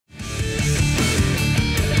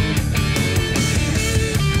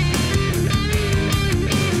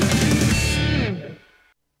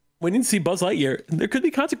We didn't see Buzz Lightyear. There could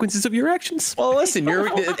be consequences of your actions. Well, listen,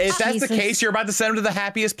 if that's the case, you're about to send him to the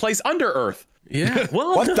happiest place under Earth. Yeah.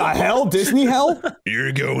 Well, what the hell? Disney hell?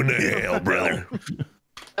 You're going to hell, brother.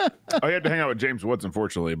 I had to hang out with James Woods,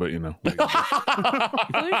 unfortunately, but you know.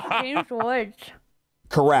 Who's James Woods?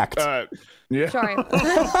 Correct. Yeah. Sorry. Who's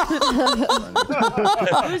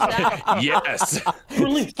that? Yes.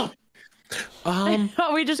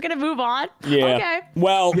 Are we just gonna move on? Yeah. Okay.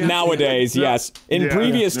 Well, nowadays, yes. In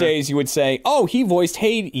previous days, you would say, "Oh, he voiced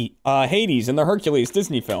Hades in the Hercules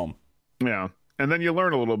Disney film." Yeah. And then you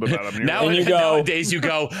learn a little bit about him. Nowadays, you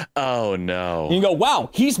go, oh no. And you go, wow,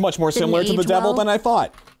 he's much more similar to the devil than I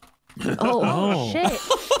thought. Oh shit.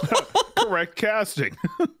 Correct casting.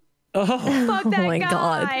 Fuck that my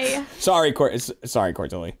guy. God. Sorry,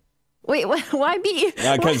 Cordelli. Wait, why be?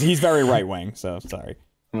 Because he's very right wing. So sorry.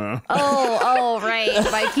 Oh, right.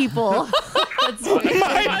 My people. That's We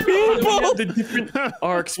had the different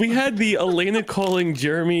arcs. We had the Elena calling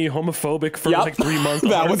Jeremy homophobic for like 3 months.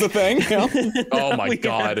 That was a thing. Yeah. Oh my we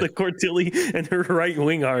God. Had the Cortilli and her right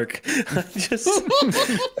wing arc. Just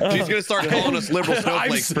She's gonna start calling us liberal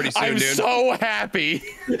snowflakes pretty soon, I'm dude. so happy.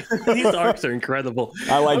 these arcs are incredible.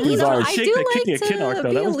 I like these arcs. I do like to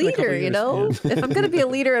be a leader, you know? If I'm going to be a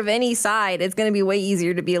leader of any side, it's going to be way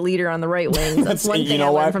easier to be a leader on the right wing. That's one thing I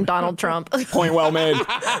learned from Donald Trump. Point well made.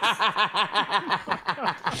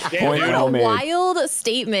 Point well made. Wild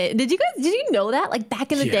statement. Did you know that? Like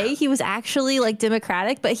back in the day, he was actually like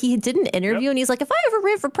Democratic, but he did an interview and he's like, if I ever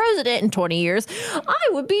ran for president in 20 years, I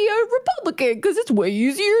would be a Republican because it's way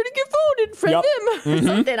easier to get voted from them or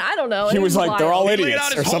something. I don't know. He was like, they're all He laid idiots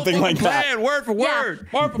out or his something whole like that. plan, word for word.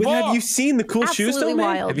 Word for But have word. you seen the cool shoes though, Absolutely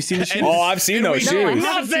man? wild. Have you seen the shoes? Oh, I've seen those No, I shoes.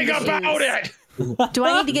 haven't seen Nothing the about shoes. it. Do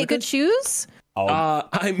I need to get good shoes? I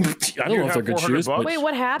don't know if they're good shoes. But Wait,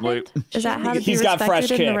 what happened? Is that how to be He's got fresh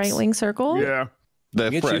respected in the kicks. right wing circle? Yeah.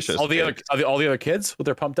 The freshest. All the other kids with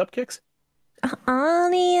their pumped up kicks.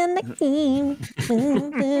 Ollie and the king.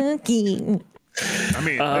 I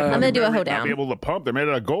mean, I'm gonna do a not hoedown. be able to pump. They're made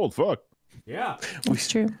out of gold. Fuck. yeah, That's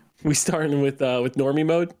true. we starting with normie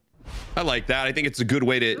mode. I like that. I think it's a good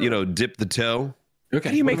way to, dip the toe. Okay,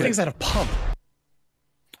 How do you make things out of pump?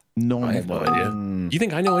 I have no idea. You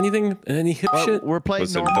think I know anything? Any hip shit? We're playing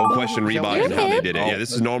Listen, normal. don't question Reebok and how they did it. Yeah,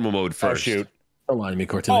 this is normal mode first. shoot. Don't lie to me,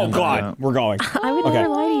 Cortez. Oh God, we're going. I would never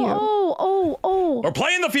lie to you. Oh. We're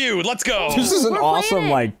playing the feud. Let's go. This is an We're awesome playing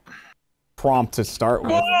it. like prompt to start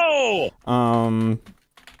with. Whoa!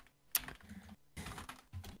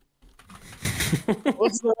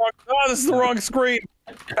 This is the wrong screen.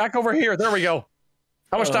 Back over here. There we go.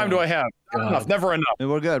 How much time do I have? Not enough. Never enough.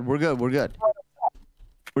 We're good. We're good. We're good.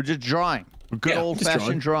 We're just drawing. We're good Yeah,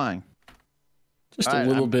 old-fashioned drawing. Just All a right,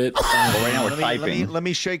 little bit. Right now we're Let typing.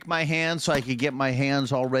 me shake my hands so I can get my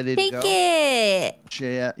hands all ready to Take go. it.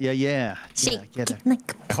 Yeah. Shake Get it. it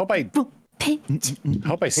like I hope I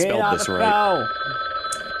spelled this right.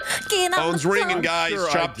 Get on Phone's the ringing, phone. guys. Sure,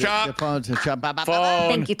 Chop, the chop. phone's a chop. Phone.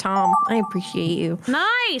 Thank you, Tom. I appreciate you.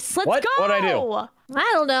 Nice. Let's What? go. What'd I do?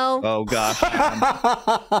 I don't know. Oh, gosh.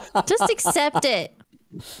 Just accept it.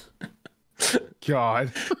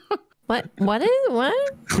 God. What? What?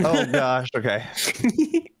 Oh, gosh. Okay.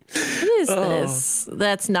 What is this?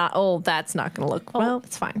 That's not. Oh, that's not gonna look. Well,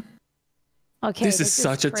 it's fine. Okay. This is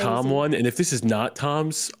such a Tom crazy. one, and if this is not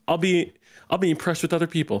Tom's, I'll be impressed with other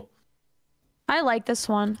people. I like this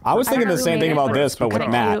one. I was thinking the same thing about this, but with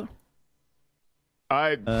Kinda Matt. cute.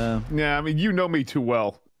 Yeah, I mean, you know me too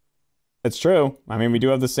well. It's true. I mean, we do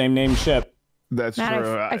have the same name ship. That's Matt,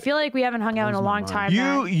 true. I feel like we haven't hung out in a long time. You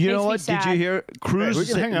Matt. you know Makes what? me Did sad. you hear? Cruise we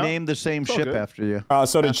can hang out. named the same It's all ship good. after you.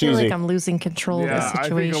 So did I feel like Cheesy. I'm losing control of yeah, the I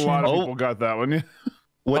situation. think a lot of people got that one.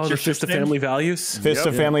 What's Oh, your the Fist of name? Family Values? Fist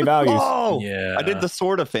of Family Values. Oh, Yeah. I did the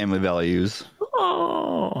Sword of Family Values.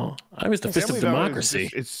 Oh, I was the Fist of Family Values Democracy.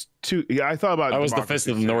 is just- It's too. Yeah, I thought about. I was the fist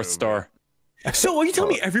of the North Star. So are you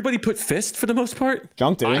telling me everybody put fist for the most part?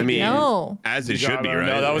 Junk did. I mean, No. as it You should be, got it. right?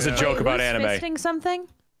 No, that was a joke about Who's anime. fisting something?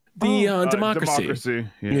 The democracy. Democracy.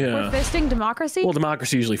 Yeah. Yeah. We're fisting democracy? Well,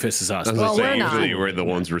 democracy usually fists us. I was Well, gonna say, we're not. usually we're the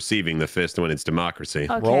ones receiving the fist when it's democracy.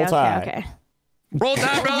 Okay, Roll okay, Tide. okay. Roll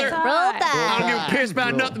Tide, brother. Roll I Tide. don't give a piss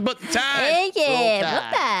about nothing but the tide.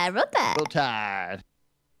 Yeah. Roll Tide. Roll Tide.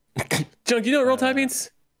 Junk, you know what Roll Tide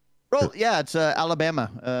means? Roll. Yeah, it's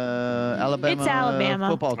Alabama. Alabama. It's Alabama.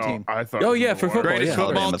 Football Oh, team. I thought. Oh, it was yeah, a for lot. football. Greatest yeah.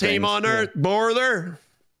 football Alabama team things. on earth, brother.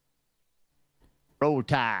 Roll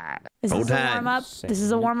Tide. Is Roll this a Tide. warm up? This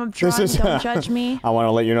is a warm up This drawing. is- Don't judge me. I want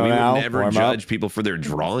to let you know We now. would never warm judge up. people for their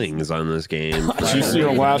drawings on this game. Did you see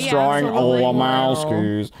your last Yeah, drawing? absolutely. Oh, my Wow.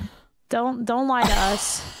 excuse. Don't lie to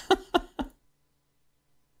us.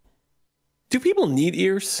 Do people need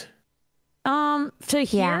ears? To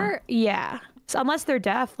hear, yeah. So unless they're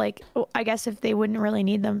deaf, like I guess if they wouldn't really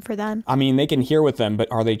need them for them. I mean, they can hear with them, but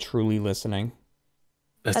are they truly listening?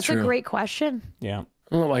 That's true. a great question. Yeah.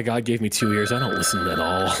 Oh my God, gave me 2 ears. I don't listen at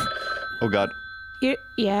all. Oh God.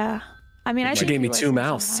 Yeah. I mean, I She think gave me you 2 listen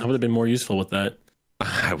mouths. I sometimes. would have been more useful with that. I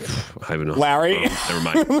have enough. Larry. Never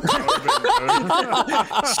mind.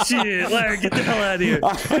 Shit, Larry, get the hell out of here.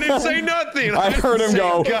 I didn't say nothing. I heard him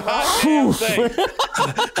go. Goddamn thing.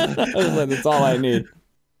 That's all I need.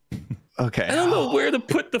 Okay. I don't know where to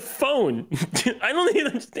put the phone. I don't even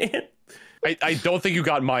understand. I don't think you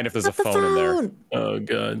got mine if there's a phone in there. Oh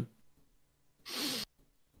God.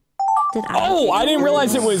 I didn't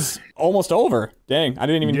realize it was almost over. Dang, I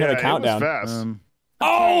didn't even hear the countdown. It was fast.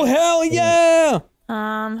 Oh hell yeah!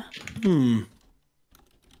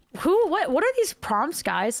 What are these prompts,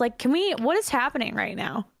 guys? Like, what is happening right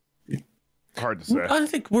now? Hard to say. I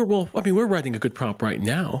think we're writing a good prompt right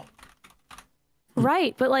now.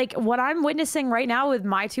 Right, but like what I'm witnessing right now with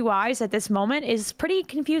my 2 eyes at this moment is pretty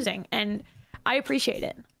confusing, and I appreciate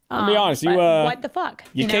it. I'll be honest, you but what the fuck?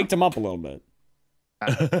 you know? caked him up a little bit. I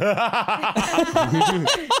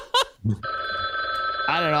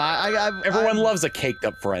don't know. Everyone loves a caked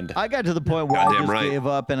up friend. I got to the point where I Goddamn just right. gave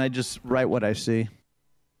up and I just write what I see.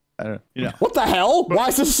 I don't, you know. What the hell? Why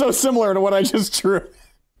is this so similar to what I just drew?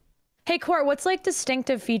 Hey, Court, what's like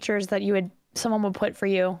distinctive features that someone would put for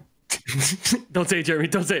you? Don't say it, Jeremy.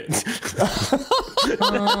 Don't say it.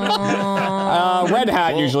 Red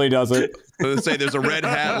Hat usually does it. Let's say there's a red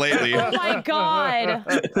hat lately. Oh my God!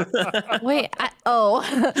 Wait, I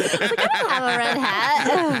was like, I don't have a red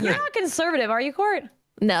hat. You're not conservative, are you, Court?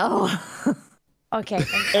 No. Okay.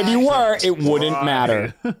 If you were, it wouldn't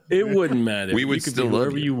matter. It wouldn't matter. We would you could still be love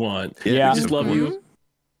whoever you. you want. Yeah. We just love you.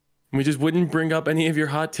 We just wouldn't bring up any of your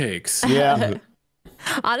hot takes. Yeah.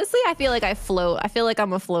 Honestly, I feel like I float. I feel like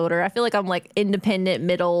I'm a floater. I feel like I'm like independent,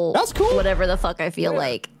 middle. That's cool. Whatever the fuck I feel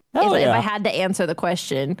like. Hell If yeah. I had to answer the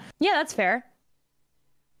question. Yeah, that's fair.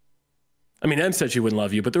 I mean, Em said she wouldn't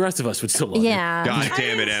love you, but the rest of us would still love you. Yeah. God I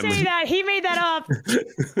damn it, didn't say Em. that. He made that up.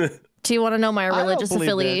 Do you want to know my don't religious believe that.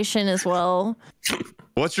 affiliation as well?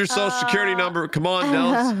 What's your social security number? Come on,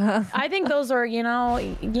 Nels. I think those are,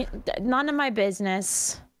 none of my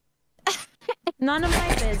business. None of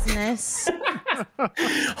my business.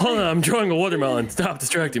 Hold on, I'm drawing a watermelon. Stop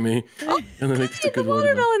distracting me. And then make this a The good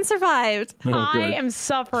watermelon. watermelon survived. I am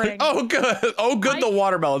suffering. Oh, good. Oh, good. The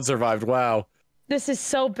watermelon survived. Wow. This is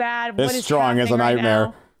so bad. This What is drawing is a happening right nightmare.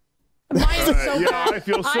 now? Mine is so Yeah, bad. I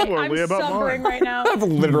feel similarly I'm about suffering mine. right now. I've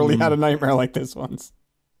literally had a nightmare like this once.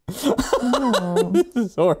 This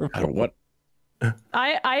is horrible. I don't what.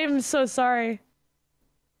 I am so sorry.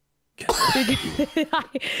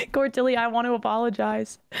 Cortilli, I want to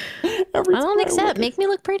apologize. Every I don't time accept. Make me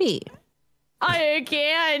look pretty. I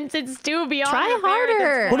can't. It's too beyond. Try repair at this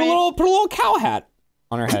harder. Put a point. little cow hat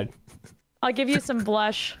on her head. I'll give you some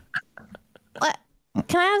blush. What?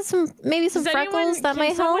 Can I have maybe some freckles that might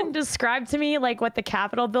Can someone help? describe to me like what the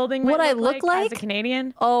Capitol building What might I look look like as like? a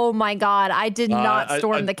Canadian? Oh my God! I did not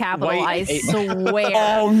storm the Capitol. I swear.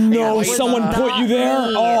 Oh no! It was Someone put you there.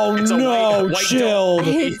 me. Oh It's a no! white Chilled.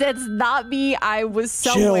 That's not me. I was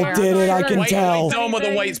somewhere. Chill did it. I can White tell. dome with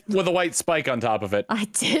a white spike on top of it. I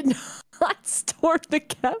did not storm the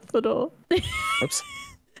Capitol. Oops.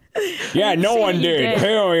 Yeah, no say one you did. did.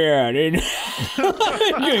 Hell yeah! Dude.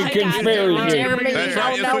 Conspiracy. Jeremy, That's you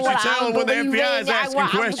right, don't that's know what you what tell I'm when the believing. FBI is asking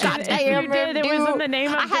questions. If you did, it was in the name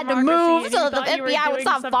of I had to democracy, move and so you the thought you were FBI would doing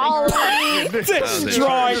stop something following right. me. This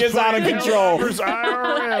drawing is out of control.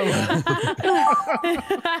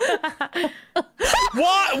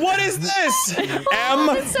 What is this? M.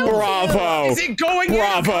 Bravo. Is it going in?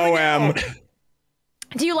 Bravo, M.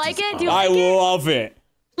 Do you like it? Do you I like it? love it.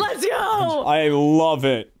 Let's go. I love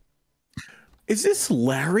it. Is this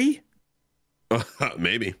Larry?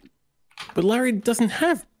 Maybe. But Larry doesn't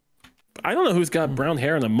have. I don't know who's got brown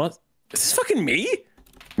hair and a must. Is this fucking me?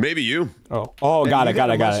 Maybe you. Oh, got it.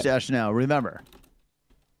 Mustache now. Remember.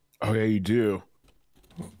 Oh yeah, you do.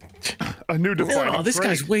 A new defining No, this trait.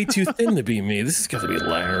 guy's way too thin to be me. This has got to be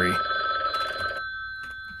Larry.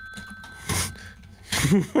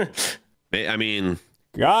 I mean,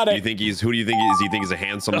 Got do you it. think he's? Who do you think he is? Do you think he's a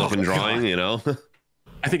handsome-looking drawing? You know?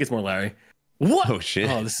 I think it's more Larry. What? Oh shit.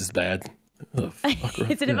 Oh, this is bad. Oh, fuck,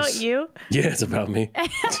 Is it about yes. you? Yeah, it's about me.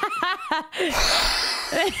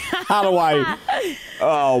 How do I?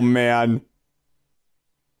 Oh man.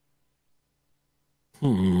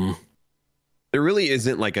 There really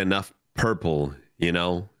isn't like enough purple. You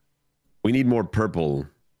know, we need more purple.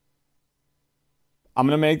 I'm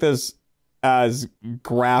gonna make this as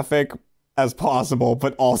graphic as possible,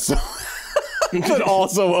 but also, but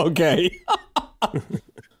also okay.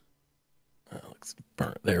 Looks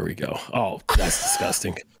burnt. There we go. Oh, that's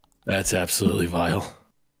disgusting. That's absolutely vile.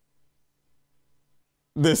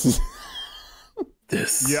 This is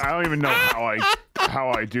This. Yeah, I don't even know how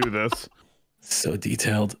I do this. So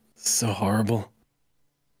detailed. So horrible.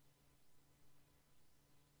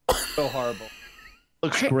 So horrible.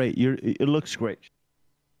 Looks great. It looks great.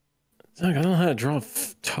 Doug, I don't know how to draw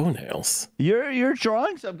toenails. Your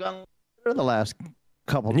drawings have gone better the last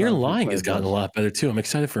couple. And your times we lying played has gotten a this. lot better too. I'm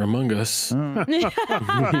excited for Among Us.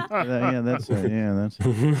 Yeah, that's it. Yeah, that's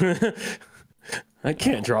it. I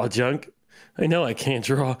can't draw junk. I know I can't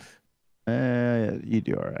draw. You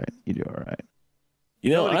do all right. You do all right.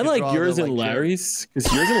 You know, Nobody I can like draw yours though, and like Larry's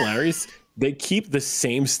because yours and Larry's they keep the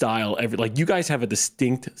same style every. Like you guys have a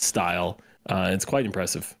distinct style. It's quite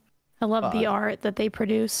impressive. I love the art that they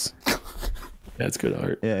produce. That's good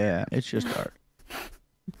art. Yeah. It's just art.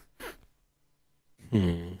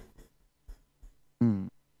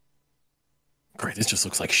 Great. This just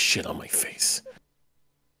looks like shit on my face.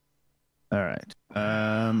 All right.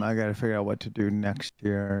 I got to figure out what to do next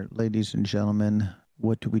year, ladies and gentlemen.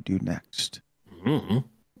 What do we do next? Mm-hmm.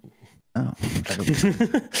 Oh,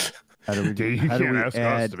 how do we do? You How do can't we ask us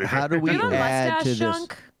add? to be How do we You have a add to mustache, this?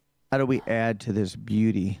 Junk? How do we add to this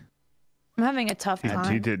beauty? I'm having a tough He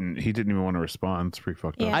time. didn't even want to respond. It's pretty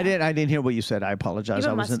fucked up. Yeah. I didn't hear what you said. I apologize.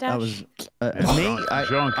 You I have a was I was It's me. junk- I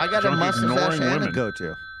junk- got a junk mustache ignoring and a women.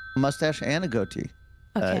 goatee. Mustache and a goatee.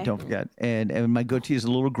 Okay. Don't forget. And my goatee is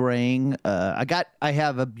a little graying. I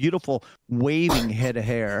have a beautiful waving head of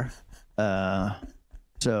hair.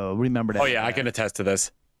 So remember that. Oh yeah, I can attest to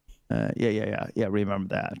this. Yeah.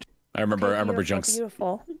 Remember that. I remember Beautiful, Junk's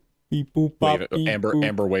beautiful. beep boop bop, beep, amber boop.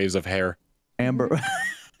 amber waves of hair. Amber.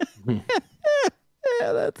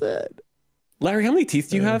 Yeah, that's it. Larry, how many teeth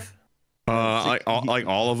do you have? Like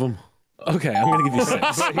all of them. Okay, I'm gonna give you 6.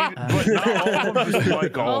 But not all of them, just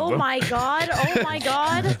like all of Oh them. my god! Oh my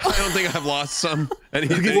god! I don't think I've lost some.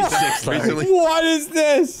 Anything Six, Larry. recently. What is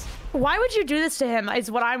this? Why would you do this to him? Is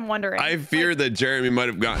what I'm wondering. I fear that Jeremy might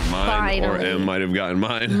have gotten mine, or Finally. M might have gotten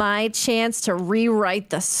mine. My chance to rewrite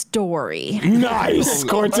the story. Nice,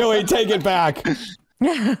 Cortilli, take it back.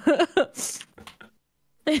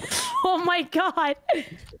 Oh my god!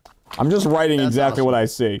 I'm just writing That's exactly awesome. what I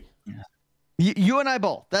see. You and I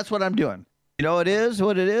both. That's what I'm doing. You know what it is?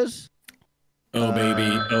 Oh baby,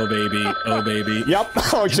 oh baby, oh baby. Yep.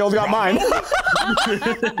 Oh, Chill's got mine.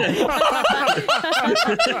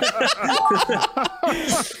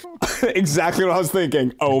 Exactly what I was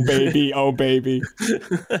thinking. Oh baby, oh baby.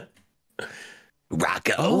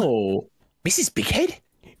 Rocco, Oh, Mrs. Bighead,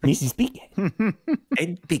 Mrs. Big.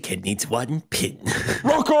 and Bighead needs one pin.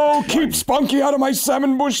 Rocco, keep Spunky out of my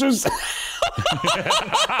salmon bushes.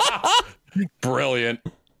 Brilliant.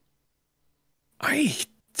 I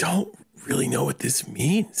don't really know what this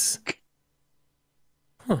means.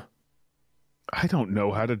 I don't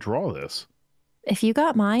know how to draw this. If you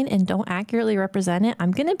got mine and don't accurately represent it,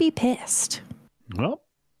 I'm gonna be pissed. Well,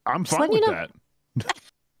 I'm Just fine letting with you know. that.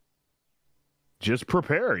 Just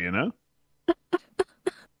prepare, you know?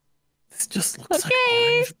 This just looks like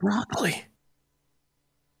Okay. orange broccoli.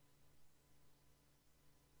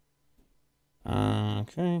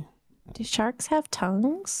 Okay. Do sharks have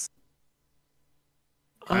tongues?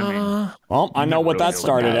 Well, I know what that really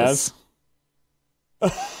started does.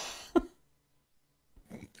 as.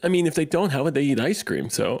 I mean, if they don't have it, they eat ice cream.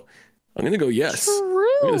 So I'm gonna go yes. True.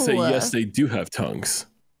 I'm gonna say yes. They do have tongues.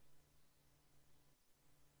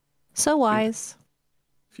 So wise.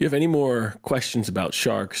 If you have any more questions about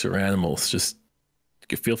sharks or animals, just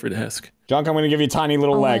feel free to ask. Junk, I'm going to give you tiny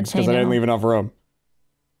little I'll let legs because I Tay didn't know. leave enough room.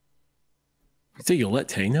 So you'll let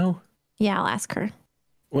Tay know? Yeah, I'll ask her.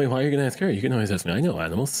 Wait, why are you gonna ask her? You can always ask me. I know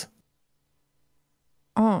animals.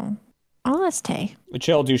 Oh, I'll ask Tay.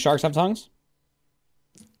 Chill, do sharks have tongues?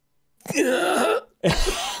 I'm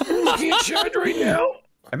looking at Chad right now.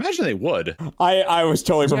 I imagine they would. I was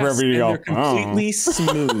totally prepared for you to go. They're completely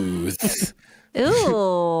smooth.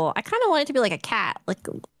 Ooh, I kind of want it to be like a cat,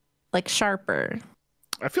 like sharper.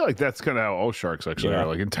 I feel like that's kind of how all sharks actually Yeah. are,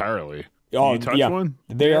 like entirely. Oh, you touch yeah. one?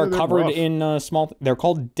 They Yeah, are they're covered rough. in small. They're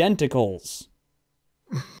called denticles,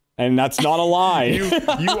 and that's not a lie.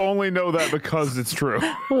 You only know that because it's true.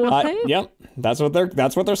 What? Yep, that's what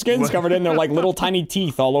their skin's covered in. They're like little tiny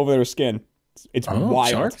teeth all over their skin. It's Oh,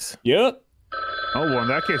 wild. sharks? Yep. Oh, well, in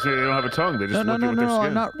that case, maybe they don't have a tongue. They just No, look at with their skin.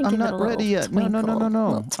 I'm not. Give I'm it a not little ready yet. No.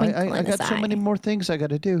 little twinkle I in his got so eye. many more things I got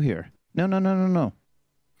to do here. No.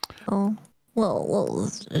 Oh, well,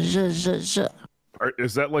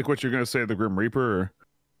 Is that like what you're going to say to the Grim Reaper?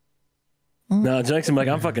 No, Jackson, like,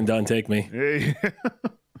 I'm fucking done. Take me.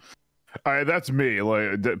 Or... All right, that's me.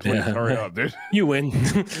 Like, please hurry up, dude. You win.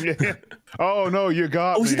 Oh no, you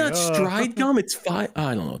got me. Oh, is it not stride gum? It's 5.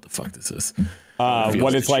 I don't know what the fuck this is.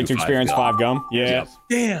 What it's like to experience 5 gum? Yeah.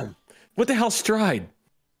 Damn. What the hell, stride?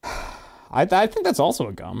 I think that's also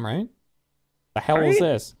a gum, right? The hell is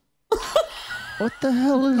this? What the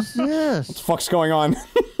hell is this? What the fuck's going on?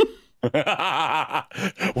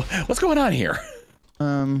 What's going on here?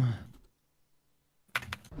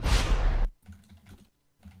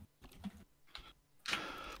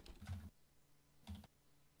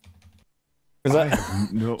 Is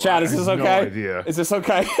that Chad? Is this okay? No idea. Is this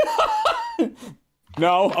okay?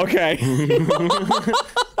 No. Okay.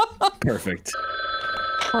 Perfect.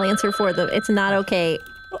 I'll answer for them. It's not okay.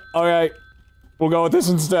 All right. We'll go with this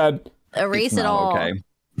instead. Erase it all. Okay.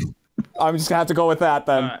 I'm just gonna have to go with that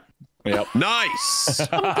then. Yep. Nice.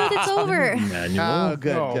 Oh, good, it's over. Manual. Oh,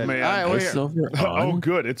 good, Oh, good. man. All right, we're It's here. over Oh, on.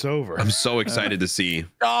 good. It's over. I'm so excited to see.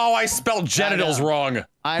 Oh, I spelled genitals wrong.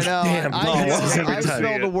 I know. Damn, I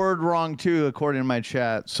spelled a word wrong too, according to my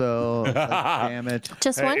chat. So, damn it.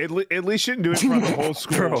 Just one? Hey, at least you didn't do it in front of the whole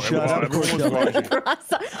school. Shut up, Everyone's watching.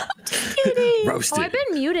 Roasted. Oh, I've been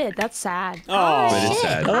muted. That's sad. But it's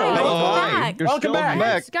sad. Back. You're Welcome still back.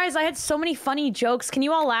 back. Guys, I had so many funny jokes. Can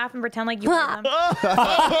you all laugh and pretend like you heard them?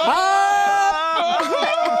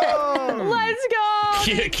 Let's go.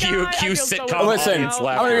 Cue sitcom. Listen, audience I'm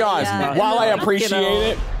laughter. gonna be honest. Yeah. While I appreciate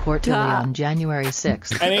it, Court Tilly on January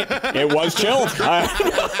 6th. and it was chilled. All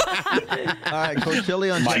right, Coach Tilly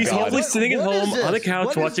on She's What hopefully is sitting at home this? on the couch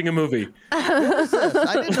What is watching a movie. this?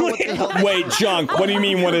 I didn't know what the hell. Wait, Junk. What do you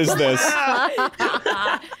mean? What is this?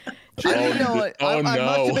 I didn't know it. I must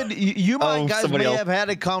have been. You guys may have had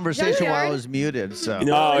a conversation while I was muted. So.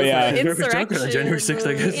 Oh yeah. Insurrection on January 6th,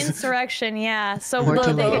 I guess. Insurrection, yeah. So Court they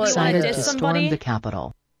Tilly want to excited diss to storm somebody. the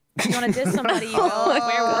Capitol. You want to diss somebody? You go, where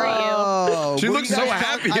were you? Oh, She were looks you so guys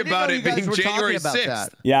happy I didn't about know it you guys being were talking January about 6th. that.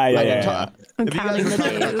 Yeah. I'm counting the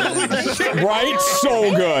days. Right?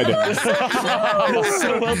 So good.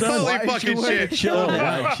 So well done. Holy fucking shit. Chill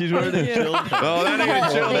hat. She's wearing a chill hat. Oh, that ain't a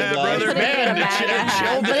chill hat, brother. Put it in a Man, bag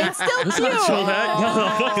hat, but it's still cute. Chill hat.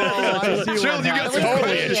 chill. You got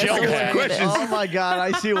totally a chill hat. Questions. Oh my god,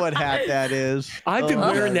 I see what hat that is. I've been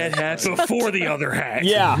wearing that hat before the other hat.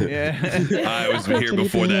 Yeah. I was here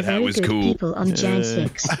before that hat was cool. People on Jan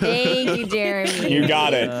 6. Thank you, Jeremy. You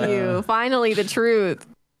got it. Thank you. Finally, the truth.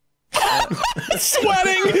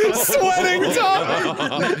 Sweating,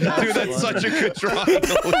 Tom. Dude, that's such a good try.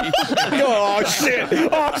 Oh shit.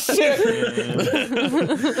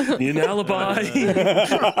 Need an alibi.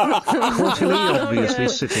 Tilly obviously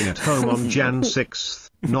sitting at home on Jan 6th,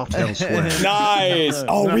 not elsewhere. Nice.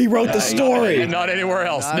 Oh, rewrote the story. And not anywhere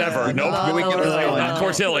else. Never. Nope. Not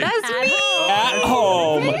Cortilli. That's me. At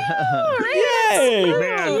home. Yay.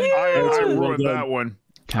 Man, I ruined that one.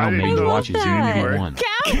 Cow Maid watches Union 1.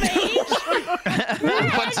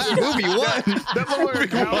 What's this movie? What? That looked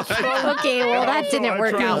like a cow skull. Okay, well, that didn't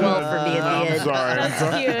work out well for me in the I'm end. sorry. That's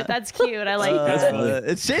cute. That's cute. I like that.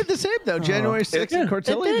 It stayed the same though. January 6th in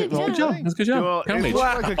Cortilli. It did, the whole yeah. thing. That's a good job. Well, Cow it Mage.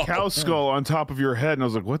 looked like a cow skull on top of your head, and I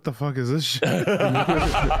was like, "What the fuck is this shit?"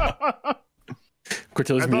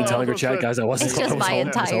 Cortilli's I me thought telling her also chat, said- guys, I wasn't It's just I was my home.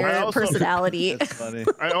 entire also- personality. That's funny.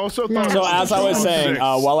 I also thought. So as I was saying,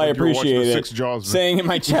 while I appreciate it, saying in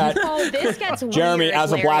my chat, Oh, this gets Jeremy, weird,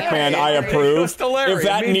 as a black man, I Larry. approve. Larry, If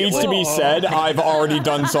that needs to be said, I've already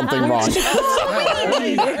done something wrong.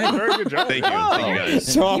 Very good job. Thank you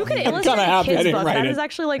guys. So You could I'm illustrate kind of happy I kids' didn't book. write That it. is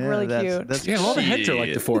actually like really cute. That's Yeah, all the heads are like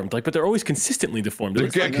Shit. deformed, but they're always consistently deformed. They're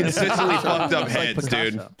It's like- consistently fucked up heads,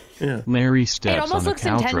 dude. Larry It steps almost on a looks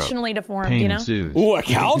cow throat. intentionally deformed, Pain you know? ensues. Ooh, a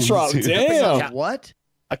caltrop. Damn. What?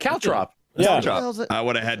 A caltrop. Yeah. I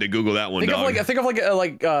would have had to Google that one, Think dog. of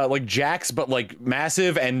like Jax, but like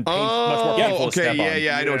massive and much more painful to okay, step on.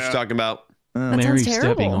 yeah, I know what you're talking about. Larry sounds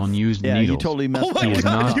stepping terrible. on used Yeah, you needles. totally messed Oh up. my He is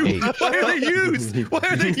god, not you, H. why are they used? Why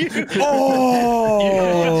are they used?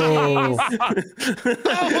 Oh.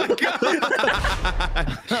 Oh my god!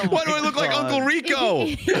 Why do I look like Uncle Rico?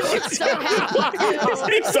 He sounds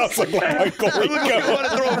like Uncle I look like I Rico. want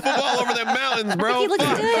to throw a football over them mountains, bro. He looks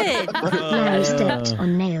Fuck. good. Larry steps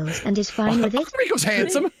on nails and is fine with it. Rico's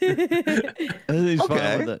handsome. He's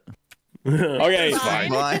fine with it. Okay,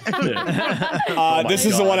 Fine. this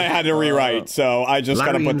is the one I had to rewrite, so I just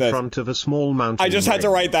gotta Larry put in this. front of a small mountain. I just had to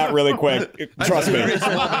write that really quick. Trust me.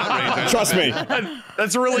 Trust me.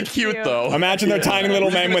 That's really cute, though. Imagine they're tiny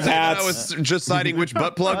little men with I hats. was just deciding which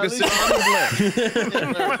butt plug to sit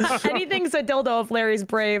on. Anything's a dildo if Larry's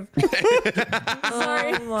brave.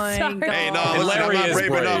 Sorry. Oh my Sorry. god. Hey, no, listen, Larry I'm not is brave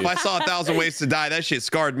brave. enough. I saw 1,000 Ways to Die. That shit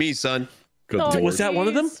scarred me, son. Oh, Was that one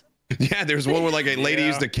of them? jeez. Yeah, there's one where like a lady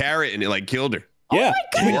used a carrot and it like killed her. Yeah,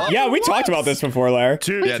 yeah, we talked about this before, Larry.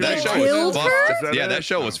 Yeah, that show was fucked. Yeah, that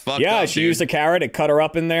show was fucked. Yeah, up, she dude. used a carrot, it cut her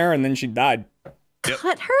up in there, and then she died.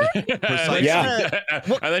 Cut her? Yeah.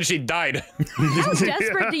 And then she died. How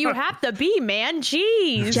desperate do you have to be, man?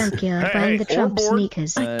 Jeez. Junkyard buying the Trump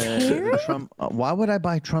sneakers. Trump, why would I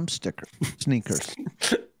buy Trump sneakers?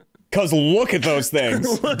 Because look at those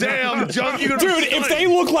things. Damn, Junk, Dude, if they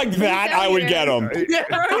look like that, I would get them. Yeah,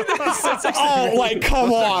 right. Oh, like,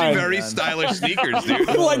 come on. Very stylish sneakers, dude.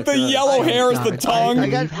 Like the yellow hair is the tongue.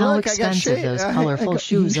 How expensive those colorful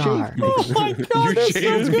shoes are. Oh my god, that's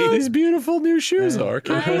so good. These beautiful new shoes are.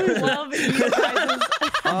 I love you guys.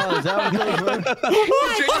 Oh, is that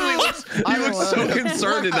what You look so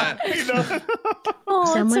concerned in that.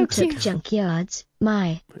 Oh, Someone it's so took cute. Junkyard's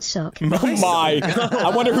my sock. My.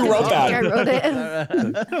 I wonder who wrote I that. wrote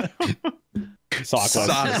it. Sockless.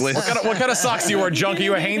 Sockless. What kind of socks do you wear, Junk? Are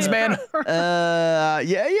you a Hanes man?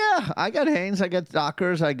 Yeah. I got Hanes. I got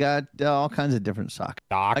Dockers. I got all kinds of different socks.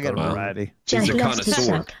 I got a variety. He's a Junk lost his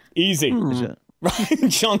connoisseur. sock. Easy. Right?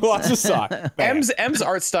 Junk lost a sock. M's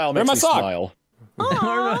art style Where's makes my me sock? smile.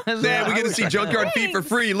 Damn, we get to see Junkyard feet for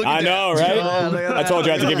free. Look at I know, that. right? I told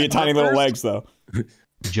you I had to give you tiny little legs, though.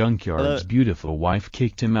 Junkyard's beautiful wife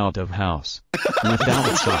kicked him out of house.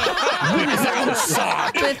 Without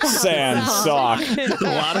sock. Sand sock.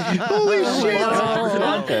 Holy shit.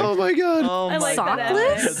 Oh my god. I like that.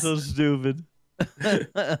 Sockless? So stupid.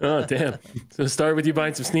 Oh damn! So it started with you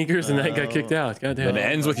buying some sneakers, and then it got kicked out. God damn! And it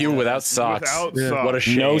ends with you without socks. Without Yeah. socks. What a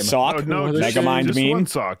shame. No sock? No, Megamind just meme? one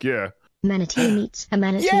sock, yeah. Manatee meets a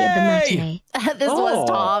manatee at the matinee. This was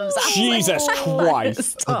Tom's. I was Jesus like,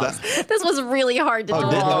 Christ. Tom's. This was really hard to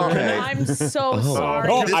draw. I'm so sorry.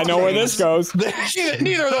 Oh, I know where this goes.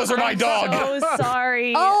 Neither of those are my dog. So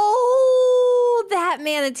sorry. Oh, that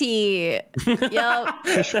manatee. Yup.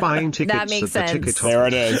 Fish buying tickets That makes at the sense. ticket There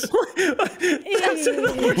it is.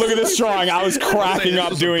 Look at this drawing. I was cracking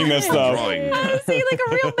up doing this, though. See, like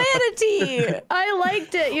a real manatee. I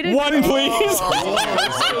liked it. You didn't. One, please.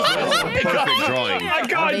 Perfect drawing. My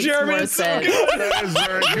God, Makes Jeremy, more it's so sense. good. That is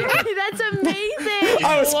very good. That's amazing.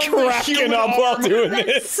 I was cracking up while doing That's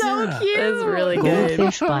this. so cute. That's really good.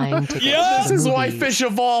 Fish buying tickets. Yes. This is why fish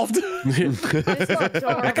evolved.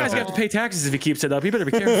 That guy's gonna have to pay taxes if he keeps it up. You better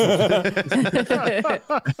be careful.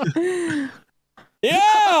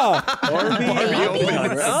 Yeah.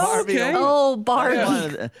 Okay. Oh, Barbie.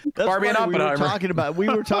 That's Barbie and funny, we were Oppenheimer. talking about. We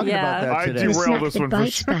were talking Yeah. about I that today. derailed Snack this that one for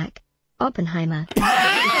bites sure. back. Oppenheimer.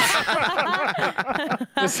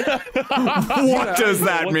 What does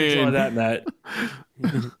that What did you mean? draw that, Matt?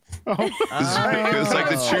 It was like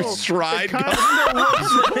the true stride.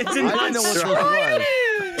 I didn't know what this was.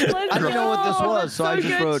 I didn't know what this was, so I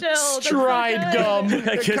just wrote Stride gum.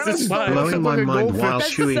 I guess it's fine. Blowing my mind while That's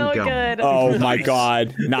chewing so gum. good. Oh my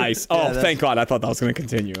god. Nice. Oh, that's- thank God. I thought that was going to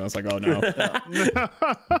continue. I was like, oh no.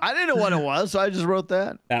 I didn't know what it was, so I just wrote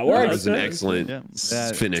that. That That works. was an excellent Yeah.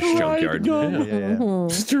 finish, Junkyard. Yeah.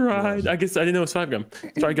 Stride. I guess I didn't know it was 5 gum.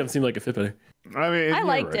 Stride gum seemed like it fit better. I mean, I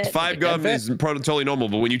liked it. 5 gum is totally normal,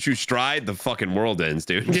 but when you choose stride, the fucking world ends,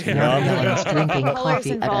 dude. Watermelons drinking Colors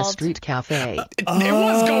coffee at a involved. street cafe. It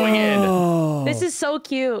was going in. This is so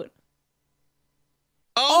cute.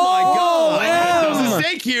 Oh my god! Em. Those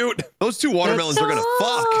are cute. Those 2 watermelons are gonna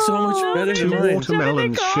fuck. So much better than 2 mine.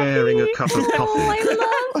 watermelons sharing a cup of Oh, coffee. I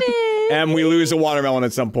love it. And we lose a watermelon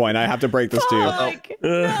at some point. I have to break this to you. Like,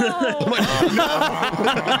 no.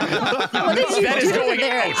 What did you That do is to going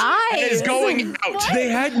their out. That eyes? is going out. They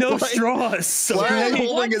had no straws. So Why are you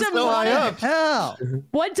holding it so high up? Hell.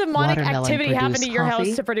 What demonic Watermelon activity happened produced at your house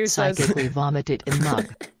coffee, to produce this? psychically vomited in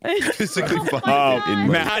mug. Physically fuck. Oh,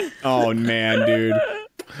 Matt. Oh, man, dude.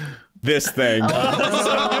 This thing. Oh my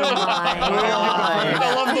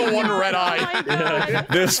I love the one red eye.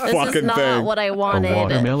 This This fucking is not thing. what I A wanted.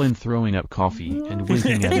 watermelon throwing up coffee and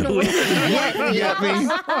winking at And him. winking at me.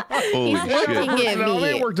 Holy He's looking shit. at No,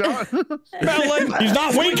 they me. worked out. He's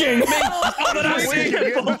not winking.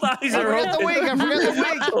 Both eyes are I forgot the wig. I forgot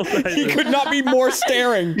the wig. He could not be more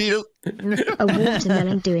staring. A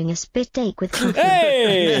watermelon doing a spit take with coffee.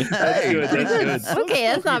 Hey. That's good. That's good. Okay,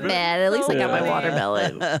 that's not bad. At least I got my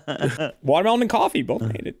watermelon. Watermelon and coffee both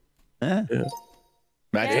made it.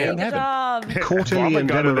 Magic Yeah, in good heaven. job. Courtney Bob and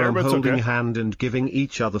got it there, Emma but it's holding okay. hand and giving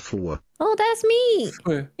each other floor. Oh, that's me.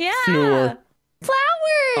 Yeah. Snore.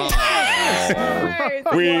 Flowers. Flowers.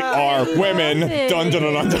 We are women. Dun dun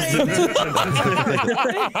dun dun.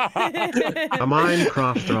 A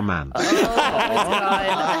Minecraft romance.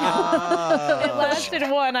 It lasted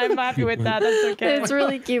one. I'm happy with that. That's okay. It's a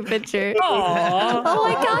really cute picture. Aww. Oh,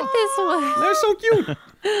 I got this one. They're so cute.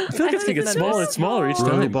 I feel like it's gonna get smaller and smaller each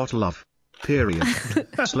time. Robot love. Period.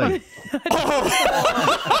 Slay. Good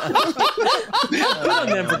on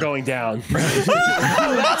them for going down. That's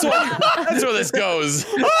where this goes.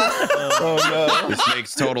 Oh no. This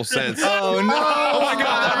makes total sense. Oh no! Oh my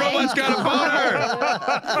god, that robot's got a boner!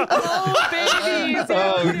 Oh baby!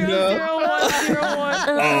 Oh, no.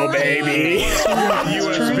 00101. Oh baby.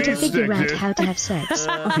 Trying to USB figure stick, out dude. how to have sex.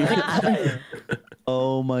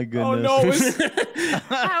 Oh my goodness. Oh no!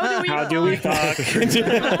 How do we fuck?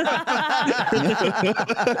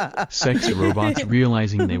 Sex robots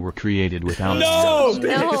realizing they were created without No!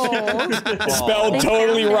 No. Spelled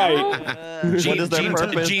totally right.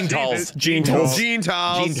 Gene Talls. Gene Tolls. Gene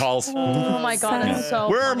towels. Gene Talls. Oh my god, that's so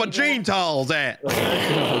Where are my funny, gene towels at?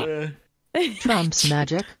 Trump's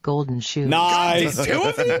magic golden shoes. Nice. Two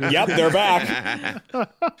of them? Yep, they're back. What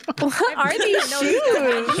are these shoes?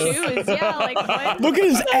 shoes. Yeah, like what? Look at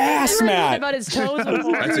his ass, Never known Matt. about his toes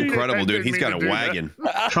before. That's incredible, dude. He's got a wagon.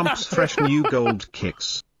 Trump's fresh new gold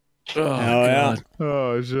kicks. Oh, yeah.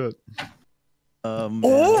 Oh shit.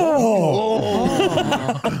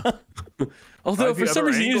 Although Like for the some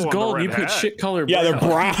other reason you use angle on the gold, red you put hat. shit color. Yeah, they're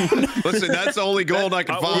brown. Listen, that's the only gold I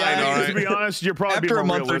can find. Yeah, all to right. be honest, you're probably After a being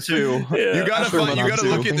more month or realistic. two. You gotta After a find. You month or gotta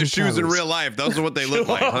look two. at the shoes in real life. Those are what they look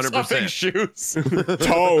like. 100%. Shoes.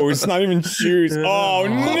 Toes, not even shoes. Oh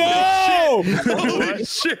no! Holy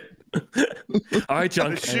shit! All right,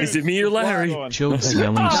 Junk. Is it me or Larry? Chilled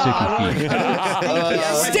smelling sticky feet.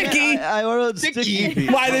 Sticky. I wrote sticky. feet.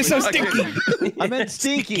 Why are they so sticky? I meant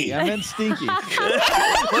stinky. I meant stinky.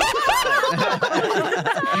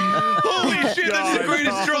 Holy shit! That's the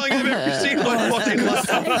greatest drawing I've ever seen in my fucking life.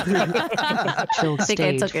 Chilled think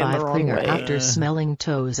I stage took it the 5 wrong clinger way. after smelling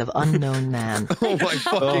toes of unknown man. Oh my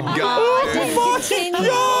fucking god! Oh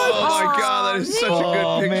Oh my god! That is such a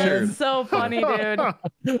good picture. It's so funny, dude.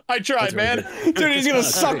 I tried, man. Dude, he's gonna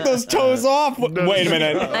suck those toes off. Wait a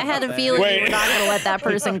minute. I had a feeling Wait. you were not going to let that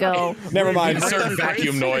person go. Never mind. Insert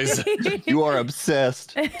vacuum noise. You are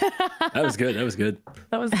obsessed. That was good. That was good.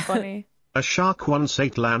 That was funny. A shark once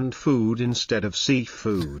ate land food instead of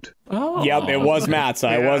seafood. Oh. Yep, it was Matt's.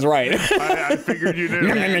 I was right. I figured you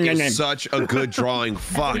knew. It's such a good drawing.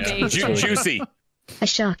 Fuck. Juicy. A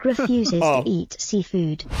shark refuses to eat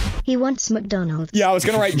seafood. He wants McDonald's. Yeah, I was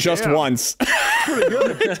gonna write just once.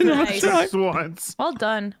 Nice. Just once. Well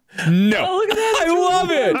done. No. Oh, look at that. I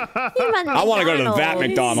love it. I want to go to that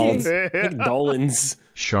McDonald's. McDolans.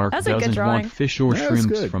 Shark That's a good doesn't drawing. want fish or That's shrimps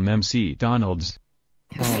good. from MC Donald's.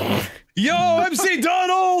 Yo, MC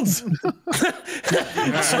Donald's! I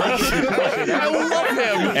love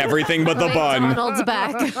him. Everything but the bun. McDonald's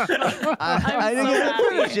back. I didn't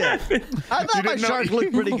get that shit. I thought my shark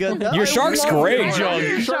looked pretty good. Though. Your shark's great.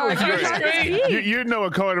 Your shark was great. You didn't know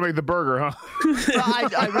what color to make the burger, huh?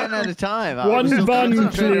 I ran out of time. I One was so bun,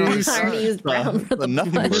 concentrated on- please. I already used brown for the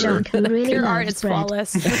Nothing A shark who really Your art loves is bread.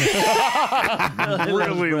 flawless.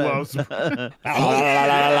 Really loves.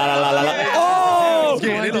 Oh!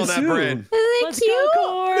 Getting in on that bread. Isn't it Let's cute? go,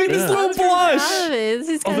 Cord. Look at this little blush.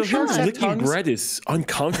 He's Oh, got the shark's fun. licking bread is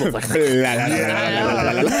uncomfortable. Like,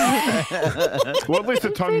 Well, at least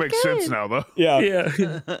the tongue makes sense now, though. Yeah. yeah.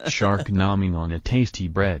 Shark nomming on a tasty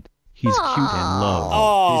bread. He's cute and loved.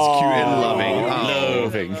 Oh. Cute and loving.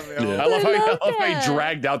 Loving. I love how he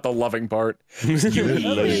dragged out the loving part.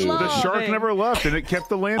 The shark never left, and it kept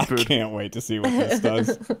the land food. Can't wait to see what this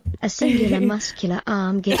does. A singular muscular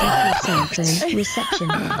arm getting full cell phone reception.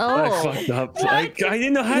 I Oh. fucked up. I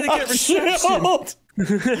didn't know how to get reception. What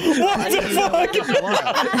the fuck?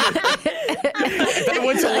 That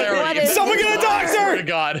was hilarious. Someone get a doctor! Swear to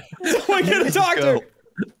God. Someone get a doctor!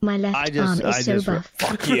 My left arm is so buff.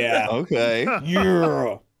 Fuck yeah. Okay.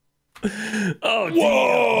 Yeah. Oh,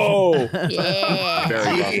 Whoa.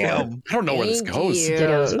 Yeah. I don't know where this Thank goes. you.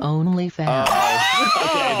 Ditto's only fan.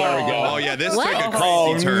 Okay, there we go. Oh yeah, this What? took a Oh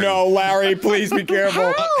crazy turn. no, Larry, please be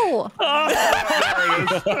careful. How? Oh my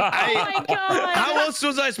god. How else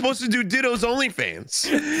was I supposed to do Ditto's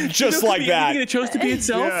OnlyFans? Just like that. It chose to be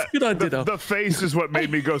itself. Yeah, Good on Ditto. the face is what made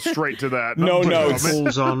me go straight to that. No Not the notes. comment.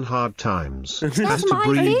 Falls on hard times. Has That's to my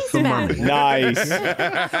breathe face, for Matt. money. Nice.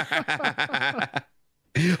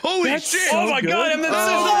 Holy That's shit! so Oh my good. God, I'm the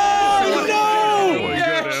Oh no! Really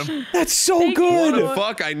good, Em. That's so What good. the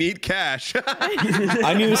fuck? I need cash.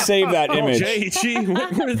 I need to save that image.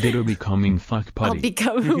 JG. Ditto becoming fuck I'll putty.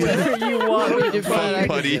 become whoever you want me to I be. can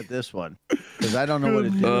Buddy. get this one because I don't know what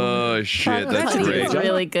it is. Oh shit, that's Putty great. is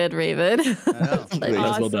really good, Raven. Like,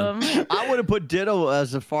 Awesome. I would have put Ditto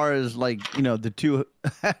as far as like the two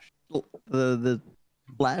the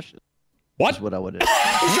flashes. What? Is what I would have.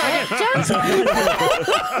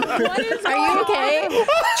 Are you okay?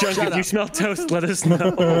 John, did you smell toast? Let us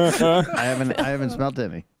know. I haven't smelled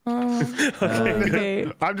any.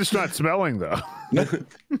 Okay. I'm just not smelling though.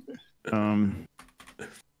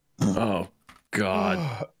 Oh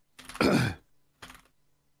God.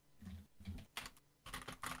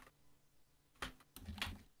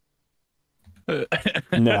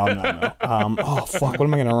 No. Oh fuck. What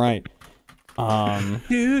am I gonna write? Oh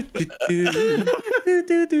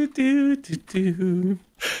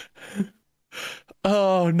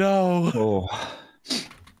no. Oh.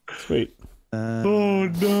 Sweet. Oh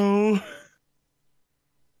no.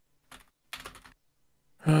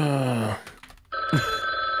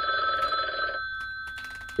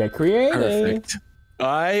 Get creative. Perfect.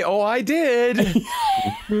 I did.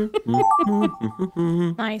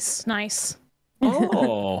 Nice.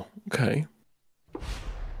 Oh, okay.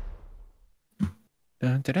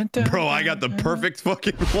 Bro, I got the perfect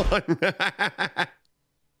fucking one.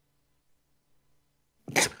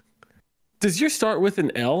 Does yours start with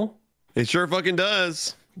an L? It sure fucking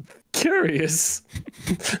does. Curious.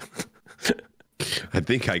 I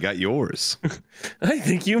think I got yours. I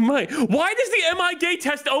think you might. Why does the MI gay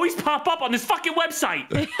test always pop up on this fucking website?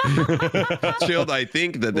 Shield, I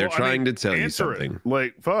think that they're trying to tell you answer something. it.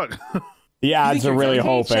 Like, fuck. The ads are really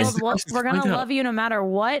hoping. Child, we're gonna love you no matter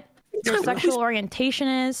what your sexual orientation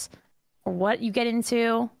is or what you get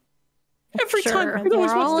into. Every Sure, time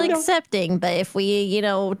we're all accepting, but if we,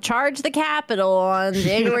 charge the Capitol on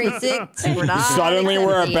January 6th, we're not. Suddenly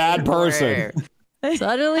we're a bad person.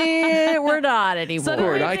 Suddenly we're not anymore.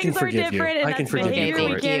 Court, I can forgive you. I can forgive you, We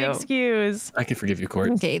Court. can't excuse. I can forgive you,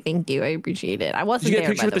 Court. Okay, thank you. I appreciate it. I wasn't Did you get a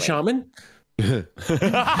there, picture by with the the way. shaman?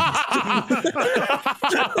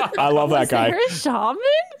 I love that guy. Is there a shaman?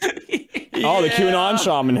 Oh, the QAnon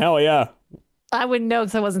shaman. Hell yeah. I wouldn't know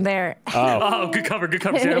because I wasn't there. Oh, good cover.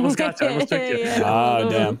 See, I almost got you. I almost took you. Oh,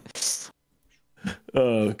 damn.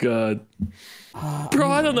 Oh, God.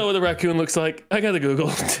 Bro, I don't know what a raccoon looks like. I gotta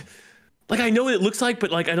Google. Like, I know what it looks like,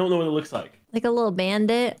 but, like, I don't know what it looks like. Like a little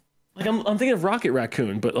bandit. Like, I'm thinking of Rocket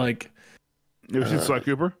Raccoon, but, like... You ever seen Sly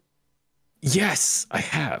Cooper? Yes, I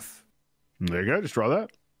have. There you go. Just draw that.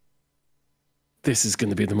 This is going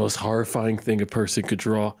to be the most horrifying thing a person could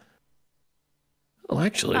draw. Well,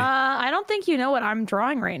 actually... I don't think you know what I'm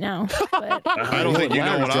drawing right now. But... I don't think you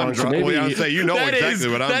know what I'm drawing. Well, I'll say you know exactly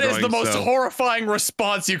what I'm drawing. That is the most so. horrifying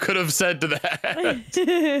response you could have said to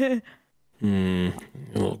that.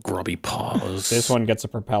 Little grubby paws. This one gets a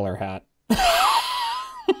propeller hat.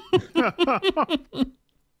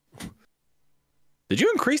 Did you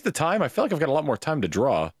increase the time? I feel like I've got a lot more time to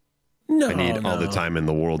draw. No, I need all the time in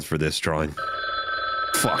the world for this drawing.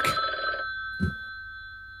 Fuck.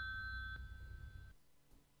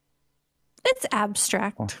 It's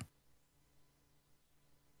abstract.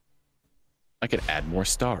 I could add more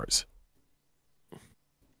stars.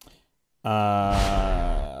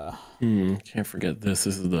 Can't forget this.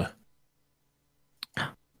 This is the...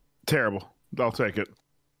 Terrible. I'll take it.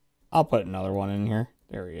 I'll put another one in here.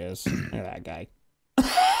 There he is. Look at that guy.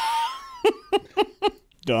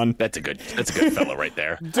 Done. That's a good fella right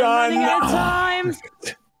there. Done. Running out of time.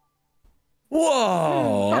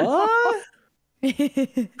 Whoa.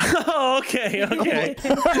 Oh, okay.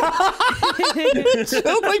 Just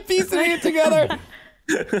like piecing it together.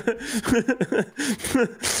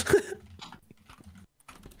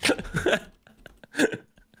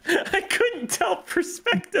 I couldn't tell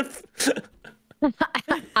perspective.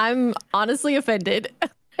 I'm honestly offended.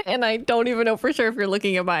 And I don't even know for sure if you're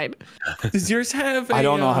looking at mine. Does yours have I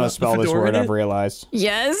don't know how to spell this word, I've realized.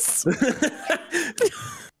 Yes. Why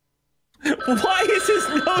is his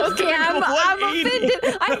nose Okay, I'm offended.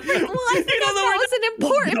 I forgot that was an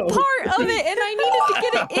important part of it, and I needed to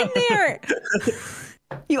get it in there.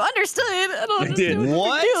 You understood. I don't understand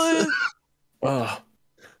what you're doing.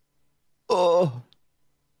 Oh.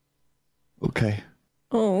 Okay.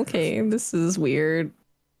 Oh, okay. This is weird.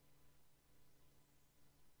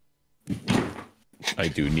 I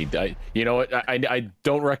do need that. You know what? I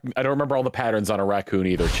don't remember all the patterns on a raccoon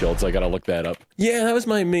either, Chilled, so I gotta look that up. Yeah, that was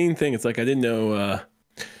my main thing. It's like I didn't know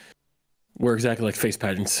where exactly like face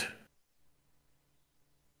patterns.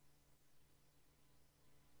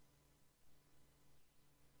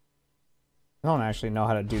 I don't actually know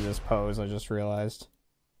how to do this pose, I just realized.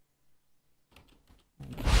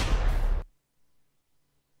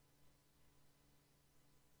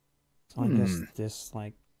 So I guess this,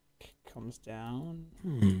 like, comes down.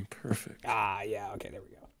 Perfect. Ah, yeah, okay, there we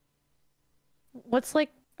go. What's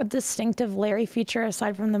like a distinctive Larry feature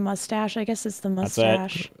aside from the mustache? I guess it's the That's it.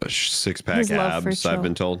 mustache. A six-pack His love for abs, I've Chill.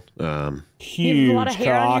 been told. You have a lot of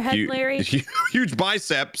hair on your head, Larry? Huge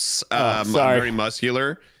biceps. Oh, I'm sorry. very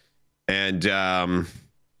muscular. And no,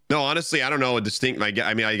 honestly, I don't know a distinct.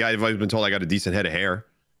 I've always been told I got a decent head of hair.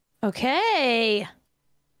 Okay.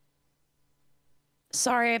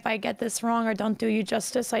 Sorry if I get this wrong or don't do you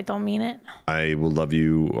justice. I don't mean it. I will love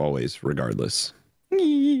you always, regardless.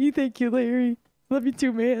 Thank you, Larry. Love you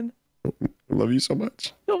too, man. I love you so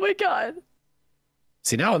much. Oh my god.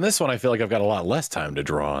 See, now in this one, I feel like I've got a lot less time to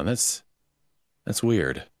draw, and that's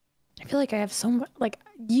weird. I feel like I have so much. Like,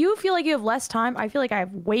 you feel like you have less time. I feel like I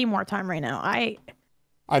have way more time right now. I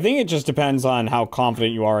think it just depends on how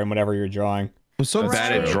confident you are in whatever you're drawing. I'm so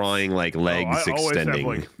bad at drawing like legs I always extending.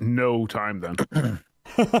 have like no time then.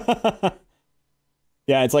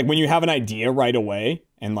 Yeah, it's like when you have an idea right away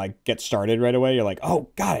and like get started right away, you're like, oh,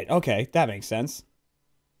 got it. Okay, that makes sense.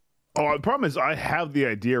 Oh, the problem is I have the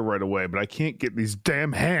idea right away, but I can't get these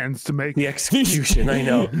damn hands to make the execution. I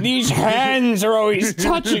know. These hands are always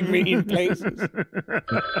touching me in places.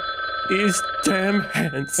 These damn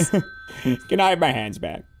hands. Can I have my hands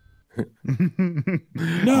back?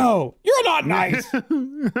 No, you're not nice.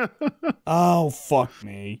 Oh, fuck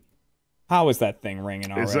me. How is that thing ringing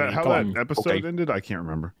already? Is that how Come that on. episode ended? I can't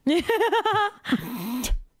remember.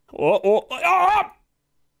 Ah!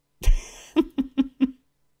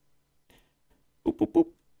 Boop, boop, boop.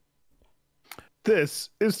 This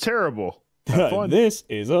is terrible. Have fun. This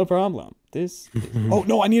is a problem. This. Oh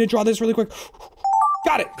no! I need to draw this really quick.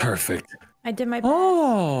 Got it. Perfect. I did my best.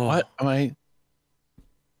 Oh, what am I?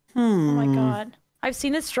 Oh my god. I've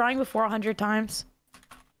seen this drawing before 100 times.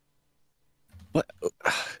 What?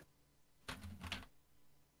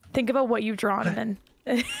 Think about what you've drawn and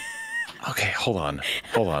then. Okay, hold on.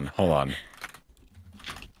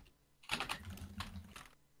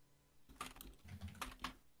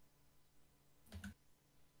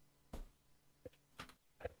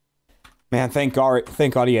 Man, thank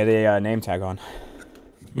God he had a name tag on.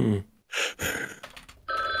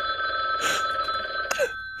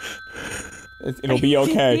 It'll be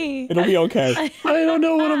okay. It'll be okay. I don't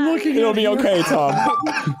know what I'm looking at. It'll be okay, Tom.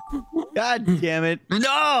 God damn it.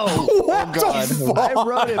 No! Oh, God. I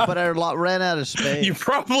wrote it, but I ran out of space. You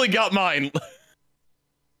probably got mine.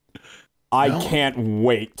 I can't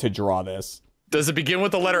wait to draw this. Does it begin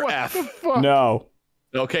with the letter What F? the fuck? No.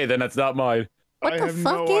 Okay, then that's not mine. What I the have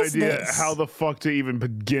fuck no is idea this? how the fuck to even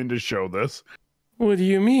begin to show this. What do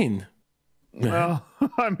you mean? Well,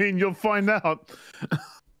 I mean, you'll find out.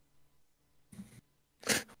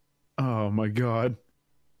 Oh my god.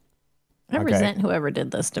 I resent whoever did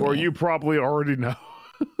this to Or me. you probably already know.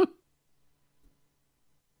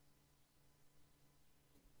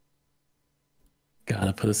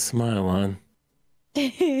 Gotta put a smile on.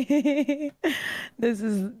 This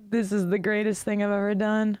is the greatest thing I've ever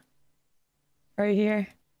done. Right here.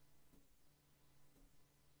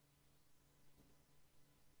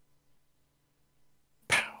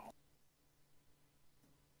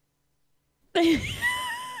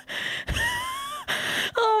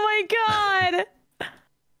 Oh my god.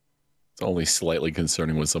 It's only slightly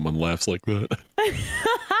concerning when someone laughs like that.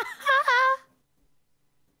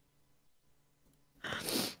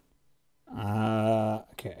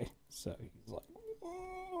 Okay. So he's like,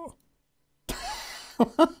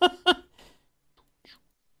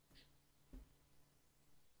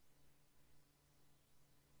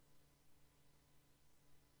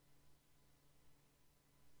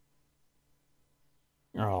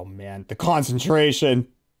 oh man, the concentration.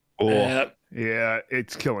 Yeah,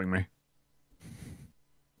 it's killing me.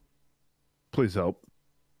 Please help.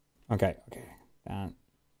 Okay, okay. That.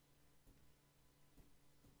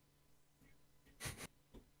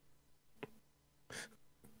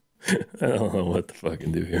 I don't know what to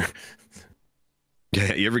fucking do here.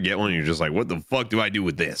 Yeah, you ever get one and you're just like, what the fuck do I do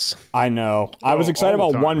with this? I know. I was excited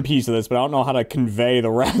all the about time. one piece of this, but I don't know how to convey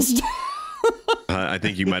the rest. I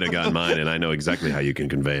think you might have gotten mine, and I know exactly how you can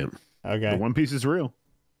convey it. Okay. The One Piece is real.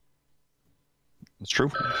 It's true.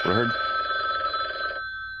 That's what I heard.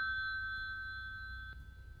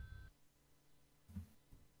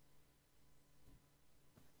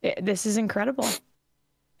 This is incredible.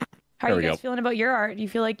 How are There you we guys go. feeling about your art? You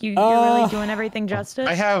feel like you're really doing everything justice?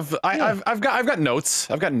 I've got notes.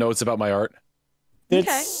 I've got notes about my art.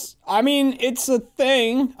 It's, I mean, it's a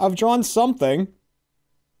thing. I've drawn something,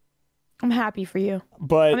 I'm happy for you.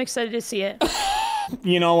 but I'm excited to see it.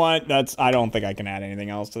 you know what? I don't think I can add anything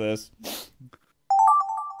else to this.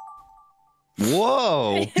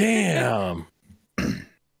 Whoa. Damn.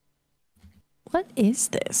 What is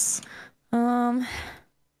this?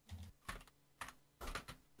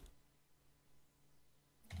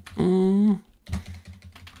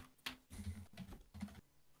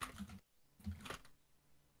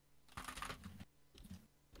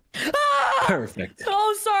 Perfect.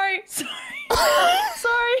 Oh, sorry.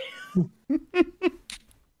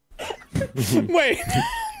 Wait.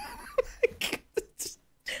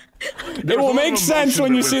 It will make sense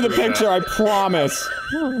when you see the picture, I promise.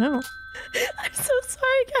 Oh, no. I'm so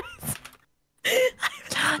sorry, guys.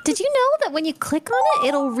 Did you know that when you click on it,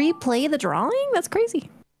 it'll replay the drawing? That's crazy.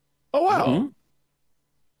 Oh, wow.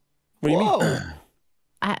 What do you mean?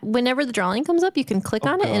 Whenever the drawing comes up, you can click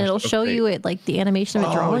on it and it'll show you it like the animation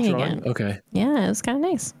of it drawing again. Okay. Yeah, it was kind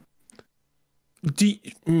of nice.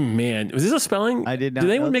 Man, was this a spelling? I did not.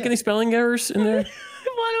 Did anyone make any spelling errors in there? I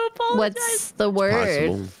want to apologize. What's the word?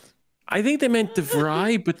 Possible. I think they meant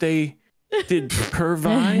DeVry, but they did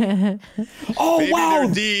Pervi. Oh, Maybe wow.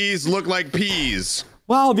 their D's look like P's.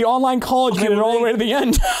 Wow, the online college made it all the way to the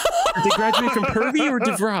end. Did they graduate from Pervy or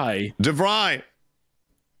DeVry? DeVry.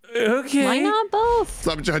 Okay. Why not both?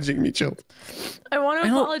 Stop judging me, Chill. I want to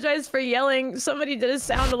apologize for yelling. Somebody did a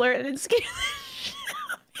sound alert and it scared me.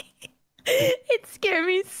 It scared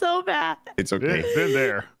me so bad. It's okay. Been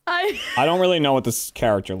there. I don't really know what this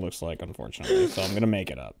character looks like, unfortunately, so I'm going to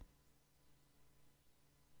make it up.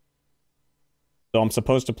 So I'm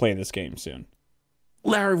supposed to play this game soon.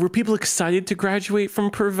 Larry, were people excited to graduate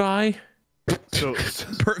from Pervi? So,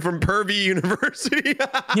 From Pervy University.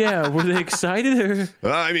 Yeah, were they excited?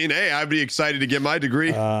 Or? I mean, hey, I'd be excited to get my degree.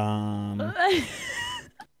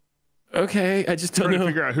 Okay, I just don't trying to know.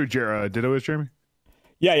 figure out who Ditto is, Jeremy.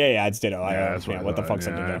 Yeah, it's Ditto. That's what the fuck's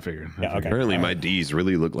a Ditto? I figured. Yeah, okay. Apparently, my D's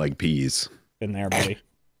really look like P's. Been there, buddy.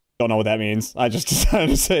 Don't know what that means. I just decided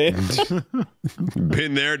to say it.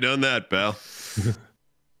 Been there, done that, pal.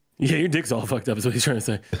 Yeah, your dick's all fucked up is what he's trying to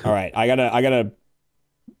say. All right, I gotta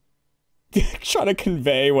try to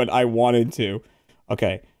convey what I wanted to.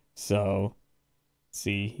 Okay, so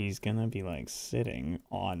see, he's gonna be like sitting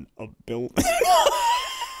on a building.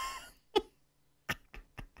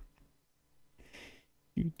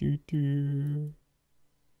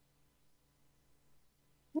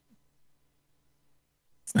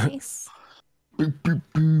 It's nice. Boo, boo,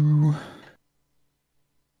 boo.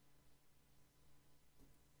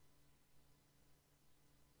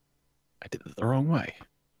 I did it the wrong way.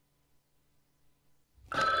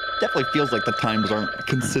 Definitely feels like the times aren't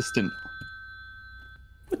consistent.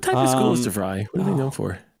 What type of school is DeVry? What are they known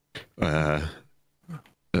for?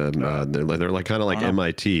 They're like kind of like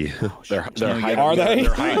MIT. They're high, Are they?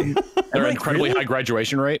 They're incredibly high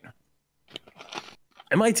graduation rate.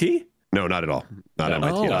 MIT? No, not at all. Not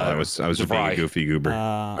MIT. Oh. I was just being a goofy goober.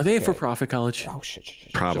 Are they a for-profit college? Oh shit.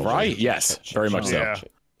 Probably. Right? Yes, very much so. Yeah.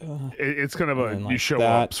 It's kind of a And you like show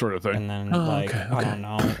that, up sort of thing. And then okay. I don't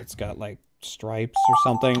know, it's got like stripes or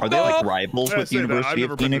something. Are they like rivals Yeah, with say that. I've University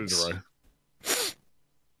never of been to Phoenix? DeVry.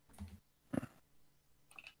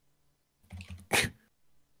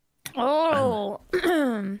 Oh.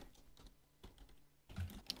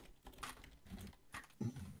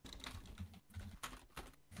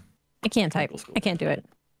 I can't type. I can't do it.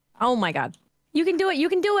 Oh my god. You can do it. You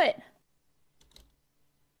can do it.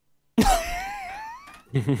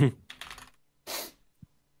 John,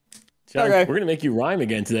 Okay. we're gonna make you rhyme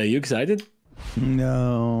again today. You excited?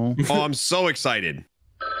 No. Oh, I'm so excited.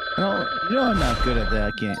 No, you know I'm not good at that.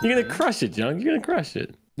 I can't. You're gonna crush it, John. You're gonna crush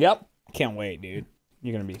it. Yep. Can't wait, dude.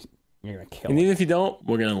 You're gonna kill And it. even if you don't,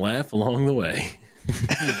 we're gonna laugh along the way.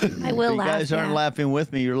 I will You laugh. guys aren't yeah. laughing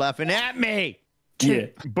with me. You're laughing at me. Yeah.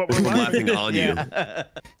 But we're I'm laughing on you.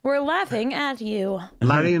 We're laughing at you.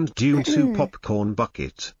 Larry and Dune 2 popcorn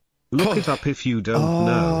bucket. Look it up if you don't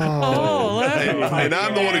know. Oh, Larry. And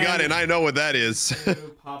I'm the one who got it, and I know what that is.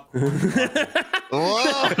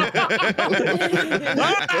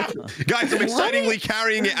 Guys, I'm excitingly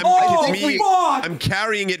carrying it. I'm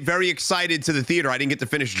carrying it very excited to the theater. I didn't get to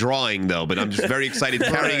finish drawing, though, but I'm just very excited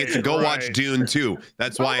carrying it to go watch Dune 2.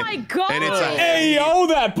 That's why. Oh my God. And it's a Hey, yo,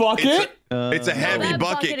 that bucket! It's a heavy that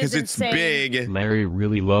bucket bucket because is it's insane. big. Larry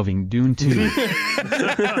really loving Dune 2.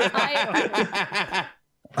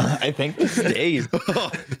 I think this stays.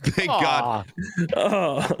 Thank God.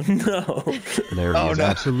 Oh no. Larry is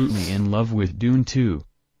absolutely in love with Dune 2.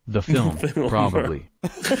 The film, probably.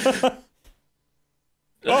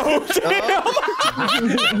 Oh, damn!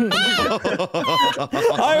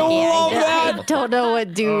 I love that! I don't know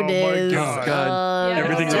what dude is. God.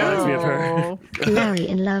 Everything reminds me of her. Larry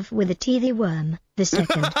in love with a teethy worm. The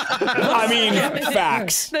second. I mean,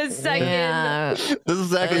 facts. The second. Yeah. This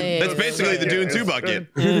is exactly. That's basically the Dune 2 bucket.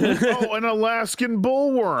 Oh, an Alaskan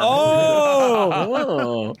bullworm.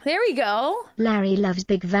 Oh. There we go. Larry loves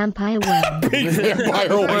big vampire worm. Big vampire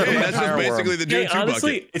worm. Okay, that's just basically the Dune 2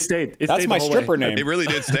 honestly, bucket. it stayed. That's my stripper name. It really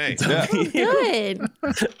did stay. Good.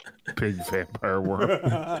 Big vampire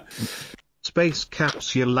worm. Space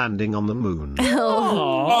capsule landing on the moon.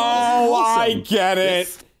 Oh, I get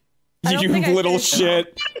it. You little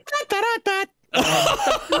shit.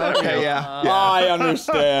 Okay, yeah. I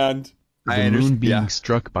understand. The moon being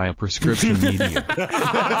struck by a prescription meteor.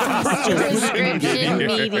 Prescription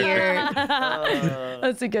meteor.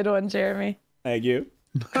 That's a good one, Jeremy. Thank you.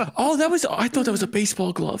 Oh, I thought that was a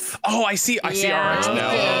baseball glove. Oh, I see RX now.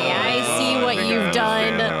 Okay, I see what you've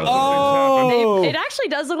done. Oh. It actually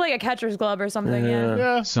does look like a catcher's glove or something.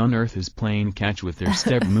 Yeah. Sun Earth is playing catch with their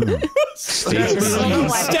step moon. Step moon.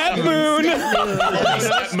 Step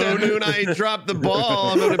moon, I dropped the ball.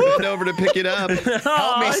 I'm going to bend over to pick it up.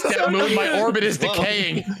 Help me, Step Moon. My orbit is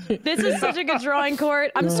decaying. This is such a good drawing,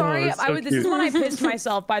 Court. I'm sorry. it's so This is when I pissed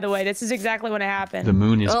myself, by the way. This is exactly when it happened. The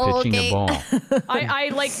moon is pitching a ball. I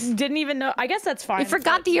like didn't even know. I guess that's fine. You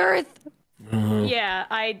forgot the Earth. Yeah,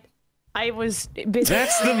 I was busy.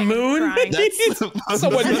 That's the moon?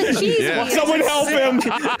 Someone help him.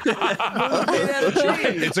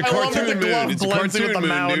 It's a cartoon moon. It's a cartoon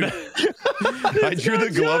moon, dude. I drew the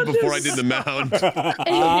glove before I did the mound.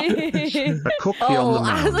 A cookie on the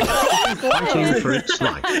mound. Fighting for its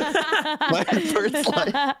life. Fighting for its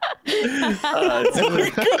life.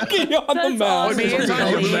 Cookie on the mound.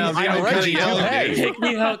 Take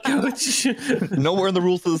me out, coach. Nowhere in the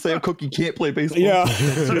rules to say a cookie can't play baseball.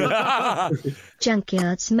 Yeah.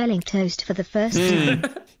 Junkyard smelling toast for the first time.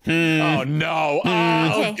 Oh no!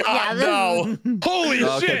 Oh God, no! Holy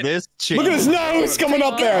shit! This Look at his nose coming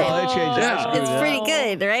up there. Oh, they changed that. It's pretty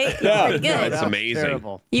good, right? Yeah. Pretty good. That's amazing.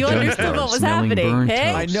 You understood what was Smelling happening, burnt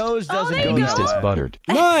hey? My toast. nose doesn't there go At you least that it's way. buttered.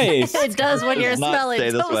 Nice. It does when you're Does not smelling stay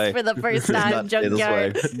this toast way. for the first Does time, not stay this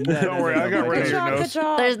Junkyard. way. Don't worry, I got rid of your Good nose.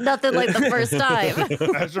 job. There's nothing like the first time.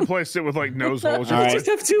 I just replaced it with like nose holes. All right. Just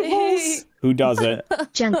have two holes. Who does it?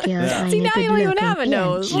 Junkyard See, eyeing now a you don't even good-looking have a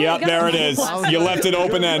nose. Yep, there it is. You left it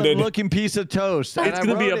open-ended. Looking piece of toast. And It's I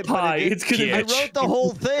gonna be wrote a it, but pie. it It's gonna be didn't- I wrote the whole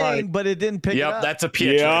thing, but it didn't pick it Yep, up. that's a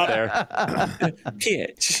pitch right there.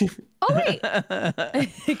 Pitch. Oh wait. Yeah.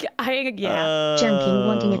 Junking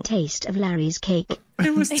wanting a taste of Larry's cake.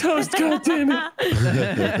 It was toast, goddammit.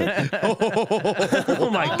 Oh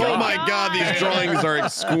my god! Oh my god! These drawings are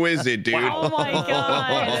exquisite, dude. Oh my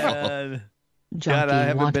god. God, I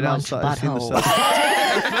haven't been outside. Seen the sun.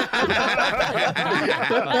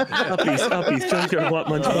 Puppies, Junkyard want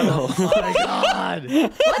munch butthole. Oh my god!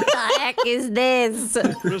 What the heck is this?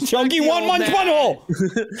 Chunky one munch butthole.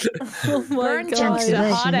 Oh my Burn god. Junk's a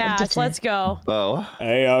hot version of ass. Ditto. Let's go. Oh.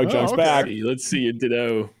 Hey, Junk's back. Let's see your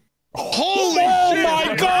ditto. Holy Oh shit!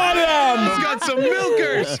 my god, He's got some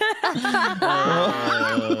milkers.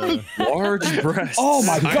 Large breasts. Oh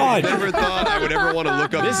my I god. never thought I would ever want to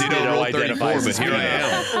look up This Ditto ditto Roll 34, identifies but as here I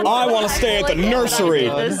am. I want to stay at the nursery.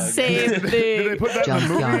 The same Did they thing. put that in the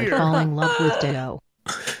movie? Junkyard Or? falling in love with Ditto.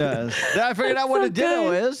 Then I figured out what a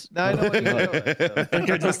ditto is. Now I know what a ditto is.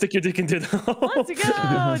 Junkyard, don't stick your dick in ditto. Let's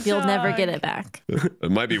go. You'll never get it back. It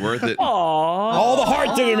might be worth it. Aww. Oh, the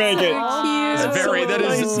heart didn't make it. That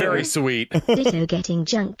is very sweet. Ditto getting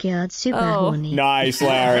Junkyard super horny. Nice,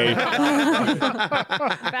 Larry.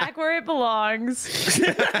 Back where it belongs. He's so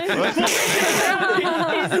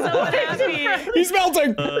happy. He's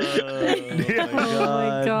melting. Oh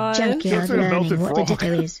my god. Junkyard That's a melted learning what a frog.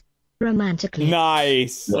 ditto is. Romantically.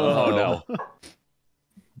 Nice. Oh no.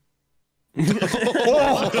 The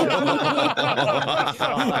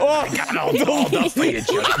junkyard is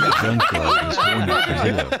horny for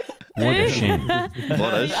Ditto. What a shame.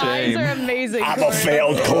 What a The eyes are shame. amazing. I'm a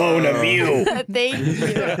failed clone of you. Thank you.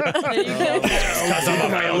 There you go. Because I'm a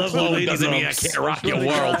I male love the clone lady doesn't mean I lumps. can't rock your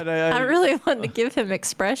world. I really wanted to give him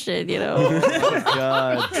expression, you know. Oh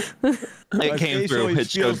God. It came through. always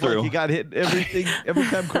Pitch feels goes through. Like you got hit everything. Every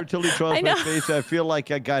time Cortilli I draws my know. face, I feel like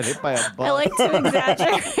I got hit by a bus. I like to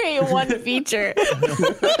exaggerate one feature.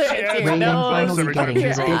 It's your Raven nose, finally getting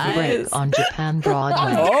his your big eyes. break on Japan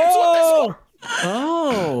Broadway. Oh.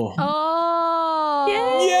 Oh. Oh.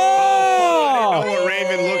 Yeah. I know what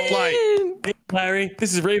Raven looked like. Hey, Larry,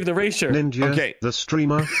 this is Raven the Racer. Ninja, Okay. the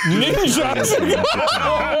streamer. Ninja.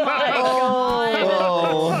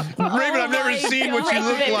 Oh, Raven, I've never seen what you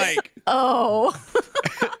look like. oh.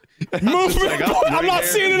 Movement. I'm not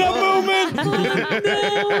seeing enough movement.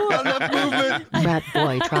 Enough movement. Rat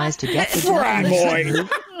Boy tries to get the Rat Japanese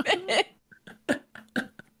boy.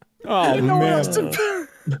 Oh man.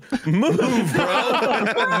 Move, bro.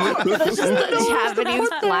 That's just the Japanese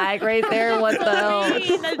flag right there. What the hell?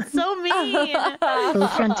 That's so mean. Full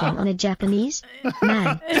fronting on a Japanese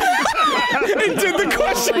man. It did the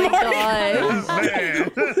question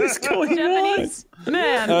mark. What is going Japanese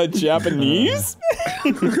man. Japanese?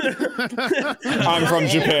 I'm from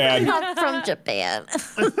Japan. I'm from Japan.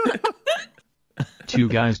 Two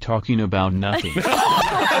guys talking about nothing.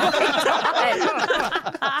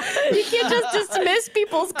 You can't just dismiss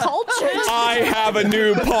people's cultures. I have a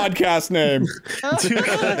new podcast name. Oh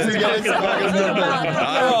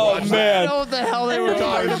I man. know what the hell they were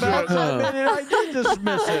talking about. I did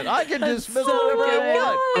dismiss it. I can dismiss it whatever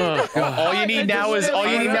I want. All you need now is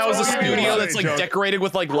a studio that's like decorated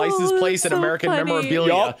with like license plates and American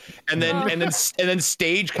memorabilia, Yup. and then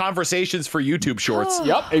stage conversations for YouTube shorts.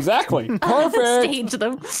 Yep, exactly. Perfect. Stage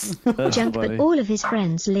them. Junk, but all of his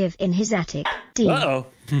friends live in his attic. D. Uh-oh.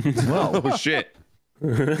 Oh shit.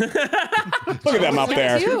 Look at them up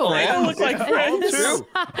there. They don't look like friends.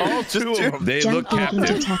 All two of them. They look Junk looking to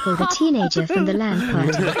captive. tackle the teenager from the land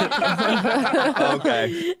party.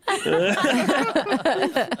 Okay.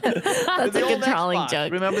 That's a controlling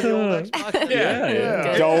joke. Remember the old Xbox?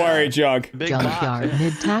 Yeah. Don't worry, Jug. Junkyard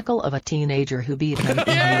mid-tackle of a teenager who beat him.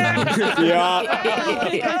 Yeah.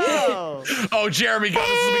 Oh, Jeremy, God,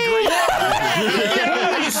 this will be great.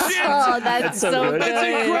 Oh, that's so good.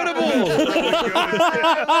 That's incredible.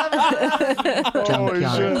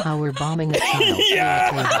 Junkyard power bombing a child.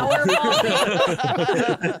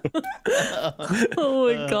 Oh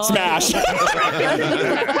my god. Smash.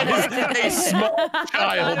 A small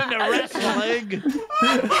child.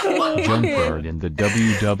 Junkyard in the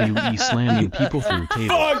WWE slamming people through tables.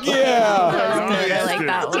 Fuck yeah. I like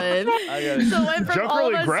that one. So went from Junk all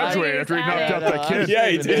really of us graduated after he knocked out that kid. Yeah,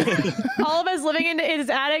 he did. all of us living in his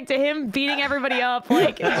attic to him beating everybody up.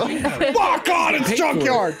 Like, Fuck on, it's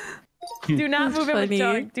Junkyard. do not move in with Funny.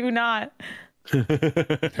 Junk. Do not.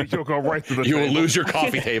 You'll go right to the You will table. lose your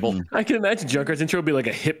coffee table. I can imagine Junkyard's intro would be like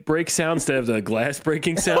a hip break sound instead of the glass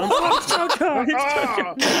breaking sound. Oh, it's Junkyard.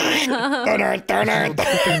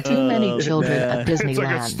 Too many children at It's like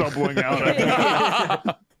a Disneyland. stumbling out.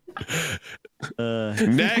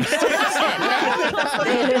 Next.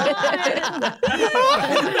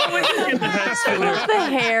 The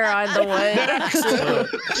hair on the one.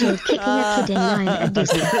 Kid kicking a kid in line at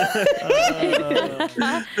Disney.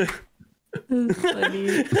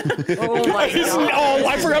 Funny. Oh my god. Oh,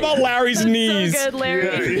 I forgot about Larry's knees. So good,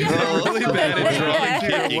 Larry. Really bad at drawing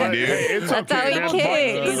kicking, dude. It's That's okay, how he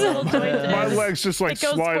man. kicks. My legs just like It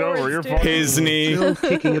goes slide over. forwards, You're too. fine. His knee. Still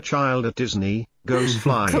kicking a child at Disney goes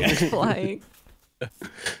flying. Flying.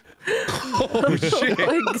 Oh shit.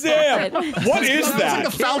 Damn. What is that?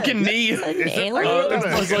 The Falcon knee. An alien?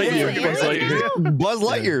 Buzz Lightyear. Buzz Lightyear. Buzz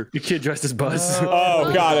Lightyear. The kid dressed as Buzz.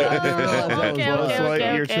 Oh, got it.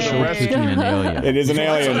 Lightyear to the Show rescue. kicking an alien. It is an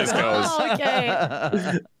alien. This goes. Oh,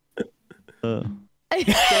 okay.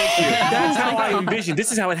 That's how I envisioned.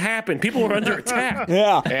 This is how it happened. People were under attack.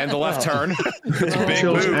 Yeah. And the left turn.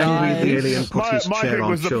 Chills angry, the alien put his My chair pick on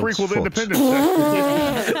was the Chills' prequel to foot. Independence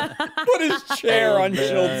Day. Put his chair on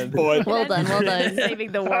Schultz's foot. Well done, well done.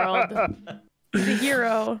 Saving the world. The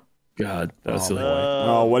hero. God, that was silly.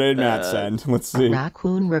 Oh, what did Matt send? Let's see. Matt,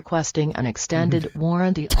 Raccoon requesting an extended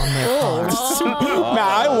warranty on their car.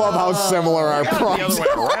 I love how similar our The prompts other way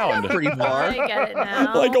are. around. Pretty I far. get it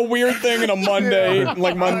now. Like a weird thing in a Monday,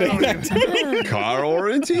 like Monday activity. Car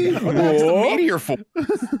warranty? Meteor for.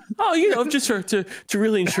 Oh, you know, just to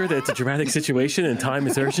really ensure that it's a dramatic situation and time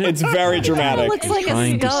is urgent. It's very It dramatic. looks like a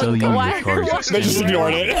Trying to sell skunk. you your Why? car's They just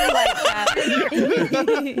ignored it.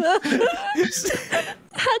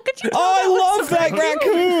 How could you? Oh, I love that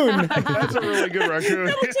raccoon. That's a really good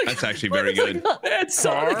raccoon. That's actually very good. It's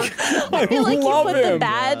Sonic. I feel like love you put the him.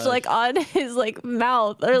 badge like on his like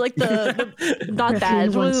mouth or like the not badge,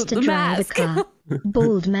 Raccoon wants to the drive mask. the car.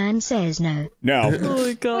 Bald man says no. No. Oh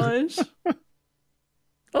my gosh.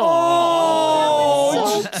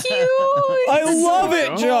 Oh, So cute. I love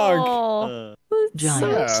it, Jug. Oh.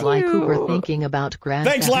 Giant Sly Cooper thinking about Grand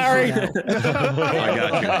Thanks, Theft Larry. Auto.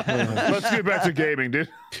 I got you. Let's get back to gaming, dude.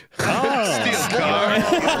 Steel car.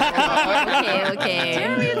 Okay.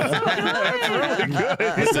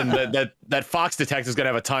 Listen, that Fox detective's gonna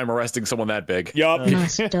have a time arresting someone that big. Yup.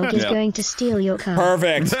 Mask dog is Yeah. going to steal your car.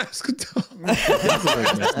 Perfect.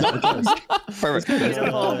 Perfect.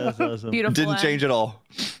 Beautiful. Beautiful. Didn't change at all.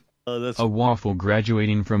 A waffle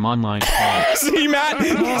graduating from online college. See, Matt?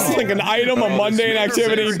 It's like an item, a mundane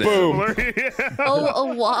activity. Boom. Oh,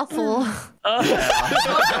 a waffle.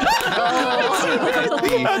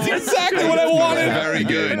 That's exactly what I wanted. Very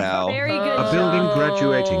good. Very good. A building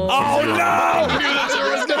graduating. Oh no!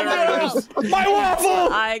 My waffle!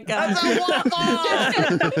 I got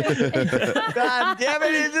God damn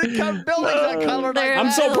it! It didn't come buildings that colored.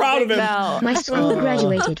 I'm so proud of him. My school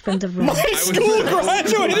graduated from the wrong. My school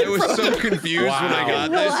graduated I was so confused when I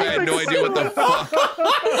got this. I had no idea what the fuck.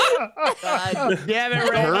 God damn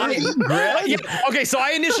it, Yeah, okay, so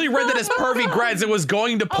I initially read that as pervy grads. It was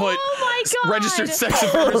going to put registered sex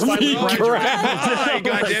offenders finally graduate.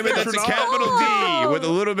 God damn it, that's a capital D with a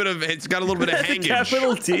little bit of, it's got a little bit of hangage.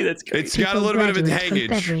 Capital T, that's great. It's got a little bit of a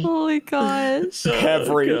hangage. Holy gosh.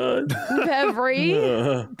 Every.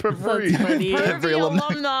 Pevry. Every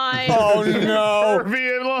alumni. Oh no.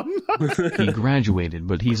 He graduated,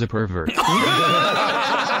 but he's a pervert.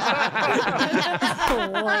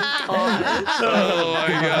 Oh my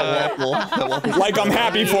god. Like I'm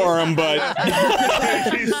happy for him, but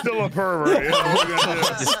He's still a pervert.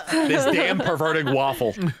 This damn perverted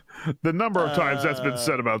waffle. The number of times that's been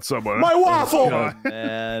said about someone. my waffle.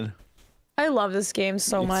 man. I love this game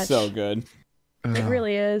so much. So good. It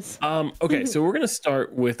really is. Okay, so we're gonna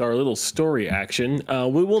start with our little story action.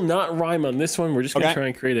 We will not rhyme on this one. We're just gonna try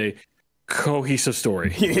and create a cohesive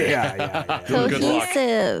story. Yeah. Good luck.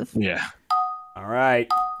 Cohesive. Yeah. All right.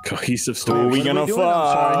 Cohesive story. Who are we gonna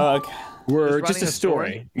fuck? We're Just just a writing a story.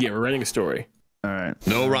 story? Yeah, we're writing a story. All right.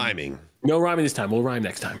 No rhyming. No rhyming this time. We'll rhyme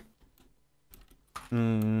next time.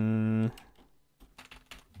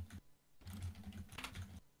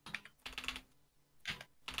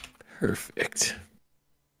 Perfect.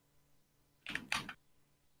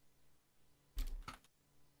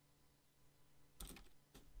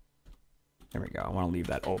 There we go. I want to leave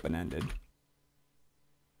that open-ended.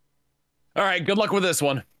 All right, good luck with this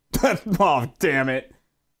one. Oh, damn it.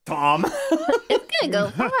 Tom. It's gonna go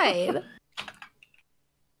fine.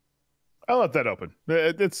 I'll let that open.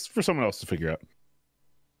 It's for someone else to figure out.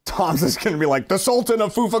 Tom's just going to be like, the Sultan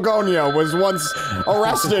of Fufagonia was once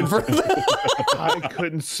arrested for I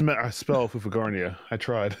couldn't spell Fufagonia. I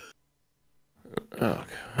tried. Oh,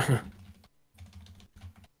 God.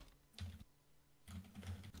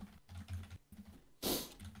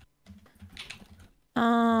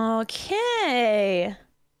 Okay.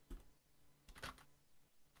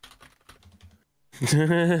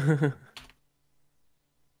 There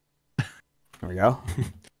we go.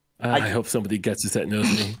 I hope somebody gets this that knows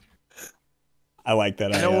me. I like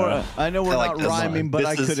that. I know we're like not this rhyming, line. but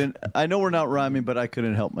I This is- couldn't. I know we're not rhyming, but I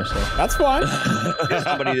couldn't help myself. That's fine.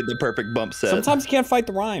 Somebody did the perfect bump set. Sometimes you can't fight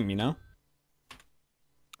the rhyme, you know?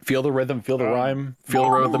 Feel the rhythm, feel the rhyme, feel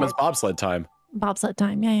the rhythm. It's bobsled time. Bobsled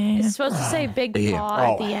time. Yeah. It's supposed to say big Yeah.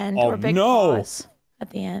 paw at the end or big paws at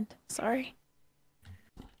the end. Sorry.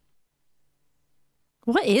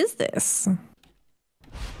 What is this?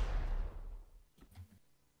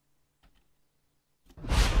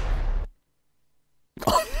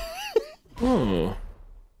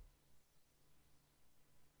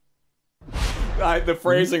 The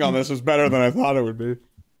phrasing on this was better than I thought it would be.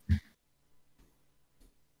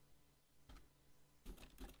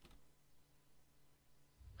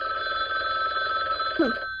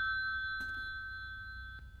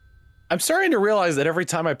 I'm starting to realize that every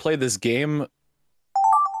time I play this game,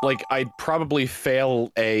 like I'd probably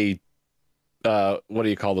fail a what do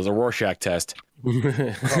you call those? A Rorschach test.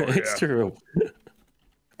 It's true.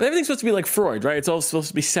 But everything's supposed to be like Freud, right? It's all supposed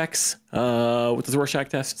to be sex with the Rorschach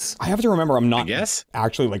tests. I have to remember I'm not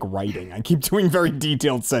actually like writing. I keep doing very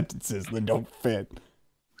detailed sentences that don't fit.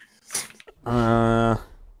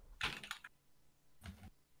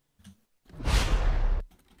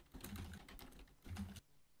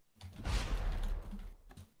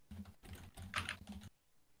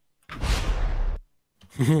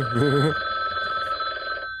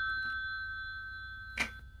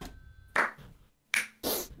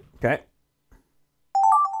 Okay.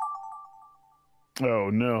 Oh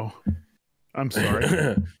no. I'm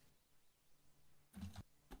sorry.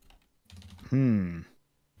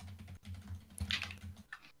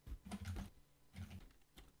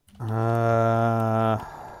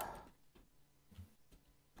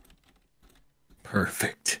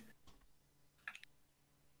 Perfect.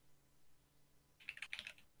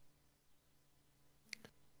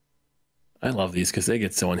 I love these because they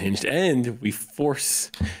get so unhinged, and we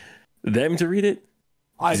force them to read it.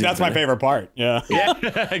 That's my favorite part. Yeah. Yeah,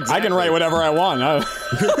 exactly. I can write whatever I want.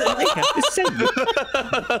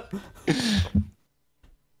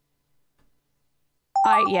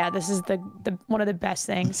 Yeah, this is the one of the best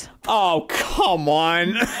things. Oh, come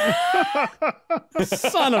on.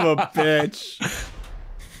 Son of a bitch.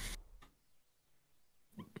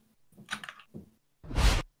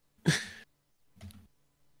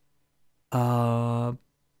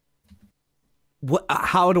 What?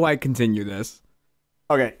 How do I continue this?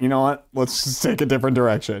 Okay, you know what? Let's just take a different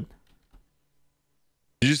direction.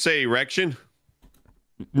 Did you say erection?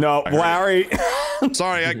 No, Larry.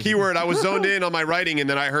 Sorry, keyword. I was zoned in on my writing and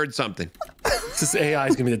then I heard something. This AI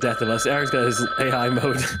is gonna be the death of us. Larry's got his AI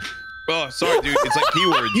mode. Oh, sorry, dude. It's like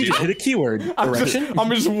keywords. You just hit a keyword. Erection. I'm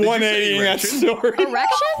just 180ing that story.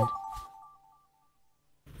 Erection?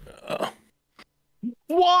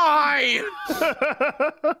 Why?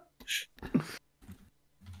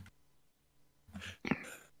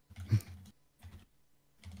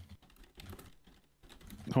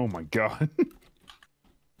 Oh my god.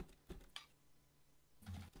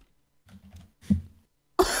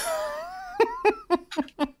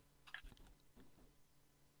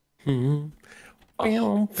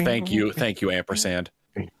 Thank you, ampersand.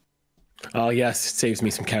 Oh yes, it saves me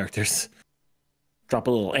some characters. Drop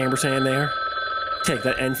a little ampersand there. Take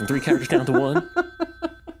that N from 3 characters down to 1.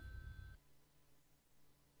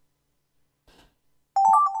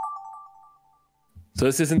 So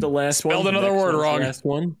this isn't the last one. Spelled another word wrong. The last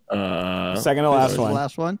one. Second to last one.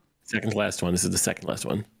 Last one. Second to last one. This is the second last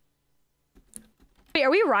one. Wait, are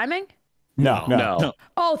we rhyming? No.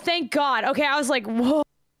 Oh, thank God. Okay, I was like, whoa.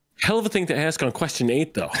 Hell of a thing to ask on question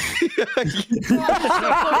 8, though.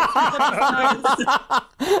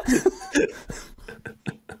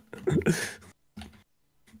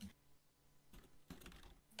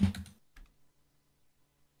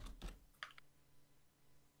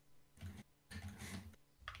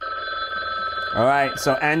 All right,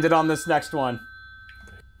 so end it on this next one.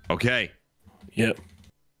 Okay. Yep.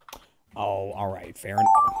 Oh, all right, fair enough.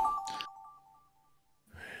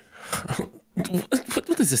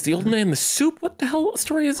 What is this? The old man in the soup? What the hell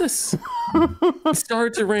story is this? It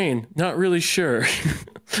started to rain. Not really sure.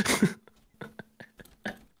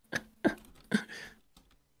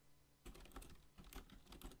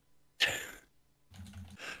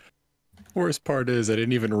 Worst part is I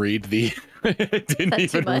didn't even read the. I didn't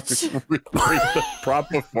That's even too much. read the prop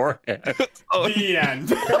beforehand. The end.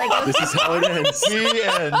 This is how it ends. The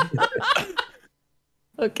end.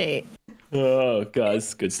 Okay. Oh, God, this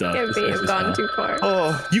is good stuff. I This may is have good gone stuff. too far.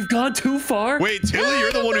 Oh, You've gone too far? wait, Tilly,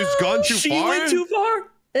 you're the one who's gone too She far. went too far?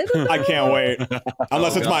 I can't wait.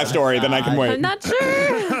 Unless it's my story, then I can wait. I'm not sure.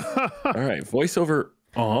 All right, voiceover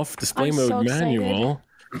off, display I'm mode so manual.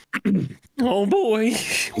 Oh, boy.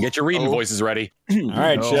 Get your reading voices ready. All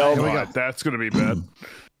right, Oh, chill. my God, that's gonna be bad.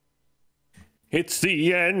 It's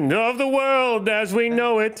the end of the world as we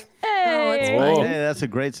know it. Hey. Oh. Hey, that's a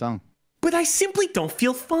great song. But I simply don't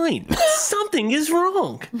feel fine. Something is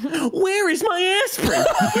wrong. Where is my aspirin?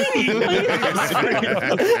 I need my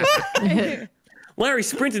aspirin. Larry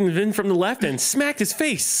sprinted in from the left and smacked his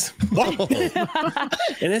face.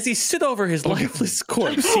 And as he stood over his lifeless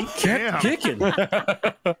corpse, he kept kicking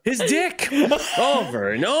his dick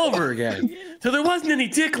over and over again till there wasn't any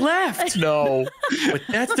dick left. No. But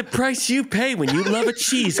that's the price you pay when you love a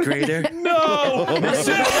cheese grater. No. And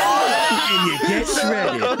you get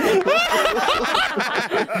shredded.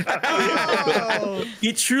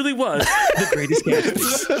 It truly was the greatest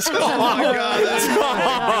Gatsby. Oh my God, that's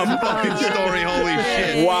a fucking story. Holy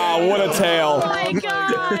shit! Wow, what a tale. Oh my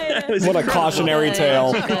God. What a cautionary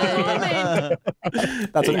tale.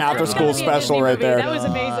 That's That's an after-school special right there. That was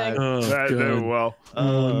amazing. Oh, That did well.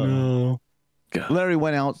 no. Larry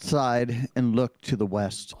went outside and looked to the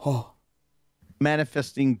west.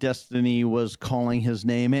 Manifesting destiny was calling his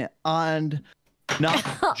name, and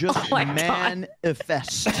not just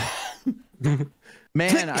manifest.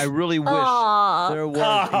 Man, I really wish there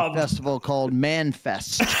was a festival called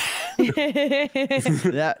Manfest.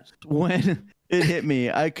 That's when it hit me.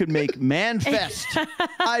 I could make Manfest.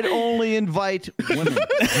 I'd only invite women.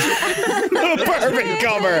 Perfect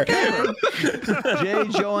cover. J.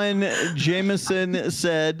 Joan Jameson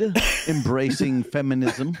said, embracing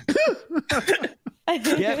feminism.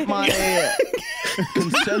 Get my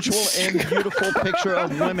consensual and beautiful picture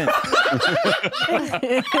of women.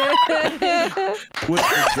 With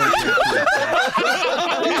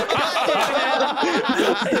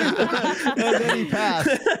and then he passed.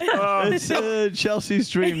 It's Chelsea's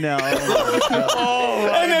dream now.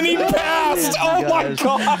 And then he passed. Oh my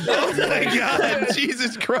God. Oh my God!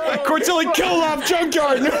 Jesus Christ! Cortilli killed off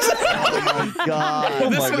Junkyard. Oh my God.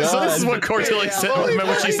 So this is what Cortilli said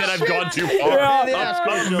when she said I've gone too far.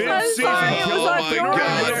 Mid-season. Oh my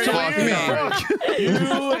God! Fuck me!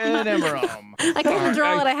 You and Emerald. I couldn't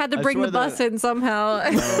draw it. I had to bring the bus in somehow.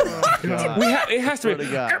 It has to be.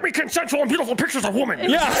 Get me consensual and beautiful pictures of women.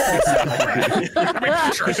 Yeah.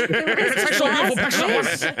 Consensual and beautiful pictures of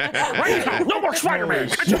women. Right now, no more Spider-Man.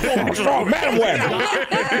 Consensual pictures of women. Madam Web.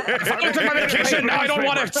 If I take my medication, now I don't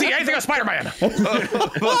want to see anything of Spider-Man.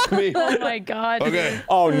 Fuck me. Oh my god. Okay.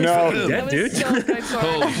 Oh no. Dead, dude.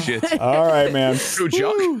 Holy shit. All right, man. True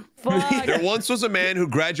joke. There once was a man who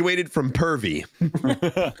graduated from pervy,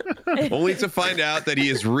 only to find out that he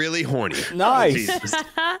is really horny. Nice.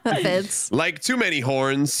 That fits. Like too many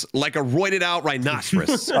horns, like a roided out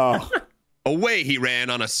rhinoceros. Oh. Away he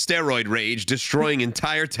ran on a steroid rage, destroying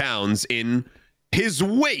entire towns in his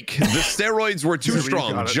wake. The steroids were too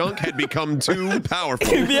strong. Junk had become too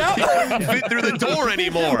powerful. Yeah. He couldn't fit through the door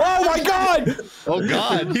anymore. Oh my God. Oh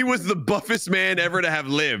God. He was the buffest man ever to have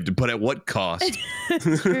lived, but at what cost?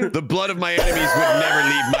 The blood of my enemies would never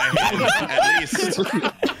leave my hands. At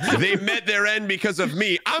least they met their end because of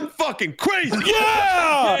me. I'm fucking crazy.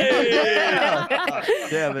 Yeah.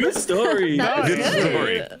 Damn it. Good story. Good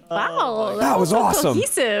story. Wow. That was awesome.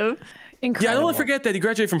 Cohesive. Yeah, Incredible. don't forget that he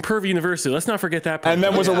graduated from Pervy University. Let's not forget that part. And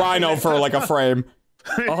then was a rhino for like a frame.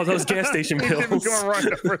 all those gas station pills.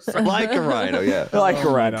 Like a rhino, yeah. Like a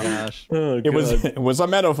rhino. Gosh. Oh, It was a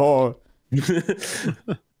metaphor.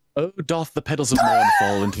 Oh, doth the petals of morn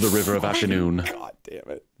fall into the river of afternoon. God damn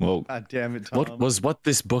it. Well, God damn it, Tom. what was what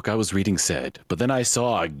this book I was reading said, but then I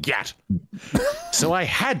saw a gat. So I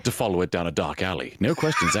had to follow it down a dark alley. No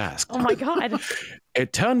questions asked. Oh my god.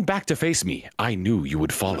 It turned back to face me. I knew you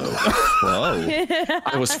would follow. Whoa.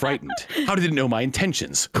 I was frightened. How did it know my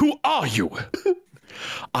intentions? Who are you?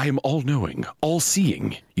 I am all-knowing,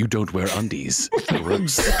 all-seeing. You don't wear undies.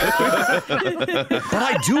 Gross. But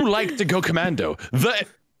I do like to go commando. The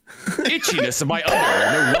itchiness of my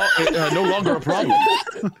under no longer a problem.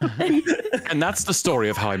 And that's the story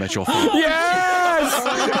of how I met your father. Yes! Oh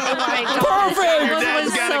my God. Perfect! Your dad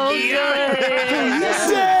was so good.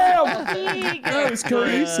 Sam! That was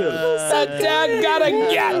cohesive. That dad got a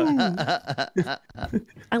gat.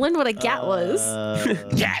 I learned what a gat was.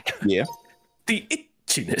 Gat. Yeah. The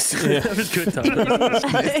itchiness. That was good, Tom.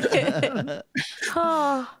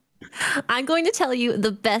 Oh. I'm going to tell you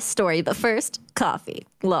the best story, but first, coffee.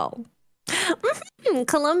 Lol.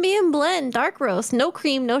 Colombian blend, dark roast, no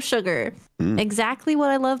cream, no sugar. Exactly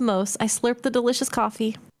what I love most. I slurp the delicious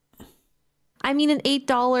coffee. I mean, an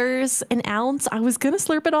 $8 an ounce. I was gonna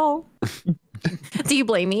slurp it all. Do you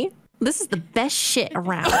blame me? This is the best shit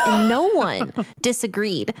around, and no one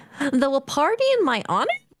disagreed. Though a party in my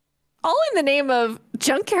honor? All in the name of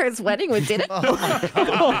Junkyard's wedding with dinner?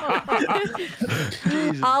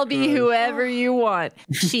 I'll be whoever you want,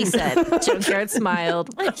 she said. Junkyard smiled.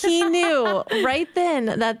 He knew right then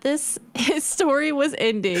that his story was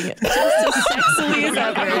ending just as sexily as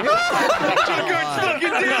ever.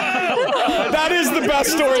 That is the best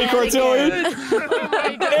story, Cortilli.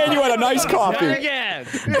 And you had a nice coffee. Again.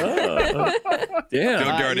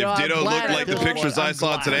 Junkyard, if Ditto looked like the pictures I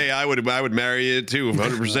saw today, I would marry it too,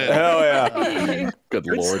 100%. Hell yeah. Good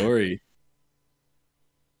Lord. Story.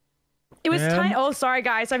 It was time. Oh, sorry,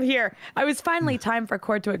 guys. I'm here. It was finally time for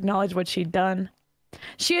Court to acknowledge what she'd done.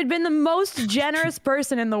 She had been the most generous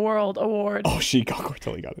person in the world award. Oh, she got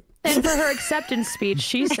Cortilli got it. And for her acceptance speech,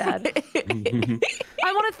 she said,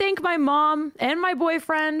 I want to thank my mom and my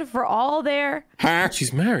boyfriend for all their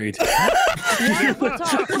She's married. wonderful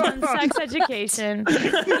talks on sex education.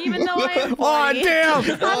 Even though I am 40, Oh, damn.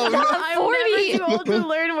 I'm never too old to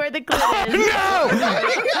learn where the clit is. No!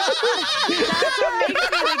 That's what makes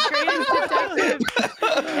me the greatest detective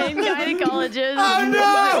and gynecologist. Oh, no!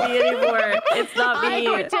 Not me anymore. It's not me.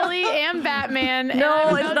 I, Tilly, am Batman. No, and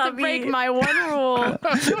I'm it's about not to break me. my one rule.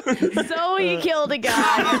 So he killed a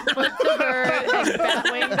guy, flipped the bird, and bat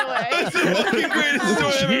winged away. That's the fucking greatest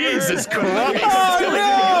story I've ever heard. Jesus Christ.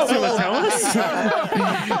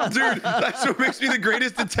 Dude, that's what makes me the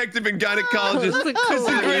greatest detective and gynecologist. It's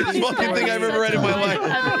the greatest fucking thing I've ever read in my life.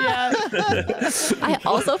 Yeah. I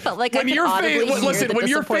also felt like When I could you're audibly hear listen, the when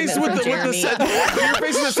you're faced with disappointment the from sentence, Jeremy. when you're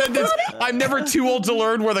faced with the sentence, I'm never too old to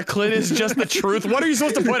learn where the clit is just the truth. What are you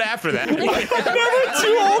supposed to put after that? Never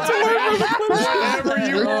too old to learn where the clit is. Whatever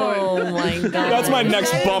you want. Oh my God. That's my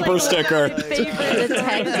next bumper sticker. favorite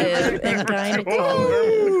detective and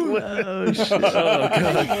gynecologist.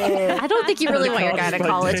 I don't think you really want your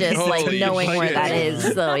gynecologist like Holy knowing where shit. that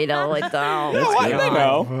is, so you know, like No, I think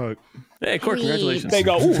no. Hey, Court, congratulations. They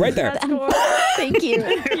go, ooh, right there. That's cool. thank you.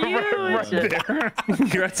 Huge.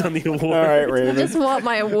 Congrats on the award. All right, I Raven. just want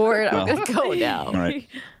my award. I'm gonna go now. All right.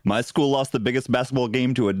 My school lost the biggest basketball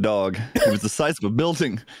game to a dog. It was the size of a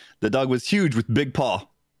building. The dog was huge with big paw.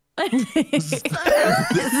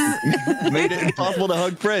 Made it impossible to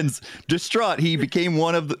hug friends. Distraught, he became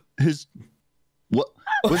one of his. What?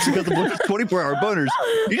 Was because of 24-hour boners.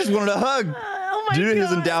 He just wanted a hug. Oh my Due to his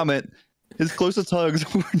God. endowment, his closest hugs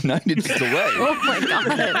were 9 inches away. Oh my God.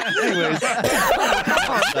 Anyways,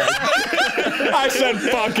 I said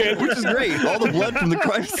fuck it. which is great. All the blood from the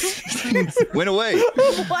crime scenes went away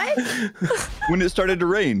What? when it started to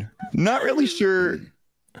rain. Not really sure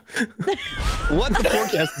what the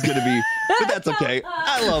forecast is going to be, but that's okay.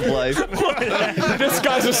 I love life. This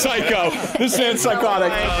guy's a psycho. This man's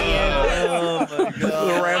psychotic.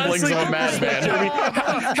 The ramblings of a madman.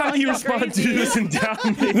 How do you respond to this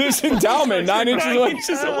endowment? This endowment, 9 inches away. 9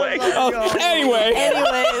 inches away. Oh, anyway.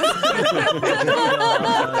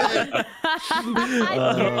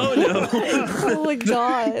 Oh no. Oh my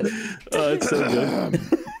God. Oh, it's so good.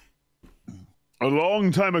 A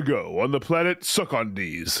long time ago on the planet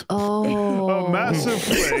Suckondes, Oh. a massive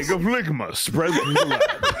plague of ligma spread through the land.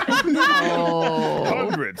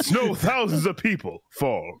 Hundreds, no thousands of people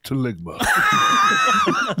fall to ligma.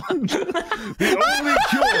 The only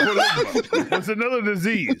cure for ligma was another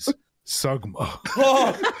disease, Sugma.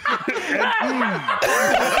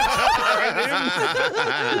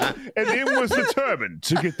 And Im was determined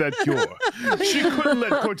to get that cure. She couldn't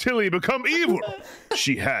let Cortilli become evil.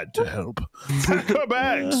 She had to help. Pack her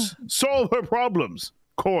bags. Solve her problems.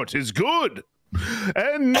 Court is good.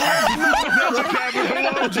 And the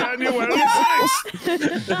capital on January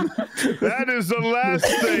 6th. That is the last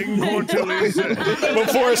thing Cortilli said.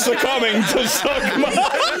 Before succumbing to Sugma.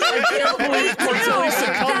 I can't believe Cortilli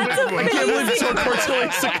succumbed. I can't believe Cortilli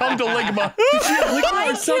succumbed to ligma. Did she have ligma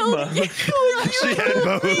or sugma? She had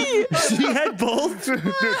both. She had both?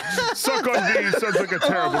 Suck on these sounds like a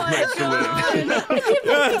terrible place to live.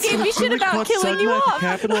 He gave me shit about killing you Sugma at the off.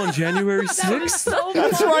 Capitol on January 6th? So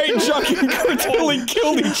That's right, Chuck and Cortilli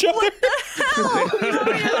killed each other.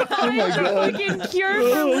 Oh my God. Fucking cure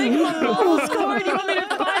for ligma balls, Cord. You want me to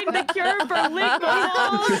find the cure for ligma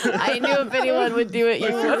balls? I knew if anyone would do it,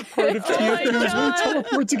 you would. Oh my God.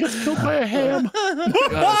 Teleports and gets killed by a ham.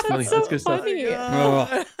 That's funny. That's good stuff.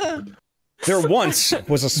 There once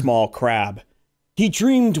was a small crab. He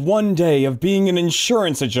dreamed one day of being an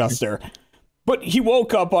insurance adjuster, but he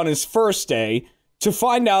woke up on his first day to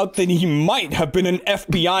find out that he might have been an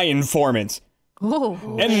FBI informant.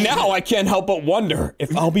 Oh. And now I can't help but wonder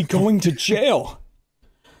if I'll be going to jail.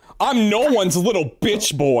 I'm no one's little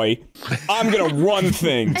bitch boy. I'm gonna run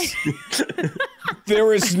things.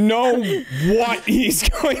 There is no what he's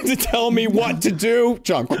going to tell me what to do.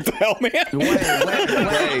 Junk, what the hell, man?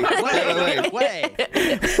 Wait.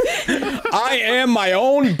 I am my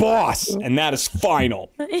own boss, and that is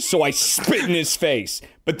final. So I spit in his face,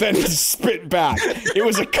 but then he spit back. It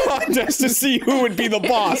was a contest to see who would be the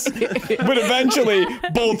boss, but eventually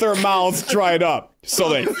both their mouths dried up. So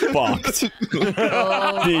they fucked.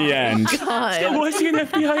 The end. God. Was he an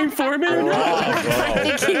FBI informant or not?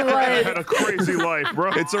 I think he I was. had a crazy life,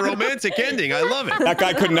 bro. It's a romantic ending. I love it. That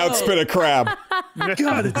guy couldn't outspit a crab.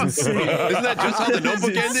 God, it's insane. Isn't that just how the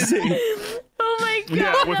Notebook ended? Oh my God.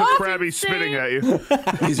 Yeah, with a that's crabby insane. spitting at you.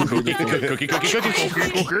 Cookie.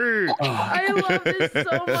 I love this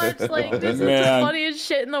so much. Like, this is the Man. funniest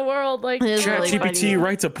shit in the world. Like, It is really ChatGPT funny.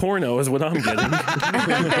 writes a porno is what I'm getting.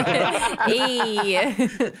 Hey.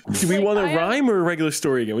 Do we want a rhyme or a regular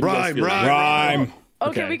story again? What do you guys feel? Rhyme.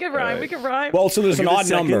 okay, we could rhyme. We could rhyme. Well, so there's an Give it a odd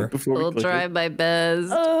second number. before we We'll click try it. by Bez.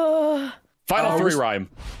 Final three rhyme.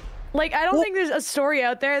 Like, I don't think there's a story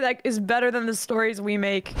out there that is better than the stories we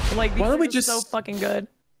make. Like, these Why don't we are just- so fucking good.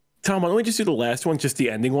 Tom, why don't we just do the last one, just the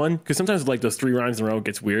ending one? Because sometimes like those 3 rhymes in a row it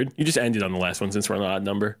gets weird. You just end it on the last one since we're on an odd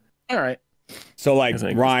number. All right. So like I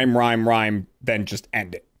think- rhyme, then just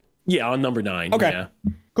end it. Yeah, on number 9. Okay. Yeah.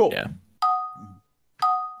 Cool. Yeah.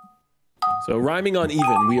 So rhyming on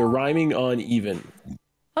even. We are rhyming on even.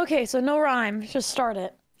 Okay, so no rhyme. Just start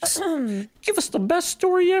it. Give us the best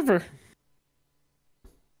story ever.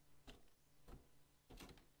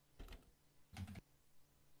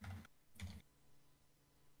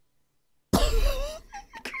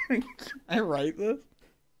 I write this?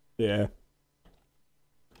 Yeah.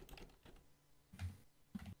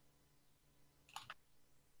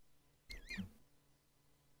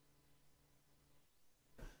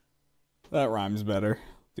 That rhymes better.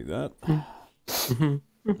 Do that.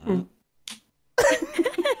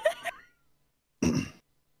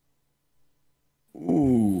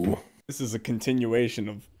 Ooh. This is a continuation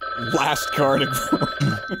of last Gartic,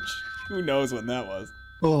 which who knows when that was.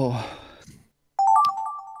 Oh.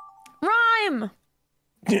 Rhyme!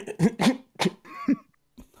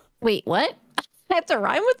 Wait, what? I have to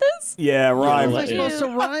rhyme with this? Yeah, rhyme. How am I supposed to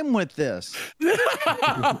rhyme with this?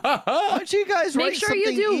 Why don't you guys Make write sure you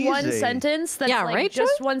something do one easy? sentence that's Yeah, like right,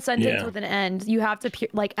 just Joy? one sentence Yeah. with an end. You have to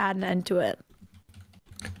like add an end to it.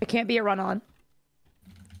 It can't be a run-on.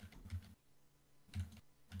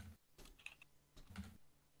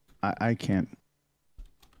 I can't.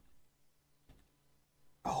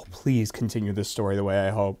 Oh, please continue this story the way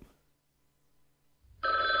I hope.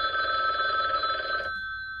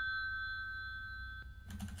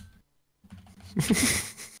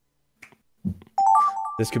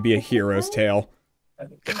 This could be a hero's tale.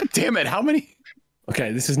 God damn it! How many?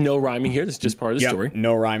 Okay, this is no rhyming here. This is just part of the Yep, story.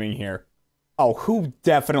 no rhyming here. Oh, who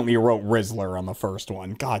definitely wrote Rizzler on the first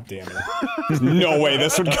one? God damn it. There's no way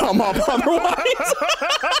this would come up otherwise.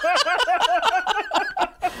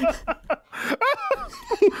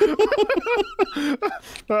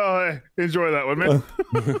 Oh, hey, enjoy that one,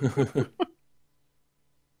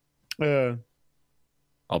 man.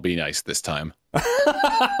 I'll be nice this time.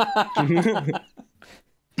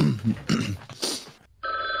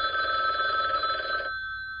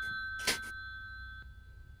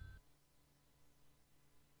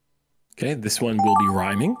 Okay, this one will be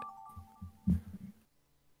rhyming.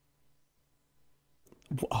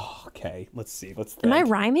 Oh, okay, let's see. Let's think. Am I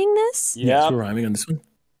rhyming this? Yeah, we're rhyming on this one.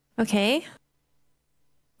 Okay.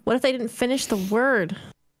 What if they didn't finish the word?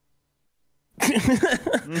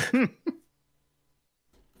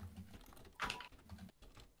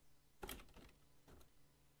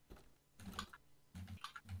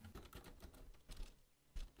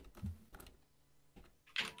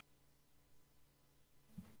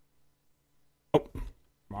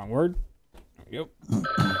 Wrong word. There we go.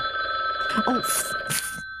 Oh,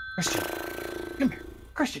 Christian, come here.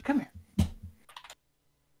 Christian, come here.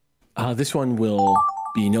 This one will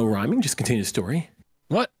be no rhyming. Just continue the story.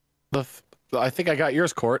 What? I think I got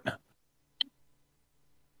yours, Court.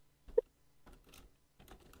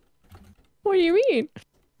 what do you mean?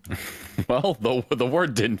 Well, the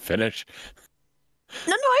word didn't finish.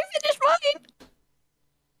 No, I finished mine.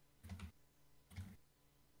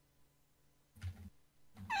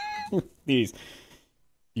 These,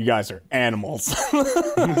 you guys are animals.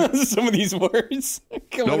 Some of these words.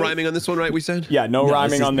 No rhyming on this one, right? We said. Yeah, no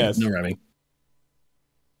rhyming on this. No rhyming.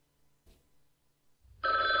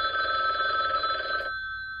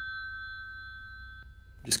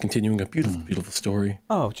 Just continuing a beautiful, beautiful story.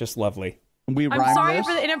 Oh, just lovely. We I'm rhyme sorry this?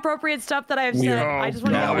 for the inappropriate stuff that I've said. Yeah. I just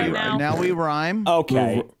want to know right now. Now we rhyme.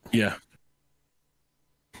 Okay. Yeah.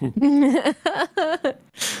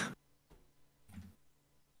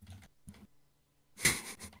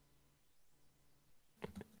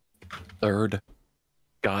 Third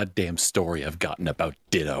goddamn story I've gotten about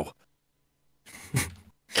Ditto.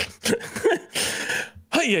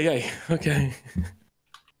 Hey. Okay.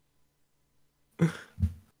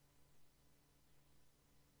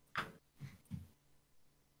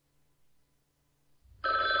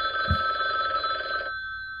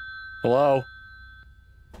 Hello?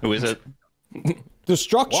 Who is it? The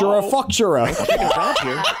structure of Fuctura.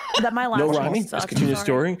 That my last No one rhyming. sucked. Just continue the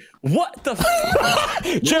Sorry. story. What the?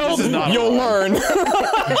 Jill, you'll learn.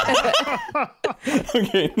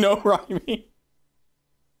 Okay, no rhyming.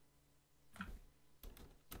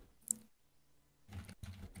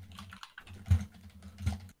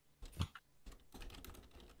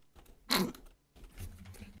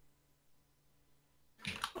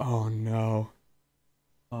 Oh no.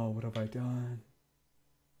 Oh, what have I done?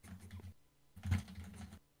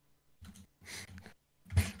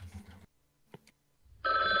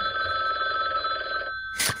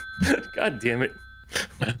 God damn it.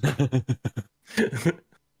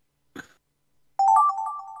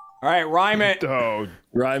 All right, rhyme it. Oh,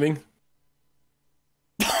 Rhyming.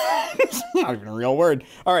 It's not even a real word.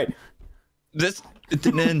 All right. It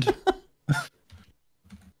didn't end.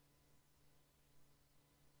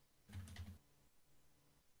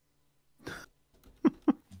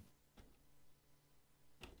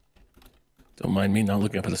 Don't mind me not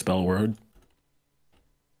looking up at the spell word.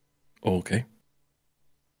 Okay.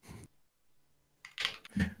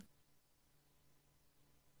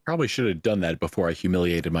 Probably should have done that before I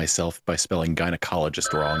humiliated myself by spelling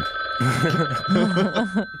gynecologist wrong.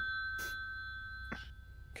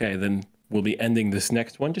 Okay, then we'll be ending this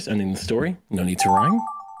next one. Just ending the story. No need to rhyme.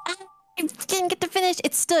 I didn't get to finish.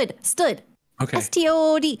 It stood. Okay.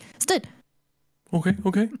 S-T-O-D. Stood.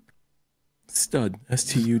 Okay. Stud.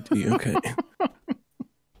 S-T-U-D. Okay.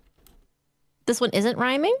 This one isn't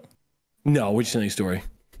rhyming? No, we're just ending the story.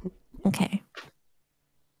 Okay.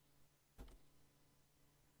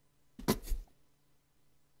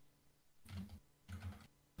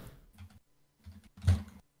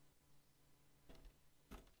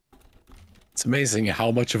 It's amazing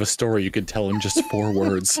how much of a story you could tell in just 4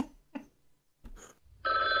 words.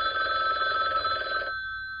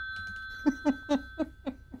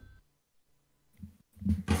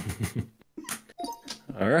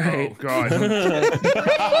 All right. Oh, God.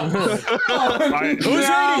 Who's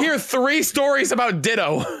ready to hear 3 stories about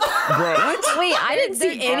Ditto? What? Wait, I didn't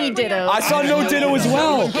see any ditto. I saw no ditto as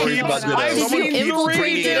well. Did you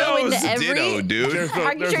infiltrate ditto into every? Ditto, dude.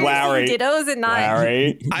 Are you sure Larry. you've seen dittos and not?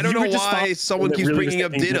 Larry. I don't know why someone keeps bringing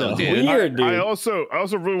up Ditto, dude. Weird, dude. I also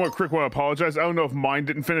really want to apologize. I don't know if mine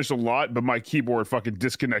didn't finish a lot, but my keyboard fucking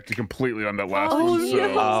disconnected completely on that last one. So.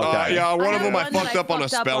 Yeah, one of them I one that fucked up on a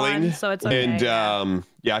spelling. so it's okay. And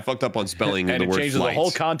yeah, I fucked up on spelling And the it word changes flight. the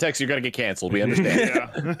whole context. You're going to get canceled. We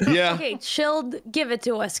understand. Yeah. Okay, chilled. Give it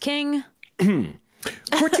to us, King.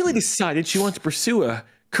 Cortilli decided she wants to pursue a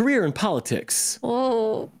career in politics.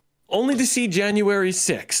 Oh. Only to see January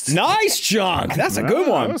 6th. Nice, John. That's a good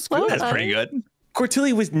one. That's pretty good.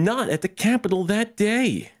 Cortilli was not at the Capitol that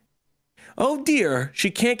day. Oh dear,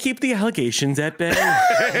 she can't keep the allegations at bay.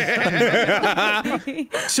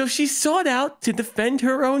 So she sought out to defend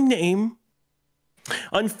her own name.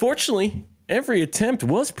 Unfortunately, every attempt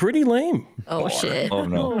was pretty lame. Oh shit. Oh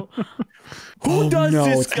no. Who does no,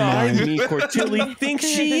 this it's guy, mine. me Cortilli, think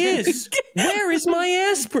she is? Where is my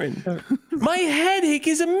aspirin? My headache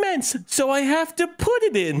is immense, so I have to put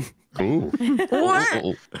it in. Ooh. What?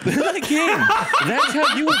 Like him. That's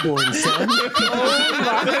how you were born, son.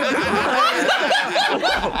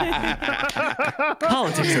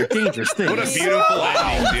 Politics are a dangerous things. What a beautiful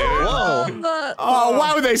ending, dude. Whoa. Oh,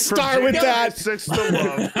 why would they start with that? Six to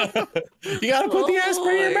love. You got to put the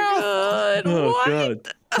aspirin in your mouth. Oh, God.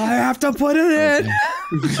 I have to put it in.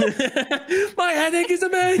 My headache is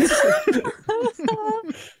immense.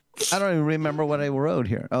 I don't even remember what I wrote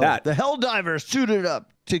here. Oh, That. the Helldiver suited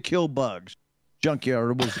up to kill bugs.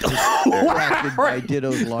 Junkyard was distracted by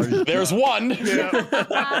Ditto's large. There's one.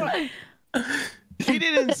 He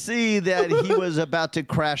didn't see that he was about to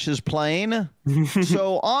crash his plane,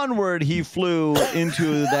 so onward he flew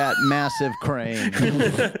into that massive crane.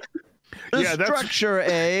 The Yeah, that's- structure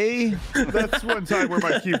A. That's one time where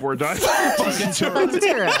my keyboard died. The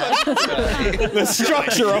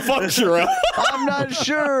structure of Functura. I'm not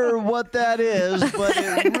sure what that is, but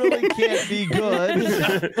it really can't be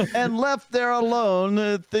good. And left there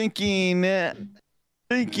alone, thinking and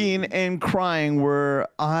crying where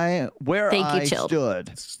I Chilled.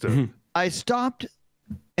 stood. I stopped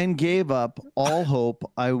and gave up all hope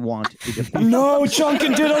I wanted. No, Chunk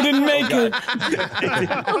and Ditto didn't make it.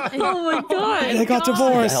 Oh my god. They got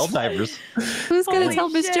divorced. Helldivers. Who's gonna tell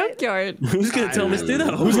Miss Junkyard? Who's going to tell Miss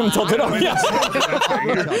Ditto? Who's going to tell Ditto? Yes. I'll go tell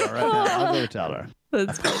her right now. I'll go tell her.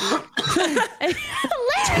 That's funny.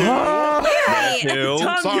 Tom,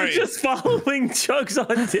 Sorry. you're just following Chugs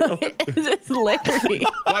on Ditto. It's Larry.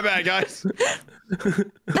 My bad, guys.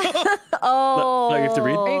 Oh. You have to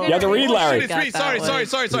read? You have to read, Larry. It's me. Sorry.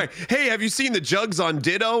 Hey, have you seen the jugs on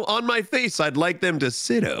Ditto? On my face, I'd like them to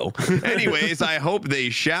sitto. Anyways, I hope they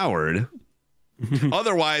showered.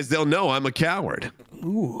 Otherwise, they'll know I'm a coward.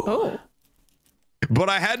 Ooh. Oh. But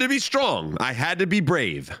I had to be strong. I had to be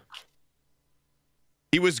brave.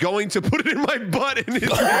 He was going to put it in my butt in his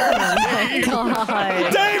God.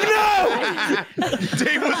 Dave, no!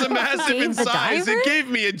 Dave was a massive Dave in the size. diver? It gave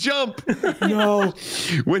me a jump. No.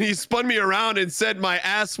 When he spun me around and said my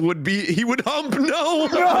ass would be, he would hump. No.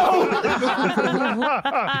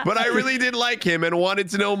 But I really did like him and wanted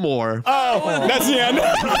to know more. Oh, that's the end.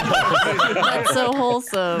 That's so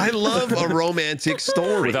wholesome. I love a romantic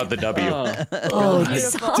story. Without the W. Oh,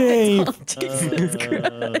 Dave. Jesus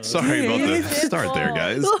Christ. Sorry about the start there, guys.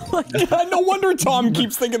 Oh my God. No wonder Tom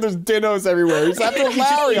keeps thinking there's Dittos everywhere. He's after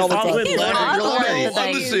Larry all the time.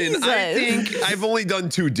 Listen, I think I've only done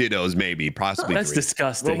 2 Dittos, maybe, possibly. That's 3.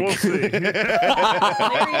 disgusting. We'll see. 2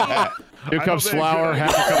 cups flour, half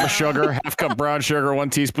a cup of sugar, half cup brown sugar, 1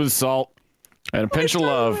 teaspoon salt, and a pinch of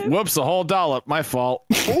love. Whoops, a whole dollop. My fault.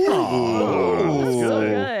 So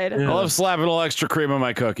good. I love slapping a little extra cream on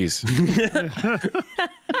my cookies.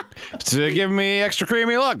 To give me extra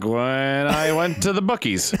creamy luck when I went to the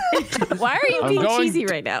bookies. Why are you being cheesy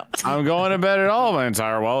right now? I'm going to bet it all my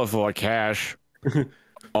entire wallet full of cash.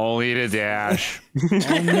 Only to dash.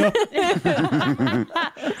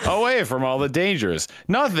 Away from all the dangers.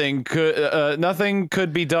 Nothing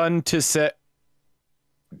could be done to set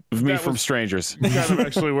me from strangers. Kind of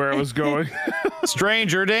actually where I was going.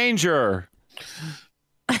 Stranger danger.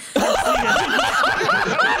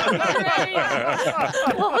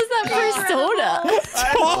 What was that persona?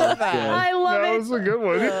 I love That it. was a good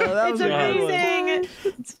one. It's amazing.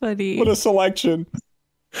 It's funny. What a selection.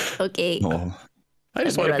 Okay. Oh. I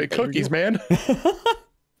just want to bake cookies, man.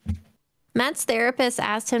 Matt's therapist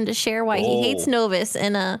asked him to share why he hates Novus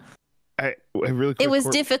in a. It was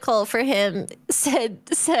difficult for him.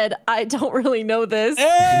 Said I don't really know this.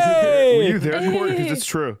 Hey! Were you there, Court? Because it's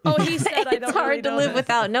true. Oh, he said I don't it's hard really to know live this.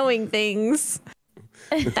 without knowing things.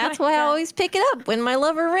 That's why I always pick it up when my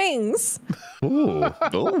lover rings. Ooh.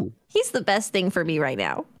 Oh. He's the best thing for me right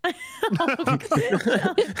now.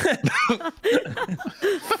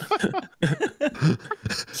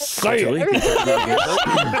 Say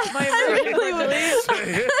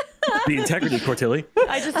the integrity, Cortilli.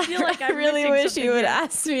 I just feel like I really wish you would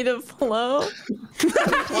ask me to flow.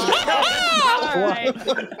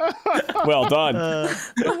 Well done.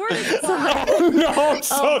 The word is plow. No, I'm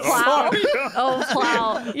so sorry. Oh,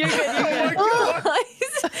 plow. You're good. You're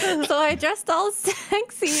good. So I dressed all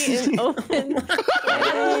sexy and open.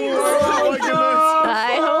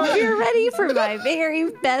 I hope you're ready for my very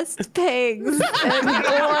best pigs. And boy,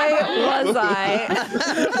 was I.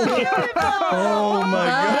 Oh my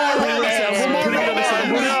God.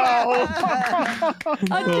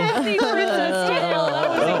 A Disney princess tale.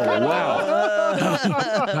 Oh, wow.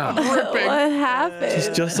 What happened? He's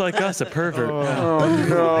just like us, a pervert. Oh,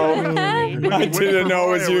 no. I didn't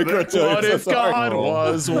know it was you, Cortilli. What if God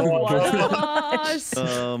was Gosh.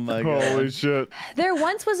 Oh my God. Holy shit. There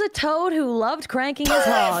once was a toad who loved cranking his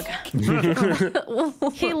hog.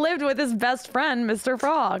 He lived with his best friend, Mr.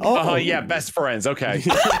 Frog. Oh, yeah, best friends. Okay.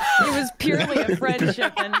 It was purely a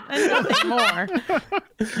friendship and nothing more.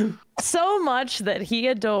 So much that he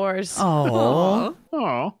adores. Oh.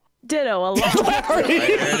 Ditto a lot.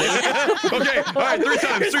 Okay, all right, three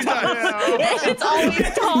times. It's always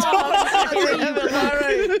Tom.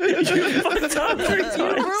 You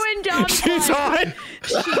ruined Dom's She's hot.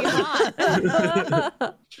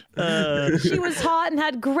 She was hot and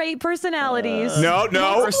had great personalities. No.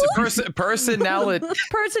 Personality.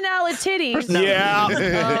 Personalities. Yeah.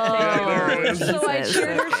 So I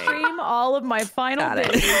cheered her stream all of my final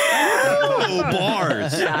days. Oh,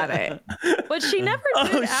 bars. Got it. But she never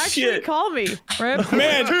did actually call me. Rip.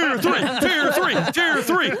 Man, tier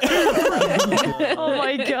three. Oh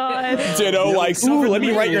my God. Ditto likes, ooh, let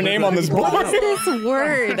me write your name on this board. What's this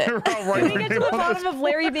word? Can we get to the bottom of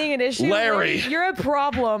Larry being an issue? Larry. You're a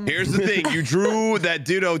problem. Here's the thing. You drew that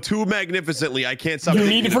ditto too magnificently. I can't stop You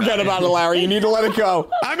thinking need to forget about it, Larry. You need to let it go.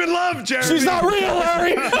 I'm in love, Jeremy. She's not real,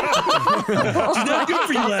 Larry. She's not good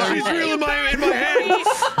for you, Larry. She's real in my head.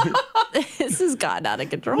 This has gotten out of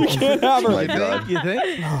control. Can't have her. My God. You think?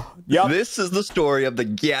 Yep. This is the story of the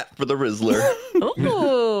Gat for the Rizzler.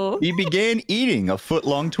 Ooh. He began eating a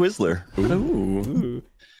foot-long Twizzler. Ooh.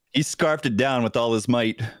 He scarfed it down with all his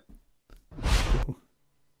might.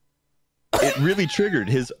 It really triggered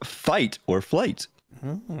his fight or flight.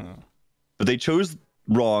 But they chose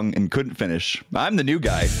wrong and couldn't finish. I'm the new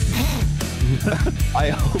guy. I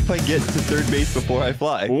hope I get to third base before I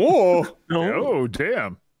fly. Whoa. Oh,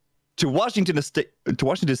 damn. To Washington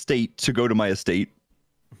State to go to my estate.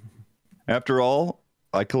 After all,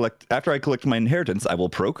 after I collect my inheritance, I will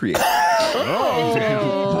procreate. Oh, damn.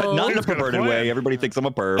 But not in a perverted way. Everybody thinks I'm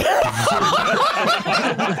a perv.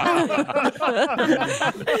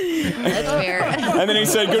 That's fair. And then he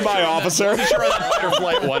said, goodbye, officer. Sure, that fight or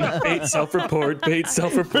flight one. Bait self-report.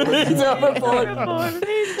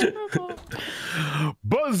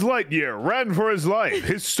 Buzz Lightyear ran for his life.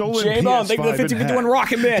 His stolen Shame on. PS5 Think of the 50 in hand. doing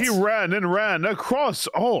rocket bits. He ran and ran across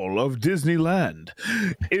all of Disneyland.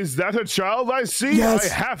 Is that a child I see? Yes.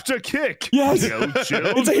 I have to kick. Yes.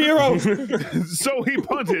 Chilled. It's a hero. So he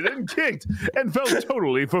punted and kicked and felt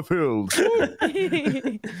totally fulfilled.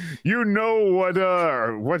 You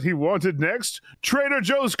know what he wanted next? Trader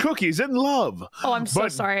Joe's cookies and love. Oh, I'm so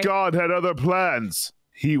but sorry. God had other plans.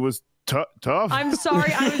 He was tough. I'm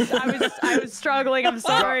sorry. I was struggling. I'm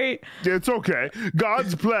sorry. It's okay.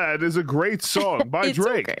 God's Plan is a great song by It's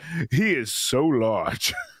Drake. okay. He is so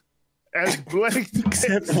large. As Blake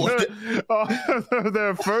on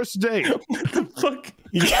their first date. What the fuck?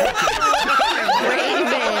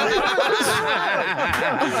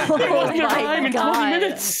 Oh my in 20 God.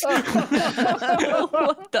 minutes. What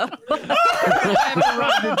the fuck? I haven't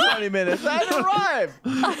arrived in 20 minutes. I arrived.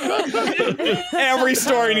 Every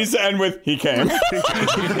story needs to end with, he came.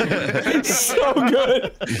 So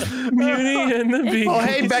good. Beauty and the Beast. Oh,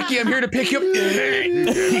 hey, Becky, I'm here to pick you up.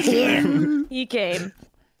 He came.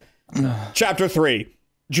 Chapter 3.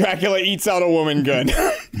 Dracula eats out a woman good.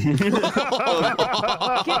 Is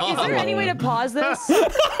there any way to pause this?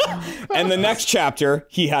 And the next chapter,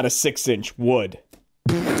 he had a 6-inch wood.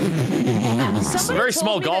 It's a very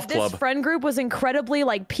small golf club. This friend group was incredibly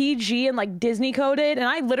like PG and like Disney coded, and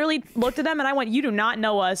I literally looked at them and I went, "You do not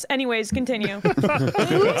know us." Anyways, continue. Who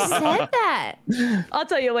said that? I'll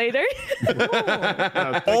tell you later.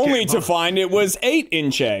 Only to find it was 8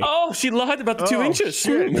 inches. Oh, she lied about the 2 inches.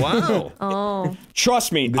 Shit. Wow. Oh.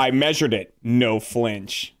 Trust me, I measured it. No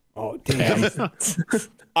flinch. Oh, damn.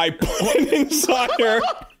 I put it inside her,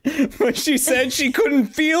 but she said she couldn't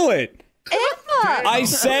feel it. I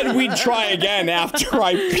said we'd try again after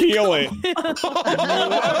I peel it.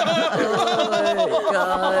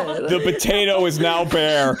 The potato is now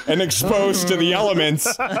bare and exposed to the elements.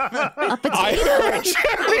 I heard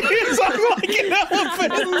Charlie like an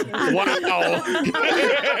elephant. Wow.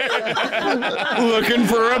 Looking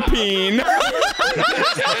for a peen.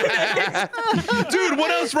 Dude,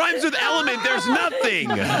 what else rhymes with element? There's nothing.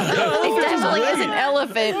 It definitely is an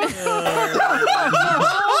elephant.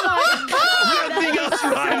 Nothing else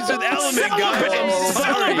rhymes with element, guys. I'm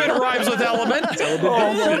sorry. Element rhymes with element. Oh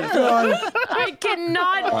my god. I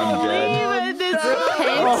cannot believe it. This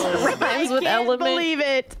rhymes with element. Believe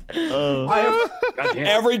it.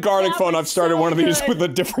 Every Gartic phone I've started one of these with a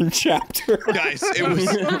different chapter. Guys, it was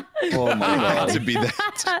Oh my god. to be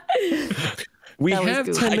that. We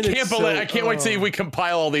have 10 minutes. I can't wait to see if we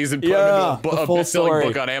compile all these and put Yeah, them into the a full best-selling story.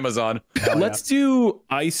 book on Amazon. Let's do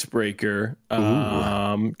Icebreaker,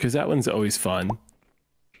 because that one's always fun.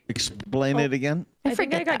 Explain it again. I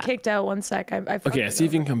think I got kicked out. 1 sec. I Okay, see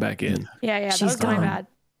if you can come back in. Yeah, that She's was my gone. bad.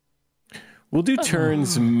 We'll do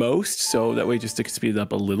turns most, so that way just to speed it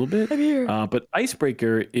up a little bit. But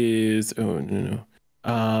Icebreaker is oh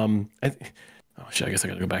shit, I guess I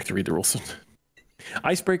gotta go back to read the rules.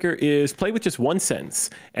 Icebreaker is play with just one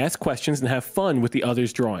sentence, ask questions, and have fun with the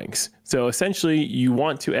other's drawings. So essentially, you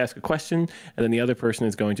want to ask a question, and then the other person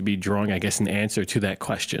is going to be drawing, I guess, an answer to that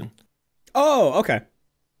question. Oh, okay.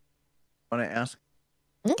 Want to ask?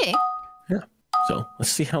 Okay. Yeah. So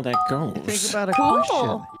let's see how that goes. Think about a Cool.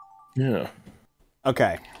 question. Yeah.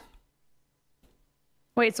 Okay.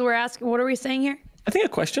 Wait, so we're asking, what are we saying here? I think a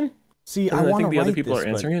question. See, And I then want to think the other write people this, are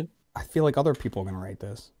answering it. I feel like other people are going to write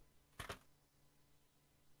this.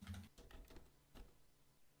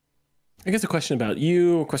 I guess a question about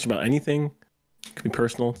you, a question about anything. It could be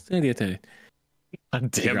personal. It's the idea to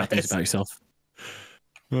figure out things about yourself.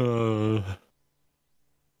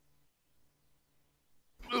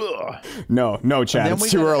 No, Chad. then It's we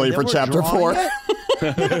too gotta- early and for then we're chapter 4. drawing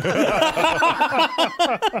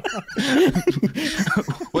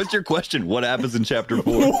What's your question? What happens in chapter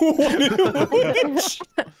 4?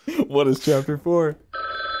 What is chapter 4?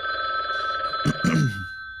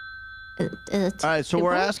 All right, so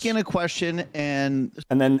we're asking a question, and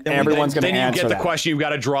then everyone's going to Then you answer get the that. question. You've got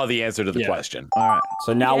to draw the answer to the question. all right.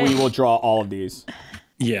 So now we will draw all of these.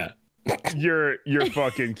 Yeah. You're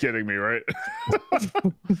fucking kidding me, right?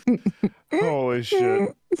 Holy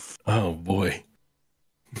shit. Oh boy.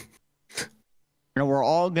 And we're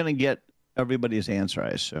all gonna get everybody's answer, I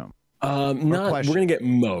assume. We're question. gonna get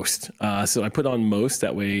most. So I put on most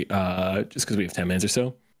that way, just because we have 10 minutes or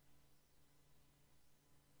so.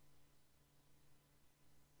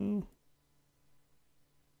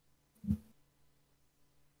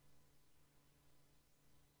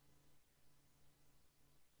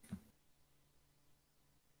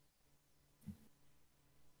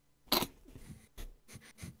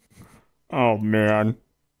 Oh, man.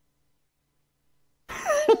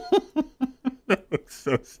 That looks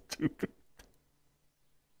so stupid.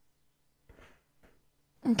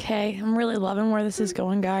 Okay, I'm really loving where this is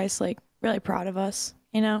going, guys. Like, really proud of us.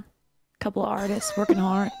 You know, a couple of artists working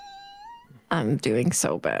hard. I'm doing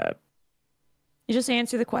so bad. You just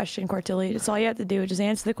answer the question, Cortilli. That's all you have to do. Just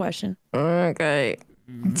answer the question. Okay.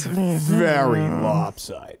 It's very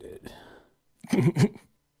lopsided.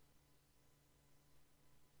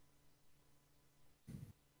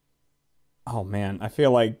 Oh, man. I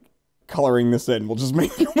feel like coloring this in will just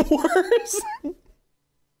make it worse.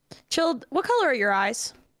 Chilled, what color are your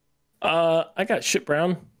eyes? I got shit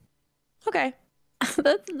brown. Okay.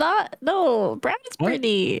 That's not. No, brown is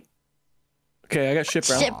pretty. Okay, I got shit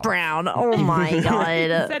brown. Shit brown. Oh my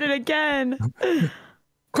god. Said it again.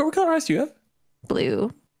 What color eyes do you have?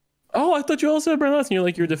 Blue. Oh, I thought you also had brown eyes, and you're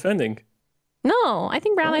like you're defending. No, I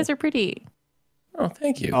think brown eyes are pretty. Oh,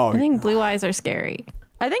 thank you. Oh, I think blue eyes are scary.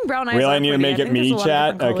 I think brown eyes Really? are I need to pretty. make I it think there's me, a lot of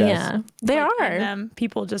chat? different Okay. colors. Yeah, they Like, are. in them,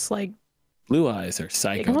 people just like Blue eyes are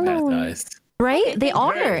psychopath eyes. Right? They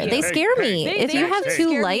are. Hey, They hey, scare hey, me. they- If they you have actually too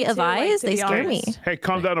scare me light of too, like, eyes, to they be scare me. honest. Hey,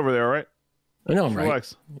 calm down over there, all right? I know I'm right.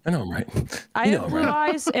 Relax. I know I'm right. I You know have I'm blue right.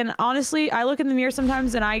 eyes, and honestly, I look in the mirror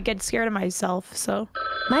sometimes and I get scared of myself. So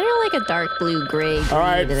Mine are like a dark blue gray. All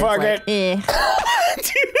right, fuck like, it. Dude,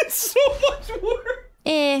 it's so much work.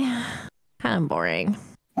 Kind of boring.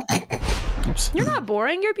 You're not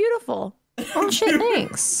boring. You're beautiful. Oh shit!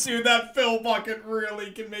 Thanks. Dude, that fill bucket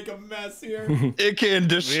really can make a mess here. It can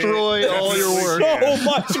destroy all your work. So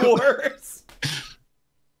much worse.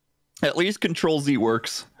 At least Control Z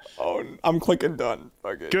works. Oh, I'm clicking done.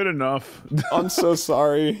 Fuck it. Good enough. I'm so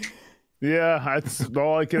sorry. Yeah, that's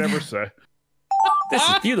all I can ever say. This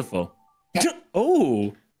is beautiful.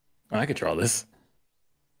 Oh, I could draw this.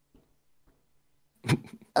 Okay.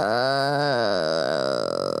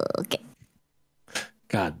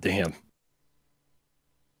 God damn.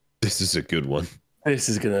 This is a good one. This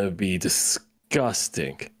is gonna be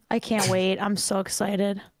disgusting. I can't wait. I'm so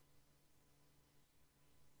excited.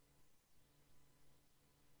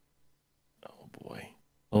 Oh boy.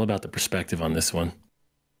 All about the perspective on this one.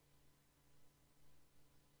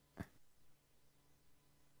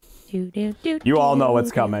 You all know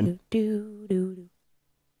what's coming.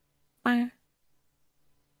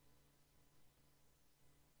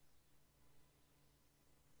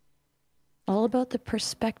 All about the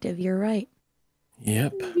perspective. You're right.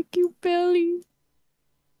 Yep. Thank you, Belly.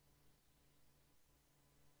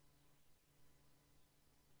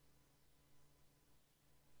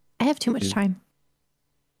 I have too much time.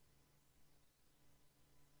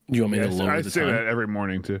 You want me to Yes, lower I the say time? that every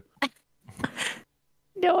morning too.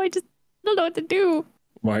 No, I just don't know what to do.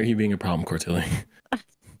 Why are you being a problem, Cortilli? I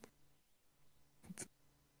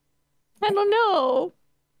don't know.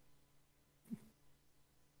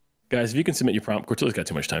 Guys, if you can submit your prompt, Cortilli's got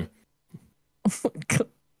too much time.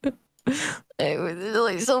 There's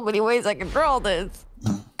like so many ways I can draw this.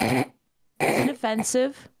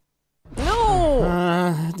 Inoffensive. No.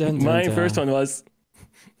 My first one was.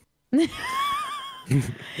 Mine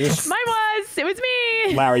was. It was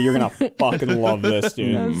me. Larry, you're gonna fucking love this,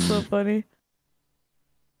 dude. That's so funny.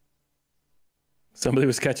 Somebody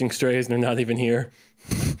was catching strays and they're not even here.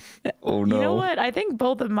 Oh no. You know what? I think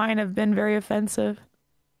both of mine have been very offensive.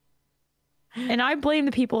 And I blame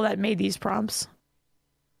the people that made these prompts.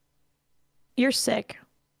 You're sick.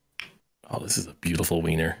 Oh, this is a beautiful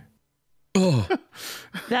wiener. Oh.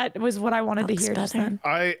 That was what I wanted to hear just then.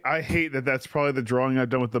 I hate that that's probably the drawing I've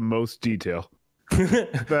done with the most detail.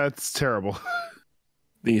 That's terrible.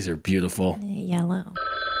 These are beautiful. Yellow.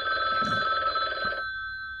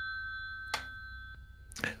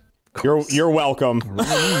 You're welcome.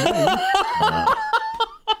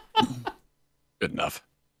 Good enough.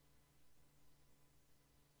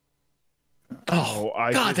 Oh,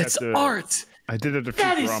 I God, did that's have to- art. I did have to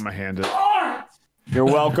That is draw my hand. art. You're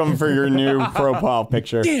welcome for your new profile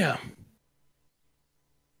picture. Damn.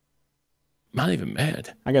 Not even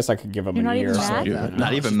mad. I guess I could give him You're a not year. even or mad? something.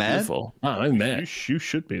 Not even mad? Beautiful. No, I'm mad. You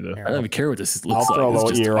should be though. I don't even care what this I'll looks like. throw a It's little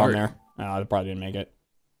just ear on art. there. No, I probably didn't make it.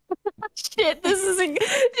 Shit, this isn't.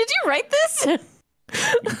 Did you write this?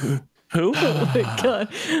 Who? Oh my god.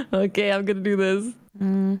 Okay, I'm gonna do this.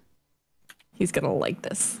 He's gonna like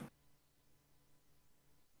this.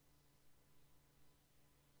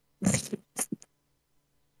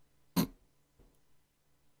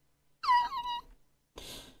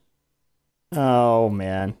 Oh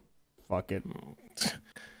man. Fuck it.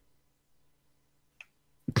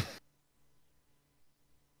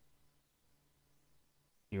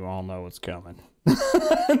 You all know what's coming.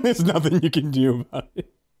 There's nothing you can do about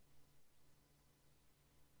it.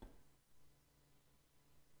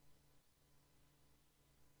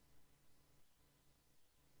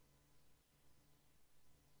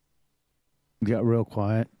 Got real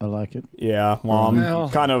quiet. I like it. Yeah, well, I'm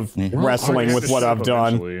kind of wrestling with what I've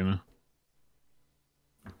done. You know?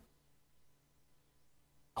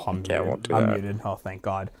 Oh, I'm muted. Oh, thank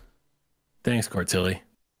God. Thanks, Cortilli.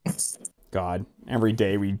 God, every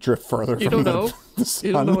day we drift further You from don't know. the sun.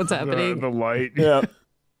 You don't know what's happening. The light. Yeah.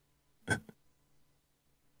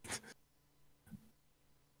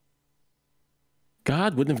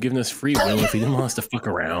 God wouldn't have given us free will if he didn't want us to fuck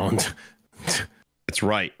around. That's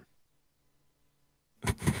right.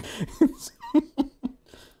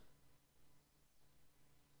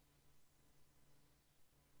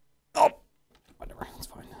 Whatever, it's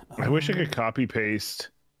fine. I wish I could copy paste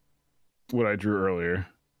what I drew earlier.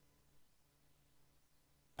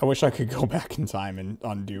 I wish I could go back in time and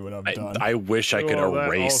undo what I've done. I wish I could Well, that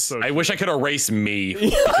erase. also I wish I could erase me.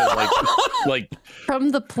 Because, like From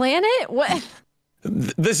the planet? What?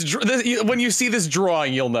 this, when you see this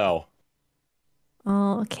drawing, you'll know.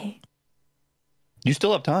 Oh, okay. You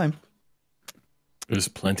still have time. There's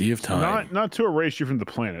plenty of time. Not to erase you from the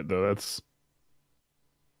planet though. It's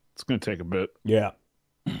gonna take a bit. Yeah.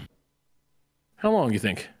 How long you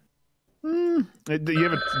think? I Do you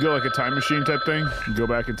ever go like a time machine type thing? Go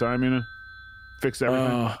back in time, you know? Fix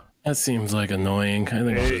everything? That seems like annoying. I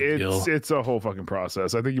think it's a whole fucking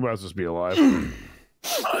process. I think you might as well just be alive.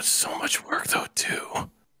 It's so much work though, too.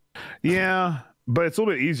 Yeah, but it's a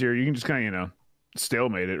little bit easier. You can just kind of, you know,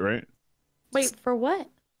 stalemate it, right? Wait, for what?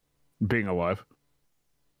 Being alive.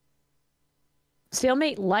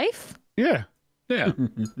 Stalemate life? Yeah. Yeah.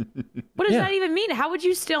 What does that even mean? How would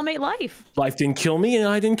you stalemate life? Life didn't kill me, and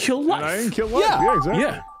I didn't kill life. And I didn't kill life. Yeah, exactly.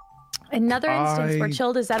 Yeah. Another instance where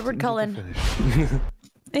chilled is Edward Cullen.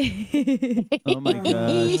 Oh my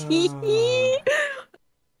gosh.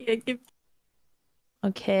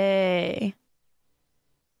 Okay.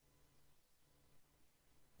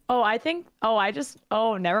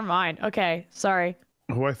 Never mind. Okay, sorry.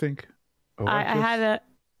 Who I think? I had a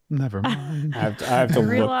Never mind. I have to look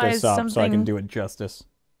realized this up so I can something- do it justice.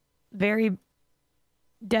 very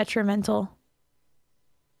detrimental.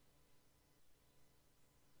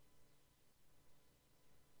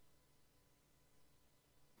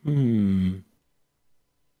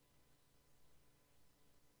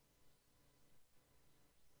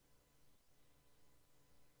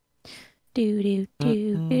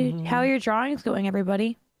 How are your drawings going,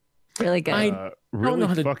 everybody? Really good.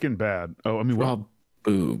 Really fucking bad. Oh, I mean, what?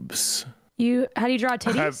 Boobs. How do you draw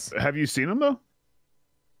titties? Have you seen them though?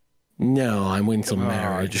 No, I'm waiting till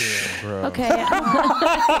marriage. Okay.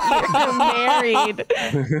 You're married.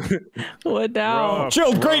 What now?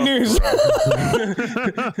 Chilled, great news.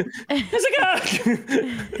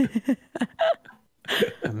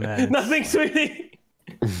 Nothing, sweetie.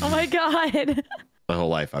 Oh my god. My whole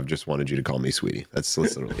life, I've just wanted you to call me sweetie. That's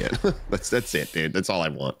literally it. That's it, dude. That's all I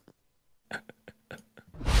want.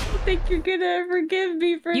 I think you're gonna forgive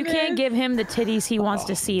me for You this. can't give him the titties he wants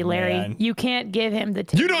to see, Larry. man. You can't give him the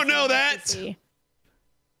titties. You don't know that.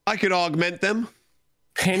 I could augment them.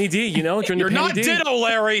 Panny D, you know, You're not Ditto,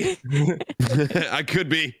 Larry. I could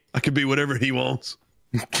be. I could be whatever he wants.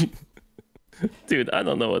 Dude, I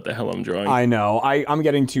don't know what the hell I'm drawing. I know. I'm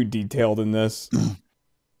getting too detailed in this.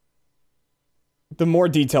 The more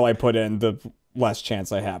detail I put in, the less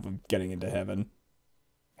chance I have of getting into heaven.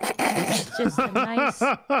 It's just a nice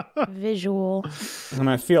visual. And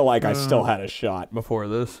I feel like I still had a shot before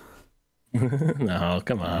this. No,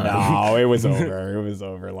 come on. No, it was over. It was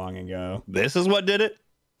over long ago. This is what did it?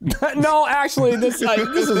 No, actually, this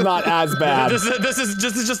is not as bad. This is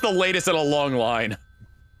just the latest in a long line.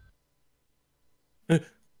 I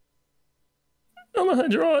don't know how to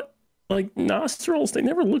draw it. Like nostrils, they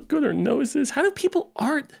never look good, or noses. How do people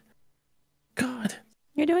art? God.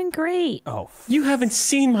 You're doing great. Oh, you haven't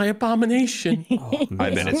seen my abomination. I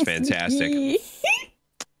bet it's fantastic.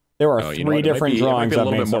 There are three different drawings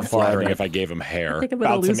I've made so far. If I gave him hair,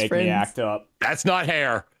 about to make me act up. That's not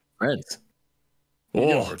hair. Friends.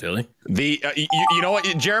 Oh, Dilly. You know what,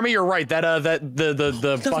 Jeremy, you're right.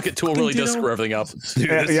 The bucket tool really does screw everything up. Dude,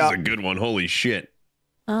 this is a good one. Holy shit.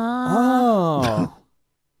 Oh.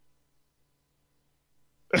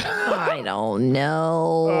 I don't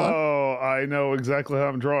know. Oh, I know exactly how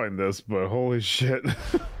I'm drawing this, but holy shit.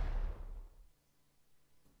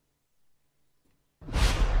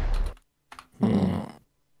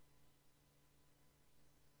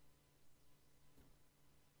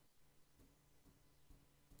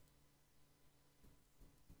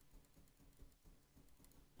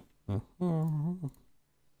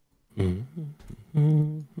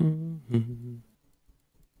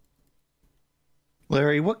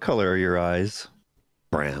 Larry, what color are your eyes?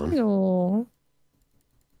 Brown. Oh.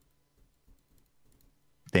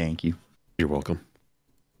 Thank you. You're welcome.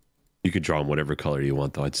 You could draw him whatever color you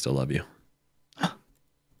want, though. I'd still love you.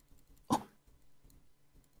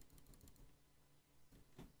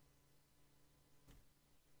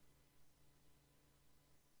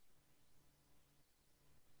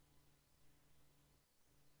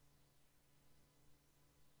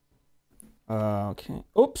 Okay.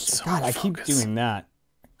 Oops. God, I keep doing that.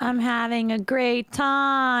 I'm having a great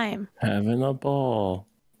time. Having a ball.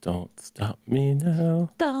 Don't stop me now.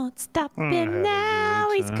 Don't stop him now.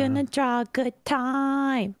 He's gonna draw a good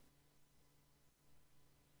time.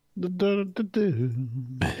 Don't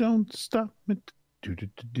stop me.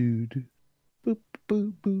 Boop,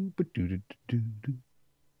 boop, boop, do, do,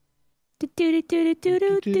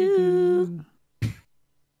 Do.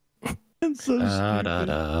 It's so Da, da,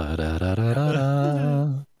 da, da, da, da,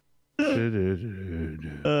 da. There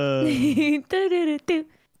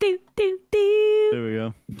we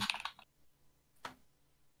go.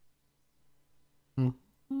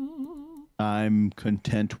 I'm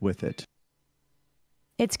content with it.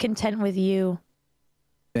 It's content with you.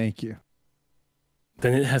 Thank you.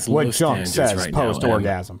 Then it has What low Junk standards says right now. post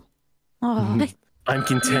orgasm. Oh. I'm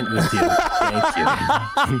content with you. Thank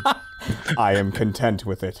you. I am content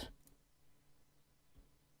with it.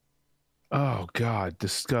 Oh God,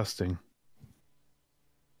 disgusting.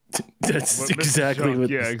 That's exactly what.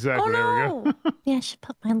 Yeah, exactly. Oh, There we go. Yeah, I should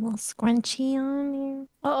put my little scrunchie on here.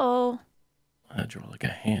 Uh-oh. I draw like a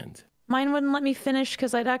hand. Mine wouldn't let me finish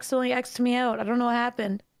because I'd accidentally X'd me out. I don't know what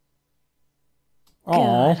happened.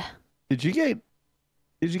 Oh. Did you get?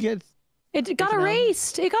 It got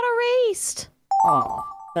erased. It got erased. Oh.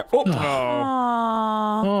 Oh.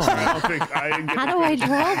 Aww. I don't think I didn't get How do I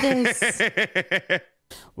draw this?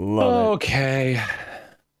 Love it. Okay.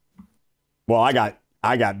 Well, I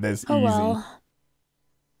got this Oh easy. well.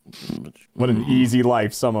 What an easy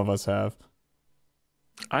life some of us have.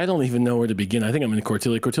 I don't even know where to begin. I think I'm in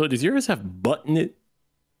Cortillia. Cortillia, does yours have button it?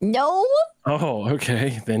 No. Oh,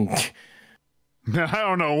 okay. Then. I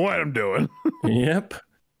don't know what I'm doing. Yep.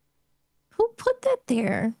 Who put that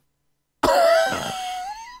there?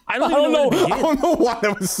 I don't know. I don't know why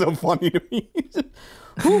that was so funny to me.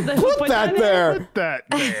 Who put that there? Put that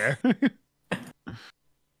there.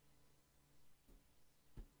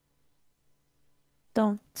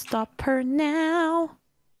 Don't stop her now.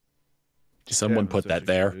 Someone put that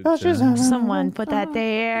there. Someone put that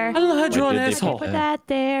there. I don't know how to draw an Why did they asshole. Put that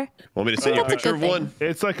there. Want me to send you a picture of one?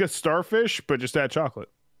 It's like a starfish, but just add chocolate.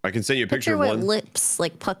 I can send you a picture Picture of what one. lips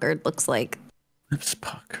like puckered looks like. Lips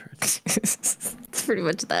puckered. It's pretty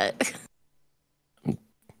much that.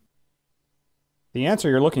 The answer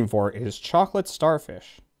you're looking for is chocolate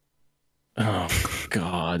starfish. Oh,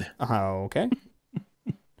 God. Okay.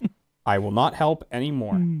 I will not help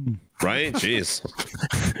anymore. Right? Jeez.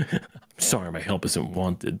 Sorry, my help isn't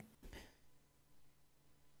wanted.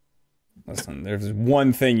 Listen, there's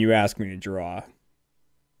one thing you ask me to draw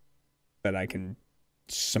that I can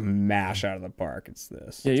smash out of the park. It's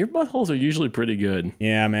this. Yeah, your buttholes are usually pretty good.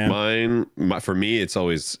 Yeah, man. For me, it's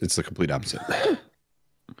the complete opposite.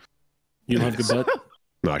 You don't have a good butt?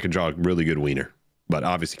 No, I can draw a really good wiener, but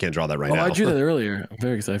obviously can't draw that right Oh, now. I drew that earlier. I'm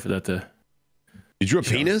very excited for that to. You drew a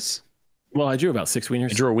penis? Well, I drew about 6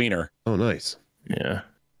 wieners. I drew a wiener. Oh, nice. Yeah.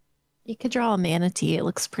 You could draw a manatee. It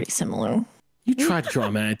looks pretty similar. You tried to draw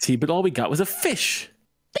a manatee, but all we got was a fish.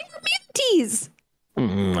 They were manatees.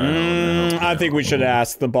 I think we should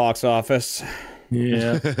ask the box office.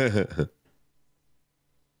 Yeah.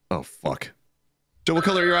 Oh, fuck. So what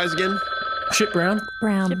color are your eyes again? Shit brown.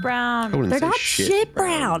 Brown. Shit brown. I wouldn't They're say not shit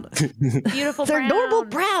brown. Beautiful They're brown. normal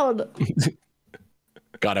brown.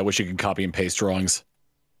 God, I wish you could copy and paste drawings.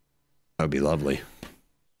 That would be lovely.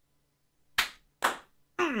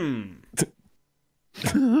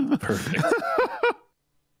 Perfect.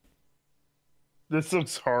 This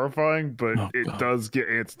looks horrifying, but it does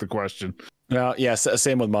answer the question. Well, yes,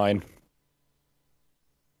 same with mine.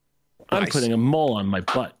 I'm putting a mole on my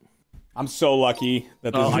butt. I'm so lucky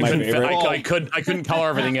that this is my favorite. I couldn't color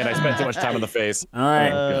everything in. I spent too much time on the face. All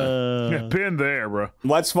right. Yeah, been there, bro.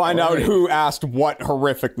 Let's find out who asked what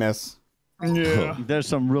horrificness. Yeah. There's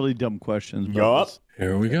some really dumb questions. Yup.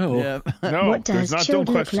 Here we go. Yeah. No, What there's does not dumb chilled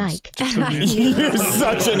look questions. like? You're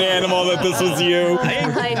such an animal that this was you.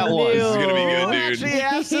 I This is gonna be good, dude. She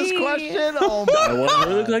asked this question. Oh I want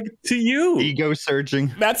to look like to you. Ego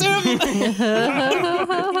searching. That's him.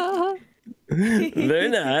 Very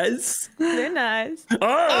nice. They're nice. Oh,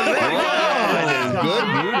 Good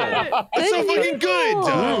noodle. That's so fucking good.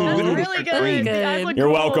 That's really good. Very The eyes good. look You're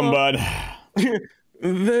cool. welcome, bud.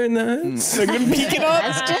 very nice. Look at him peeking up.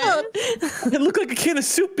 That's chill. It looked like a can of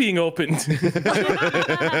soup being opened. That's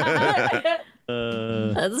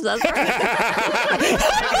right.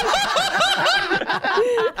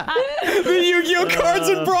 The Yu-Gi-Oh cards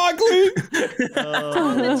and broccoli. The teeth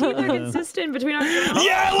are consistent between our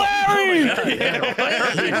Yeah, Larry.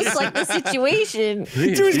 Just like the situation.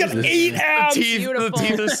 Dude, he's got 8 abs. Beautiful. The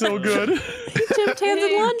teeth are so good. Chipped hands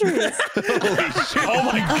and laundries. Oh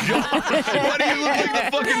my god. Why do you look like the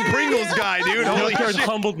fucking Pringles guy, dude? Holy Card shit.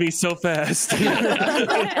 humbled me so fast. All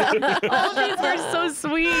these were so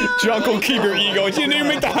sweet. Jungle, keep your ego. You didn't even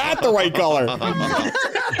make the hat the right color.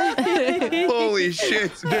 Holy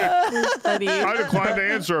shit. Dude. I declined to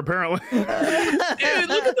answer, apparently. Dude,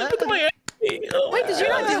 look at my Wait, did you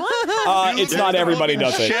not do one? It's not everybody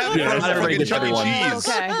does it. Chef Yeah, from not everybody fucking does Chuck E. everyone. Cheese.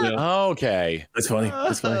 Okay. Okay. That's funny.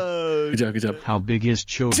 That's funny. Good job. Good job. How big is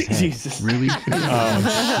Cho's head? Jesus. Really?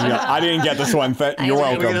 Yeah, I didn't get this one. You're I didn't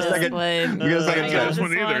welcome. get this one. We got a I second got guess. This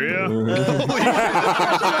one either,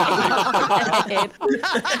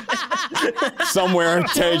 yeah. Somewhere,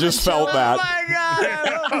 Tay just felt that.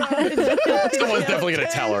 Someone's definitely gonna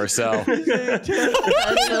tell her. So The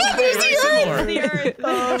earth.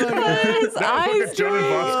 His eyes a Jonan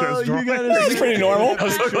Vasquez drawing. That's pretty normal. I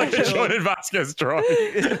was looking like a Jonan Vasquez drawing.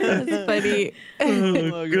 That's funny.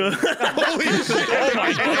 Oh, God. Holy shit. Oh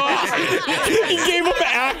my god! He gave him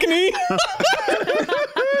acne.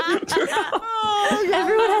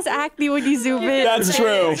 Everyone has acne when you zoom in. That's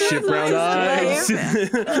true. Shit brown eyes. Oh,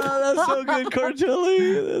 that's so good,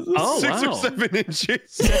 Cortilli. Oh, 6 wow. or 7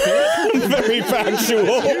 inches. Very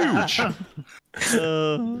factual. Huge.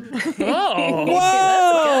 Oh. Whoa!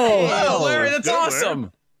 Wow, Larry, that's Good,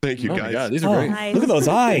 awesome. Thank you, Oh, guys. my God. These are great. Nice. Look at those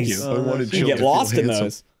eyes. you. I wanted You Jill get to feel lost in handsome.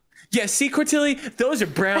 those. Yeah, see, Cortilli, those are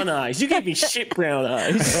brown eyes. You gave me shit brown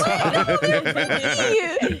eyes.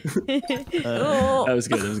 Oh. That was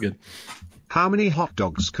good. That was good. How many hot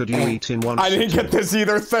dogs could you eat in one I didn't sitting? get this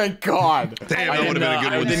either, thank God. Damn, that would have been a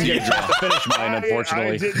good I one to didn't see. get to finish mine, I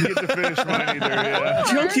unfortunately. didn't get to finish mine either. Yeah.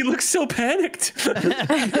 Junkie looks so panicked.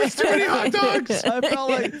 There's too many hot dogs. I felt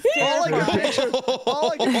like all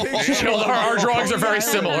I can picture. Jill, our drawings are very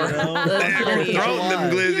similar. Damn, we're throwing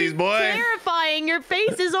them glizzies, boy. Terrifying. Your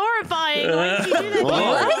face is horrifying. Why did you do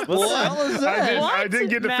that? What the hell is that? I didn't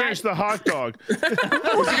get to Matt? finish the hot dog.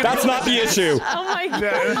 That's not the issue. Oh my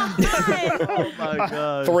Yeah. god. Oh my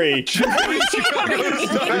God. 3. Even took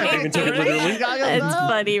it literally. It's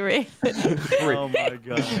funny, Ray. Oh my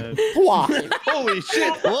God. Why? Holy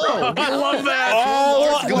shit. Whoa. I love that.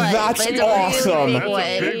 Oh, that's Literally awesome. That's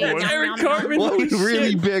a big one. Eric Cartman. What holy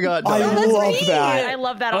really shit. big hot I dog. love I that.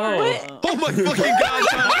 love that. Oh. Oh my fucking god,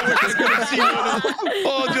 Tom, I was gonna see what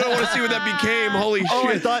oh dude, I want to see what that became. Holy Oh,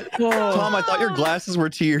 I shit. thought, Tom, I thought your glasses were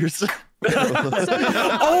tears.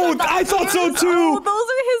 Oh, I thought so Oh, too. those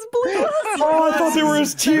are his blue glasses. Oh, I thought they were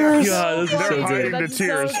his tears. God, this is They're so hiding good. the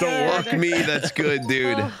tears. Don't worry. Fuck me, that's good,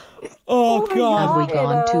 dude. Oh, Have God. we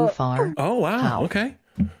gone too far? Oh, wow. Okay.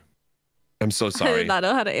 I'm so I sorry. did not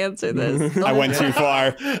know how to answer this. I went too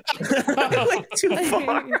far. Too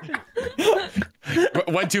far.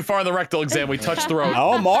 Went too far in the rectal exam. We touched throat.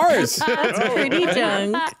 Oh, Mars. That's pretty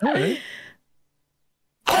junk.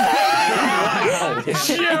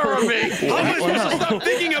 Jeremy. How am I supposed to stop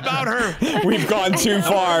thinking about her? We've gone too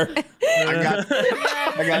far. I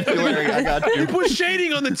got you, Larry. I got You you. put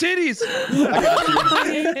shading on the titties.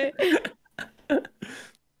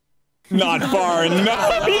 Not far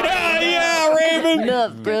enough. Yeah, Raven.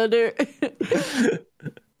 Enough, brother.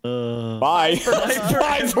 Bye.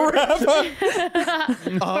 Bye forever.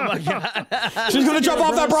 Oh my God. She's going to jump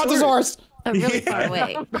off that brontosaurus. I'm really far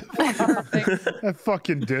away. That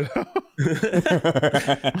fucking ditto.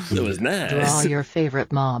 It was Draw nice. your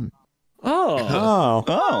favorite mom. Oh.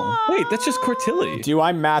 Oh. Wait, that's just Cortilli. Do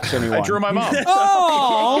I match anyone? I drew my mom.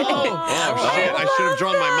 Oh. Oh shit, I should have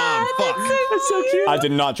drawn my mom. Fuck. That's so cute. I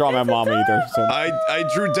did not draw my mom either. So. I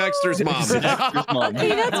drew Dexter's mom. Okay,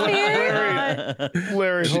 that's weird.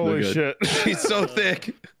 Larry, holy good. shit. She's so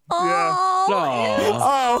thick. Oh.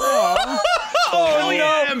 Oh. Oh,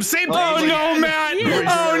 no. Same thing. Oh, no, Matt.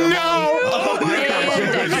 Oh, no.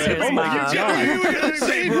 Dexter's mom.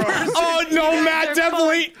 Oh, no, Matt,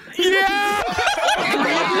 definitely. Yeah.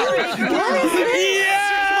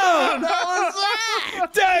 Yeah.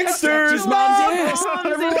 Dexter's mom.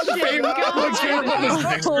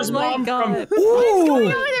 Oh my god.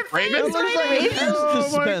 Ooh. Raven?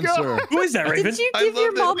 Dispenser. Who is that, Raven? Did you I give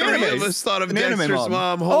your love mom that many of us thought of An anime Dexter's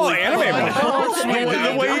mom. mom. Oh, Holy anime fuck. mom.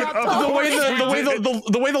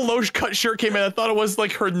 The way the Loge cut shirt came in, I thought it was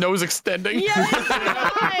like her nose extending. Yeah, I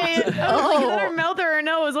was like, is that her mouth or her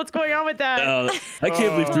nose? What's going on with that? I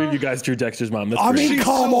can't believe 3 of you guys drew Dexter's mom. That's I mean, great.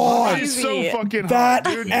 come on. She's so fucking That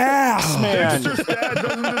hot, dude. ass, man. Dexter's dad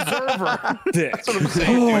doesn't deserve her. Dick. Do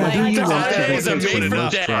you want to Dads are visit made for with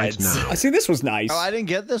us right dads. now? I see this was nice. Oh, I didn't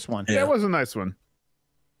get this one. That was a nice one.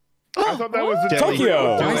 I thought that was the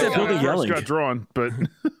Tokyo. Why is that when building it first yelling? got drawn, but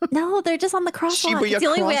No, they're just on the crosswalk. Shibuya It's the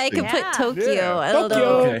only way I can Crossing. put Tokyo. Yeah. I don't Tokyo.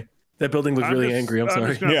 know. Okay. That building looks really angry. I'm sorry.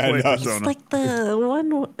 just gonna Yeah, play it does. Persona. It's like the one.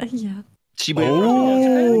 Yeah.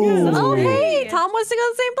 Ooh. Oh, hey, Tom wants to go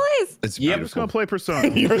to the same place. It's I'm just gonna play Persona.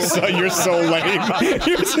 You're so lame.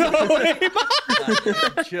 You're so lame.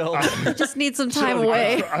 Chill. Just need some time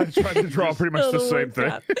away. I tried to draw pretty much the It'll same work thing.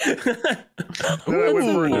 out. Then I went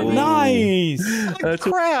for a different- Nice. That's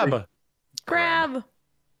Crab. Grab.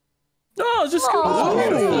 Oh, it's just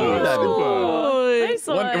Nice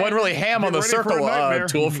one. Went really ham on the Get ready for a circle nightmare.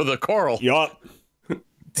 tool for the coral. Yup.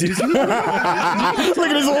 Look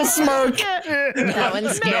at his little smirk. That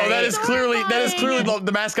one's scary. No, that is clearly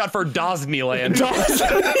the mascot for Disneyland.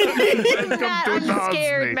 Matt, I'm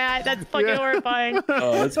scared, Matt. That's fucking horrifying.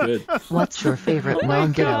 Oh, that's good. What's your favorite Oh my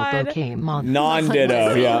non-ditto God. Pokemon?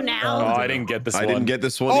 Non-ditto, yeah. Oh, I didn't get this one. I didn't get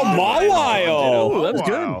this one. Oh, Mawile. Oh, that was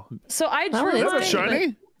Wow. good. So I That drew one is Is that mine, shiny?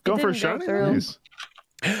 but Going it for a didn't go shiny? through. Nice.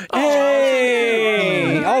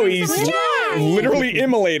 Hey! Oh, he's literally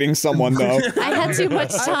immolating someone, though. I had too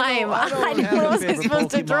much time. I didn't know what was I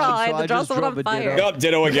supposed to draw. I had to draw someone on fire. Yup,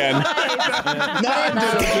 ditto again.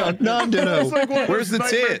 Non-ditto. Where's the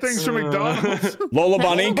tits? Things from McDonald's. Lola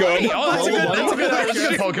Bunny, good. Oh, that's a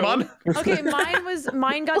good Pokemon. Okay,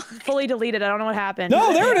 mine got fully deleted. I don't know what happened.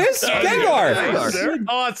 No, there it is. Gengar.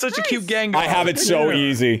 Oh, it's such a cute Gengar. I have it so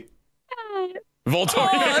easy. Voltorb.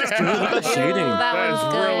 That was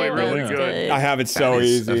really good. I have it so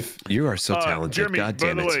easy. You are so talented. Jeremy, God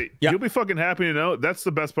damn by the it. way, you'll be fucking happy to know that's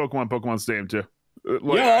the best Pokemon's name too.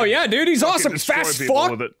 Oh yeah, dude, he's awesome. He's fast as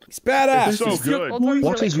fuck. He's badass. It's so good.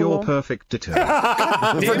 What is your perfect ditto?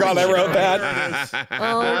 I forgot I wrote that.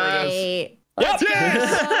 Oh wait. Yep.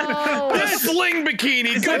 The sling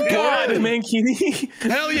bikini. Good God. Mankini.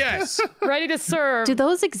 Hell yes. Ready to serve. Do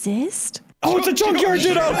those exist? Oh, it's a junkyard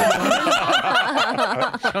ditto.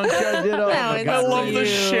 Junkyard ditto. I love the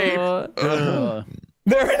shape.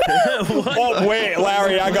 There. Oh wait,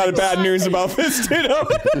 Larry, I got bad news about this ditto.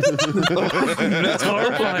 That's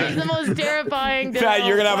horrifying. It's the most terrifying. Ditto. Pat,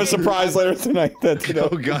 you're gonna have a surprise later tonight. That ditto.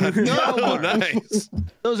 Oh God. No, nice.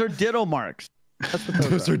 Those are ditto marks. That's what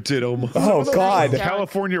Those are ditto marks. Oh God.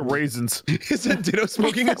 California raisins. Is that ditto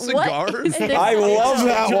smoking a cigar? I love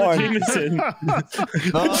that one. Jameson.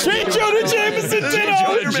 Jonah Jameson Those are ditto.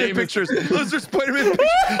 Spider-Man pictures. Those are Spider-Man pictures.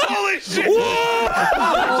 Holy shit. Oh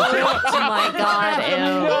my God.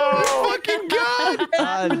 Oh, fucking God.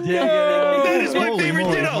 God damn it. That is my favorite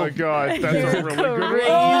ditto. Oh my God, that's a really good one.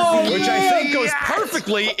 Which I think goes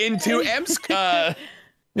perfectly into M's.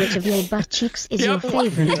 Which of your butt cheeks is your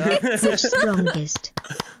favorite? Which strongest?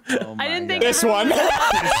 I didn't think This one. Oh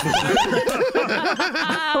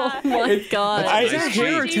my God.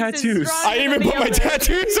 Hair or tattoos? I even put my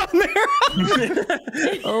tattoos on there.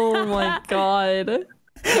 Oh my God.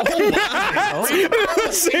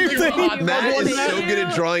 Same thing. Matt is so good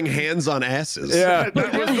at drawing hands on asses. Yeah.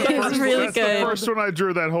 It's really That's good. the first one I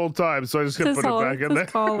drew that whole time, so I just gotta put it back in there.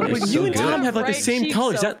 But you and Tom have like the same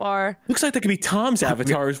colors. So That far. looks like that could be Tom's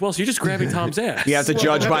avatar as well. So you're just grabbing Tom's ass. You have to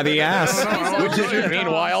judge by the ass.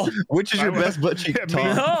 Meanwhile, Which is your best butt cheek, Tom?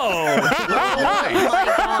 Oh, Tom,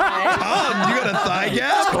 you got a thigh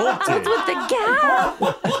gap? What's with the gap?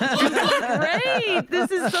 Great.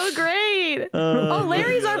 This is so great. Oh,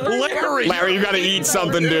 Larry's our first Larry. Larry, you gotta eat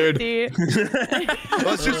something, dude.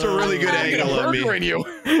 That's just a really good angle on me.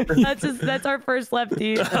 That's our first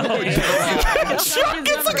lefty. Chuck,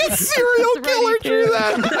 it's like a serial killer drew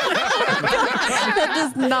that. That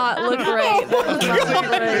does not look right. That does not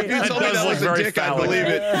look If right. you told me that was a dick, I'd believe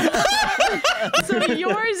it. So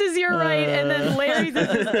yours is your right, and then Larry's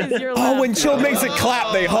is your left. Oh, when Chilled makes it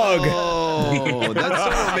clap, they hug. Oh, that's so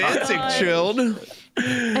romantic, Chilled.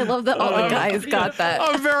 I love that all the guys got that.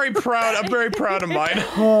 I'm very proud. I'm very proud of mine.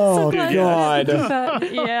 Oh God.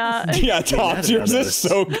 Yeah. Yeah, Tom's yours is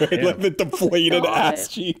so good. Like the deflated ass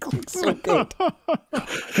cheek looks so good.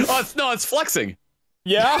 It's flexing.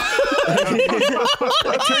 Yeah.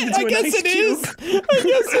 I guess it is.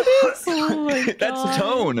 Oh my God. That's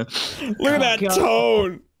tone. Look at that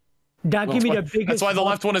tone. God, give me the biggest. That's why the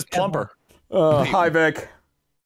left one is plumper. Hi, Vic.